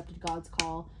challenge, you accepted God's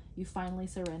call, you finally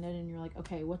surrendered, and you're like,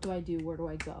 okay, what do I do? Where do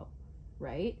I go?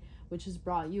 Right? Which has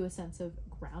brought you a sense of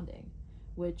grounding,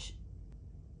 which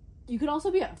you could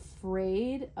also be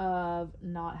afraid of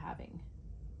not having.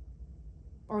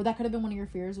 Or that could have been one of your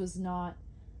fears, was not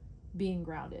being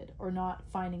grounded, or not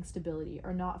finding stability,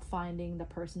 or not finding the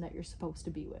person that you're supposed to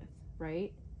be with,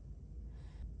 right?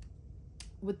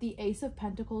 With the Ace of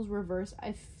Pentacles reversed,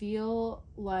 I feel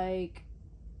like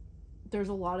there's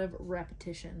a lot of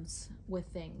repetitions with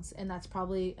things, and that's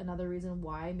probably another reason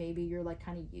why maybe you're like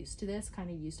kind of used to this, kind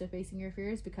of used to facing your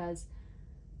fears, because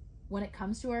when it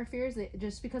comes to our fears,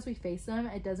 just because we face them,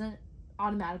 it doesn't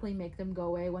automatically make them go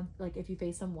away. When, like, if you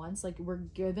face them once, like, we're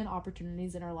given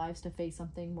opportunities in our lives to face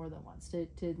something more than once, to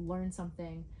learn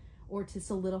something, or to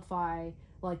solidify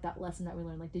like that lesson that we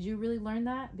learned. Like, did you really learn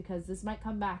that? Because this might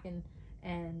come back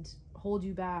and hold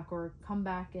you back, or come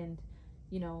back and,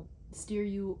 you know, steer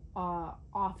you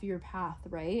off your path,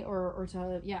 right? Or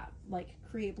to, yeah, like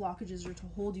create blockages or to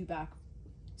hold you back.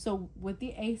 So with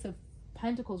the Ace of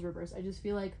Pentacles reversed, I just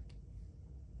feel like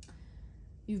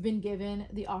you've been given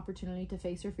the opportunity to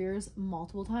face your fears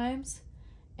multiple times,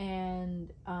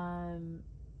 and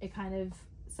it kind of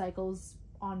cycles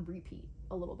on repeat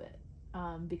a little bit,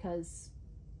 because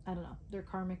I don't know, they're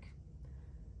karmic,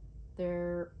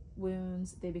 they're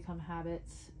wounds, they become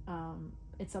habits.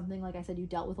 It's something, like I said, you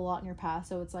dealt with a lot in your past,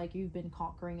 so it's like you've been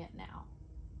conquering it now.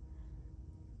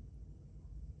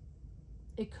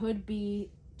 It could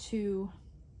be to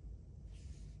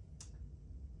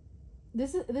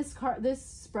this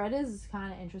spread is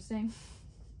kind of interesting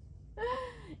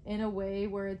in a way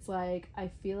where it's like,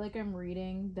 I feel like I'm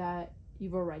reading that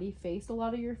you've already faced a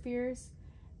lot of your fears,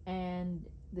 and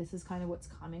this is kind of what's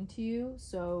coming to you.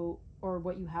 So, or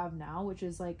what you have now, which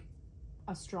is like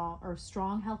a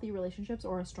strong healthy relationships,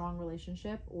 or a strong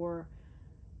relationship, or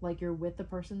like you're with the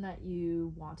person that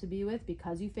you want to be with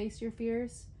because you faced your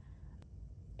fears.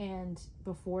 And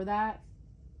before that,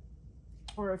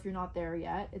 or if you're not there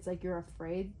yet, it's like you're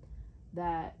afraid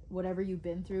that whatever you've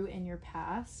been through in your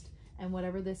past, and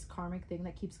whatever this karmic thing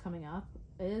that keeps coming up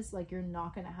is, like, you're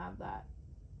not going to have that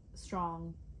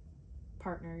strong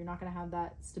partner, you're not going to have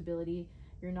that stability,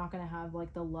 you're not going to have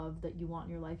like the love that you want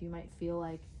in your life. You might feel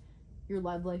like your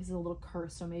love life is a little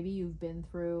cursed. So maybe you've been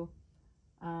through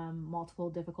multiple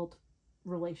difficult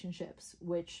relationships,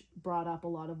 which brought up a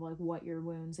lot of like what your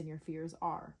wounds and your fears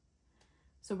are.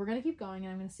 So we're going to keep going,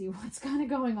 and I'm going to see what's kind of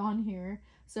going on here.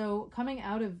 So coming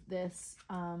out of this,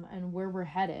 and where we're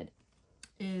headed,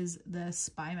 is the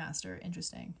Spy Master.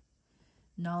 Interesting.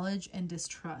 Knowledge and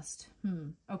distrust.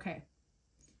 Okay.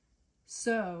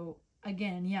 So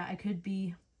again, yeah, I could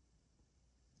be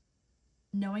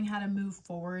knowing how to move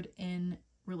forward in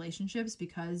relationships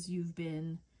because you've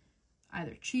been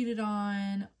either cheated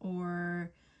on,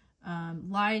 or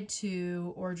lied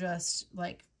to, or just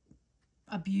like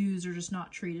abused, or just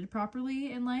not treated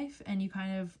properly in life, and you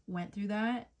kind of went through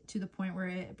that to the point where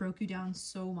it broke you down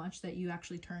so much that you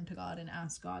actually turned to God and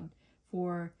asked God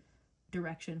for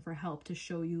direction, for help, to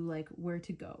show you like where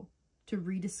to go, to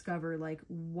rediscover like,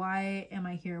 why am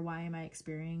I here, why am I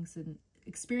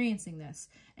experiencing this?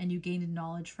 And you gained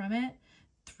knowledge from it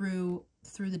through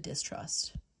the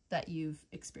distrust that you've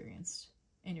experienced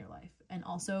in your life. And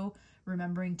also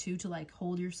remembering too to like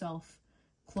hold yourself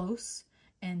close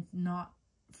and not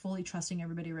fully trusting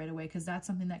everybody right away, because that's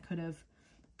something that could have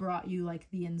brought you like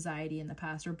the anxiety in the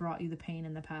past, or brought you the pain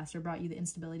in the past, or brought you the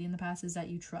instability in the past, is that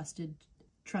you trusted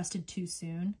too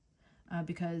soon,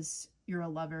 because you're a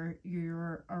lover,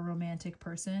 you're a romantic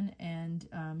person, and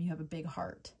you have a big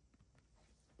heart.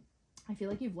 I feel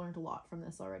like you've learned a lot from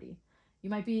this already. You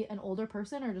might be an older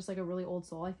person or just like a really old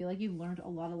soul. I feel like you've learned a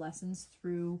lot of lessons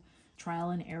through trial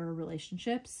and error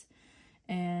relationships,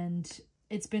 and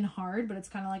it's been hard, but it's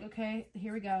kind of like, okay,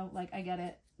 here we go. Like, I get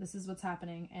it. This is what's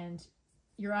happening. And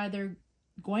you're either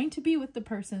going to be with the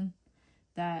person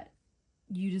that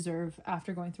you deserve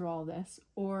after going through all of this,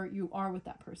 or you are with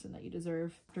that person that you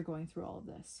deserve after going through all of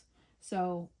this.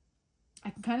 So I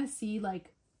can kind of see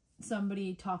like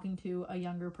somebody talking to a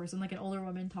younger person, like an older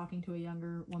woman talking to a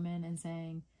younger woman and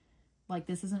saying, like,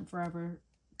 this isn't forever.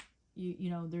 You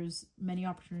know, there's many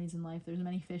opportunities in life. There's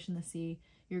many fish in the sea.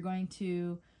 You're going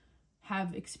to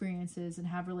have experiences and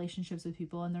have relationships with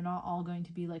people, and they're not all going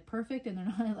to be like perfect, and they're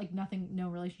not like no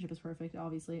relationship is perfect,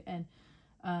 obviously. And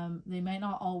they might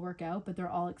not all work out, but they're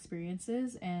all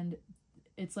experiences. And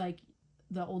it's like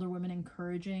the older woman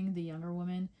encouraging the younger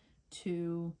woman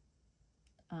to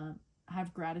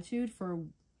have gratitude for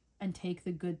and take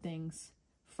the good things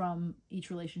from each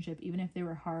relationship, even if they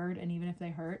were hard and even if they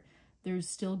hurt. There's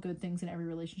still good things in every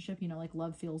relationship. You know, like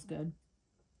love feels good.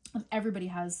 Everybody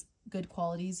has good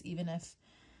qualities, even if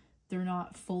they're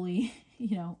not fully,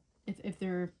 you know, if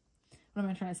they're, what am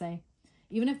I trying to say?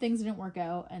 Even if things didn't work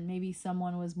out and maybe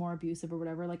someone was more abusive or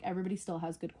whatever, like everybody still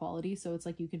has good qualities. So it's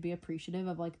like you could be appreciative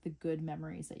of like the good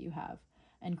memories that you have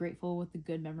and grateful with the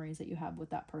good memories that you have with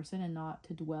that person, and not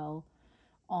to dwell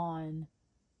on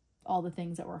all the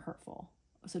things that were hurtful.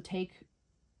 So take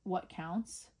what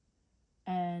counts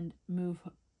and move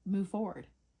forward.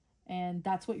 And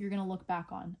that's what you're going to look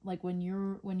back on. Like when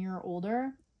you're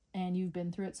older and you've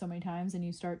been through it so many times and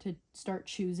you start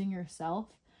choosing yourself,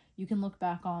 you can look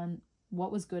back on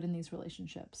what was good in these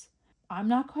relationships. I'm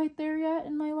not quite there yet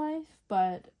in my life,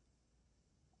 but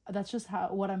that's just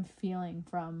what I'm feeling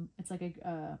from. It's like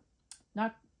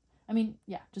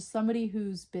just somebody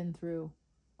who's been through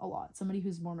a lot, somebody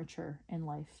who's more mature in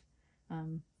life. I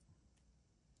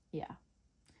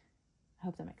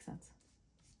hope that makes sense.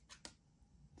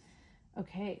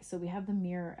 Okay, so we have the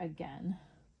mirror again,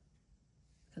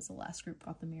 because the last group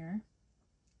got the mirror.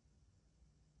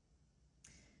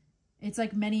 It's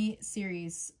like many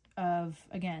series of,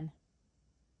 again,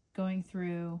 going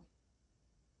through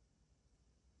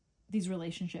these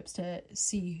relationships to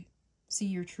see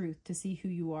your truth, to see who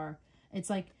you are. It's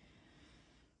like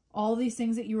all these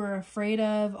things that you were afraid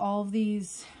of, all of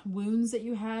these wounds that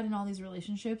you had in all these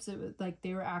relationships, it was like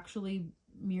they were actually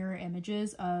mirror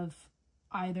images of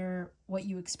either what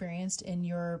you experienced in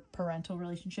your parental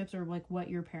relationships, or like what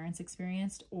your parents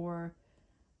experienced, or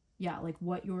like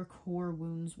what your core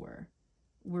wounds were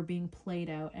being played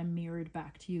out and mirrored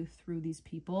back to you through these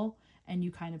people. And you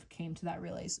kind of came to that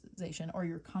realization, or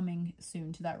you're coming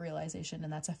soon to that realization.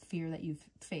 And that's a fear that you've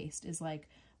faced, is like,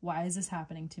 why is this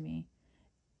happening to me?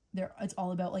 It's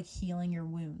all about like healing your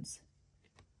wounds.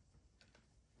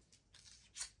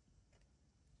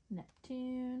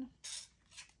 Neptune.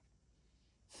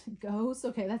 Ghost.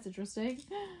 Okay, that's interesting.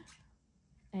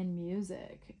 And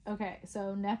music. Okay,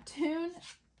 so Neptune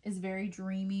is very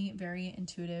dreamy, very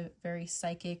intuitive, very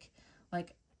psychic,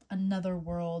 like another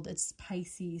world. It's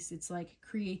Pisces. It's like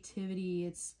creativity.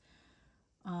 It's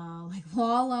like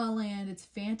La La Land. It's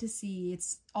fantasy.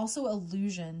 It's also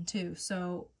illusion too.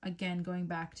 So again, going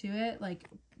back to it, like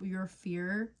your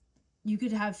fear, you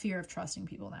could have fear of trusting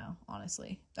people now,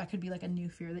 honestly. That could be like a new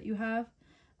fear that you have.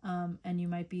 And you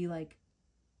might be like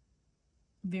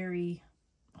very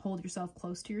hold yourself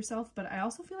close to yourself. But I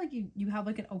also feel like you have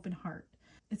like an open heart.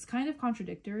 It's kind of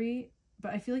contradictory,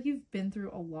 but I feel like you've been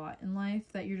through a lot in life,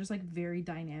 that you're just like very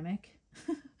dynamic.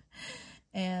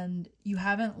 And you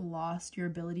haven't lost your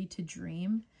ability to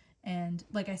dream. And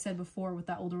like I said before, with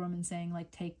that older woman saying,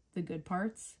 like, take the good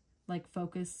parts, like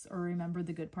focus or remember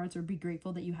the good parts, or be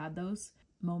grateful that you had those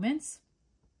moments.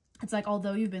 It's like,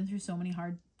 although you've been through so many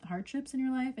hardships in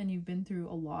your life, and you've been through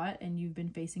a lot, and you've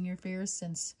been facing your fears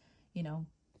since, you know,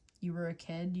 you were a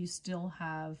kid, you still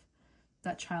have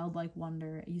that childlike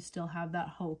wonder. You still have that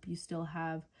hope. You still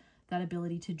have that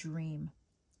ability to dream,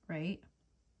 right?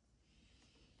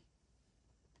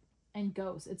 And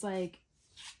ghosts, it's like,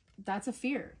 that's a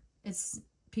fear. It's,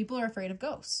 people are afraid of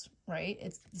ghosts, right?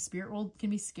 It's, the spirit world can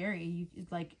be scary.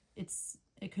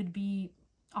 It could be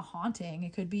a haunting.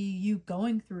 It could be you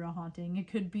going through a haunting.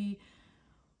 It could be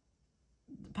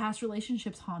past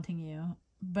relationships haunting you.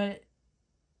 But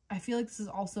I feel like this is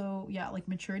also, like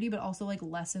maturity, but also like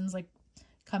lessons, like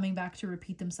coming back to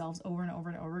repeat themselves over and over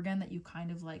and over again that you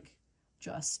kind of like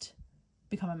just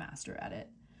become a master at it.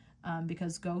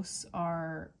 Because ghosts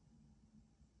are,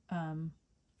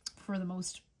 for the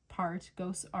most part,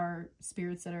 ghosts are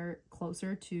spirits that are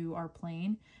closer to our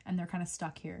plane, and they're kind of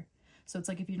stuck here. So it's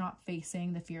like if you're not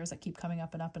facing the fears that keep coming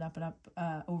up and up and up and up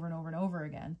over and over and over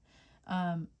again,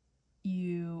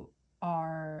 you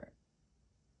are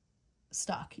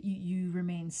stuck. You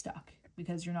remain stuck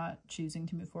because you're not choosing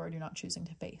to move forward. You're not choosing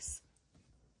to face.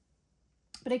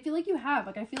 But I feel like you have.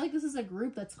 Like, I feel like this is a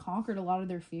group that's conquered a lot of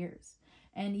their fears.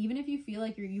 And even if you feel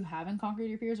like you haven't conquered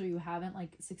your fears or you haven't,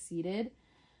 like, succeeded,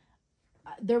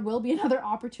 there will be another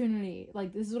opportunity.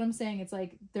 Like, this is what I'm saying. It's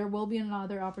like there will be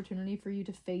another opportunity for you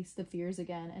to face the fears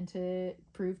again and to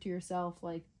prove to yourself,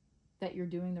 like, that you're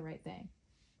doing the right thing.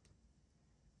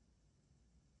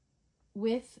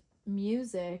 With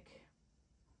music,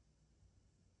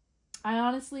 I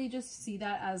honestly just see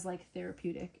that as, like,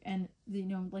 therapeutic. And, you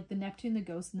know, like, the Neptune, the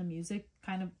ghost, and the music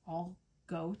kind of all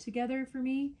go together for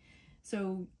me.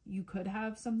 So you could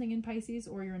have something in Pisces,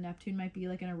 or your Neptune might be,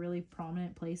 like, in a really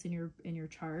prominent place in your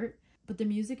chart. But the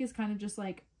music is kind of just,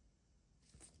 like,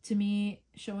 to me,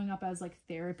 showing up as, like,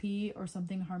 therapy or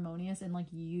something harmonious, and, like,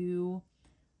 you,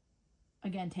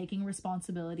 again, taking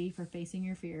responsibility for facing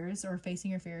your fears,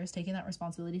 taking that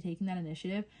responsibility, taking that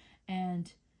initiative,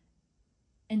 and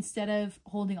instead of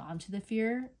holding on to the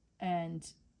fear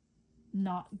and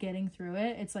not getting through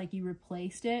it, it's like you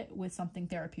replaced it with something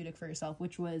therapeutic for yourself,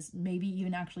 which was maybe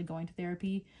even actually going to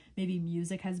therapy. Maybe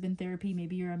music has been therapy.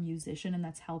 Maybe you're a musician and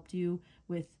that's helped you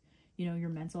with, you know, your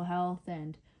mental health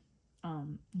and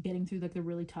getting through, like, the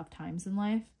really tough times in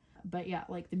life. But yeah,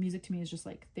 like, the music to me is just,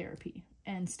 like, therapy.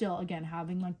 And still, again,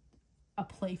 having, like, a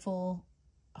playful,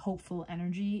 hopeful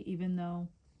energy, even though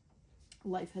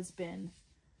life has been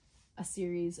a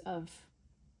series of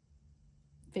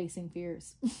facing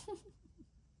fears.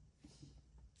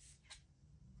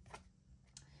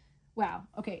 Wow.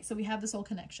 Okay, so we have this whole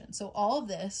connection. So all of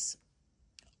this,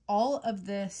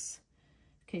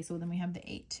 okay, so then we have the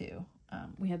 8 too.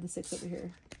 We have the 6 over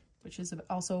here, which is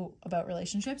also about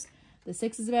relationships. The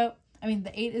 6 is about,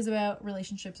 the 8 is about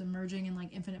relationships emerging in,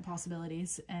 like, infinite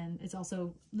possibilities. And it's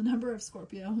also the number of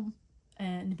Scorpio.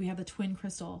 And we have the twin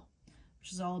crystal,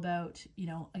 which is all about, you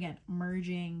know, again,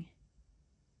 merging.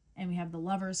 And we have the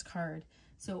Lovers card.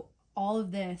 So all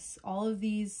of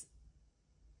these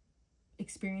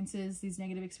experiences, these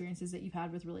negative experiences that you've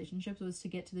had with relationships, was to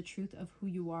get to the truth of who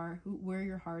you are, where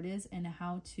your heart is, and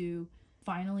how to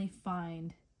finally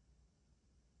find,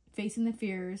 facing the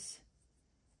fears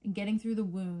and getting through the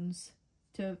wounds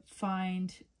to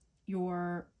find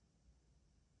your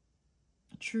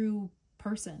true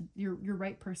person, your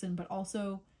right person, but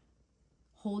also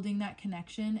holding that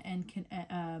connection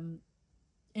and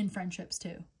in friendships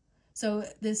too. So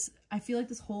I feel like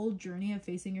this whole journey of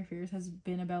facing your fears has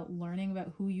been about learning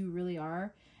about who you really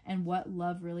are and what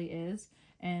love really is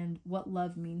and what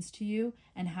love means to you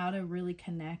and how to really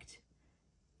connect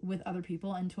with other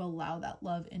people and to allow that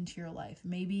love into your life.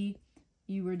 Maybe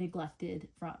you were neglected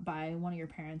by one of your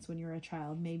parents when you were a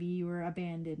child. Maybe you were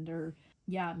abandoned, or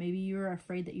maybe you were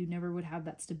afraid that you never would have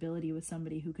that stability with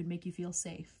somebody who could make you feel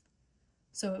safe.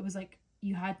 So it was like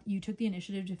you took the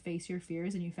initiative to face your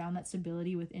fears and you found that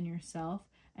stability within yourself,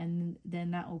 and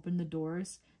then that opened the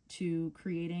doors to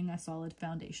creating a solid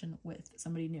foundation with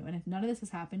somebody new. And if none of this has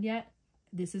happened yet,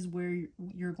 this is where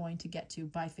you're going to get to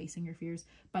by facing your fears,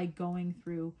 by going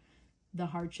through the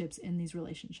hardships in these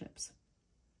relationships.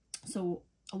 So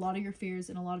a lot of your fears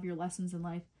and a lot of your lessons in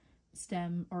life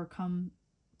stem or come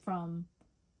from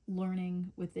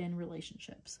learning within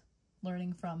relationships.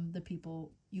 Learning from the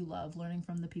people you love, learning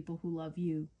from the people who love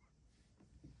you.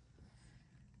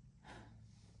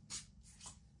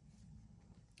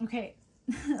 Okay,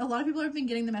 a lot of people have been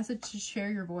getting the message to share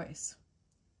your voice.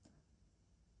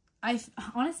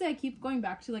 Honestly, I keep going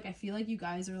back to, like, I feel like you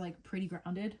guys are, like, pretty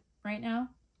grounded right now.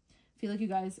 I feel like you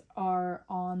guys are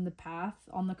on the path,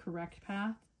 on the correct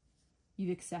path.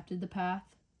 You've accepted the path.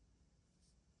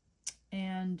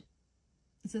 And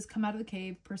it says, come out of the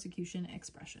cave, persecution,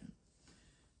 expression.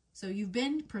 So you've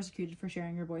been persecuted for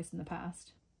sharing your voice in the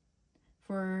past,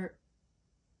 for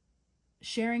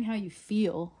sharing how you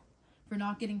feel, for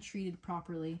not getting treated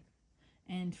properly,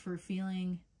 and for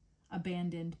feeling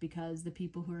abandoned because the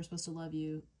people who are supposed to love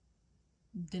you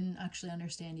didn't actually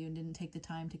understand you and didn't take the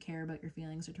time to care about your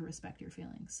feelings or to respect your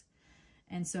feelings.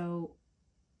 And so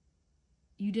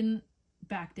you didn't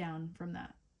back down from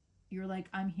that. You're like,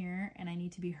 I'm here and I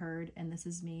need to be heard, and this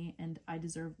is me and I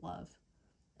deserve love.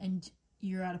 And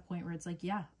you're at a point where it's like,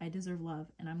 yeah, I deserve love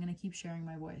and I'm going to keep sharing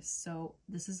my voice. So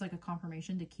this is like a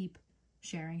confirmation to keep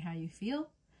sharing how you feel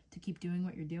to keep doing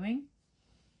what you're doing.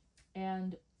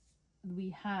 And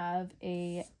we have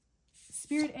a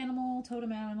spirit animal,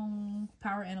 totem animal,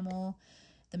 power animal.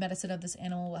 The medicine of this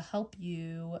animal will help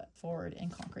you forward in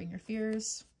conquering your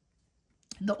fears.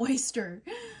 The oyster.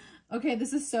 Okay,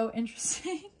 this is so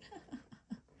interesting.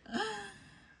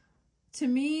 To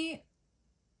me,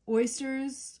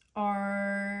 oysters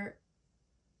are,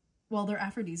 well, they're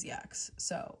aphrodisiacs.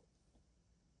 So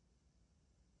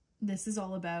this is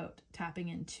all about tapping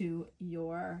into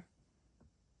your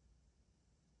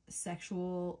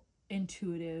sexual,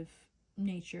 intuitive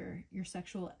nature, your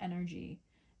sexual energy,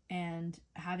 and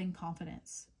having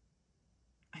confidence.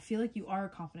 I feel like you are a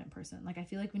confident person. Like, I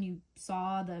feel like when you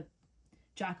saw the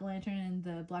jack-o'-lantern and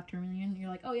the black tourmaline, you're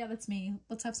like, oh yeah, that's me.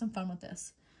 Let's have some fun with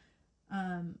this.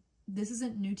 This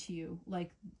isn't new to you.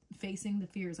 Like, facing the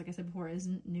fears, like I said before,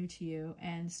 isn't new to you.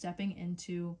 And stepping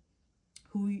into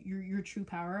who your true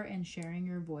power and sharing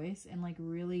your voice and like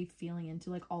really feeling into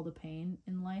like all the pain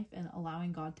in life and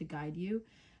allowing God to guide you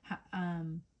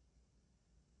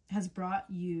has brought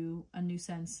you a new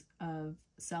sense of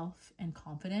self and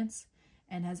confidence,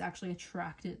 and has actually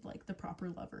attracted like the proper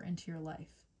lover into your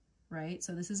life, right?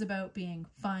 So this is about being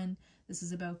fun. This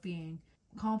is about being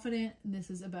confident. This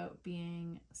is about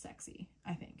being sexy,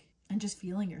 I think, and just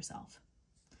feeling yourself.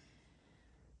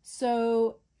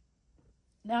 So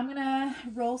now I'm gonna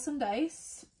roll some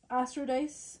dice, astro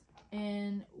dice,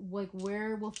 and like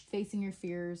where will facing your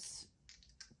fears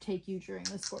take you during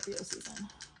the Scorpio season.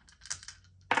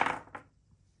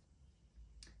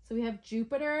 So we have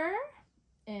Jupiter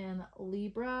and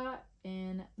Libra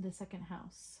in the second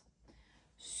house.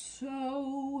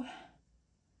 So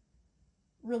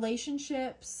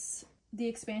relationships, the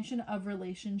expansion of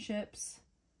relationships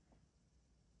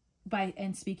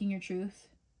and speaking your truth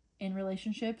in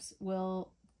relationships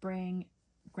will bring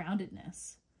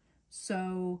groundedness.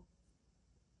 So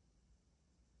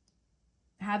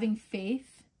having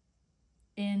faith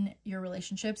in your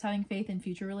relationships, having faith in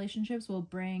future relationships will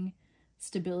bring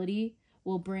stability,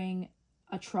 will bring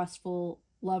a trustful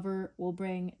lover, will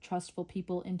bring trustful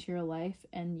people into your life,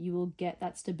 and you will get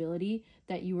that stability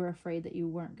that you were afraid that you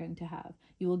weren't going to have.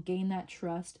 You will gain that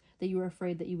trust that you were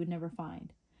afraid that you would never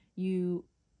find.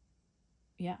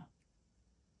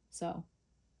 So,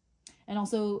 and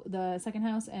also the second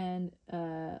house and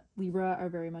Libra are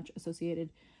very much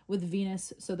associated with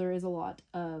Venus, so there is a lot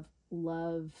of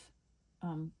love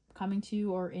coming to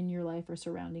you or in your life or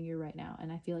surrounding you right now,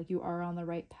 and I feel like you are on the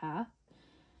right path.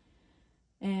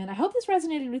 And I hope this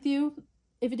resonated with you.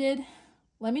 If it did,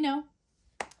 let me know.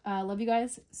 Love you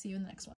guys. See you in the next one.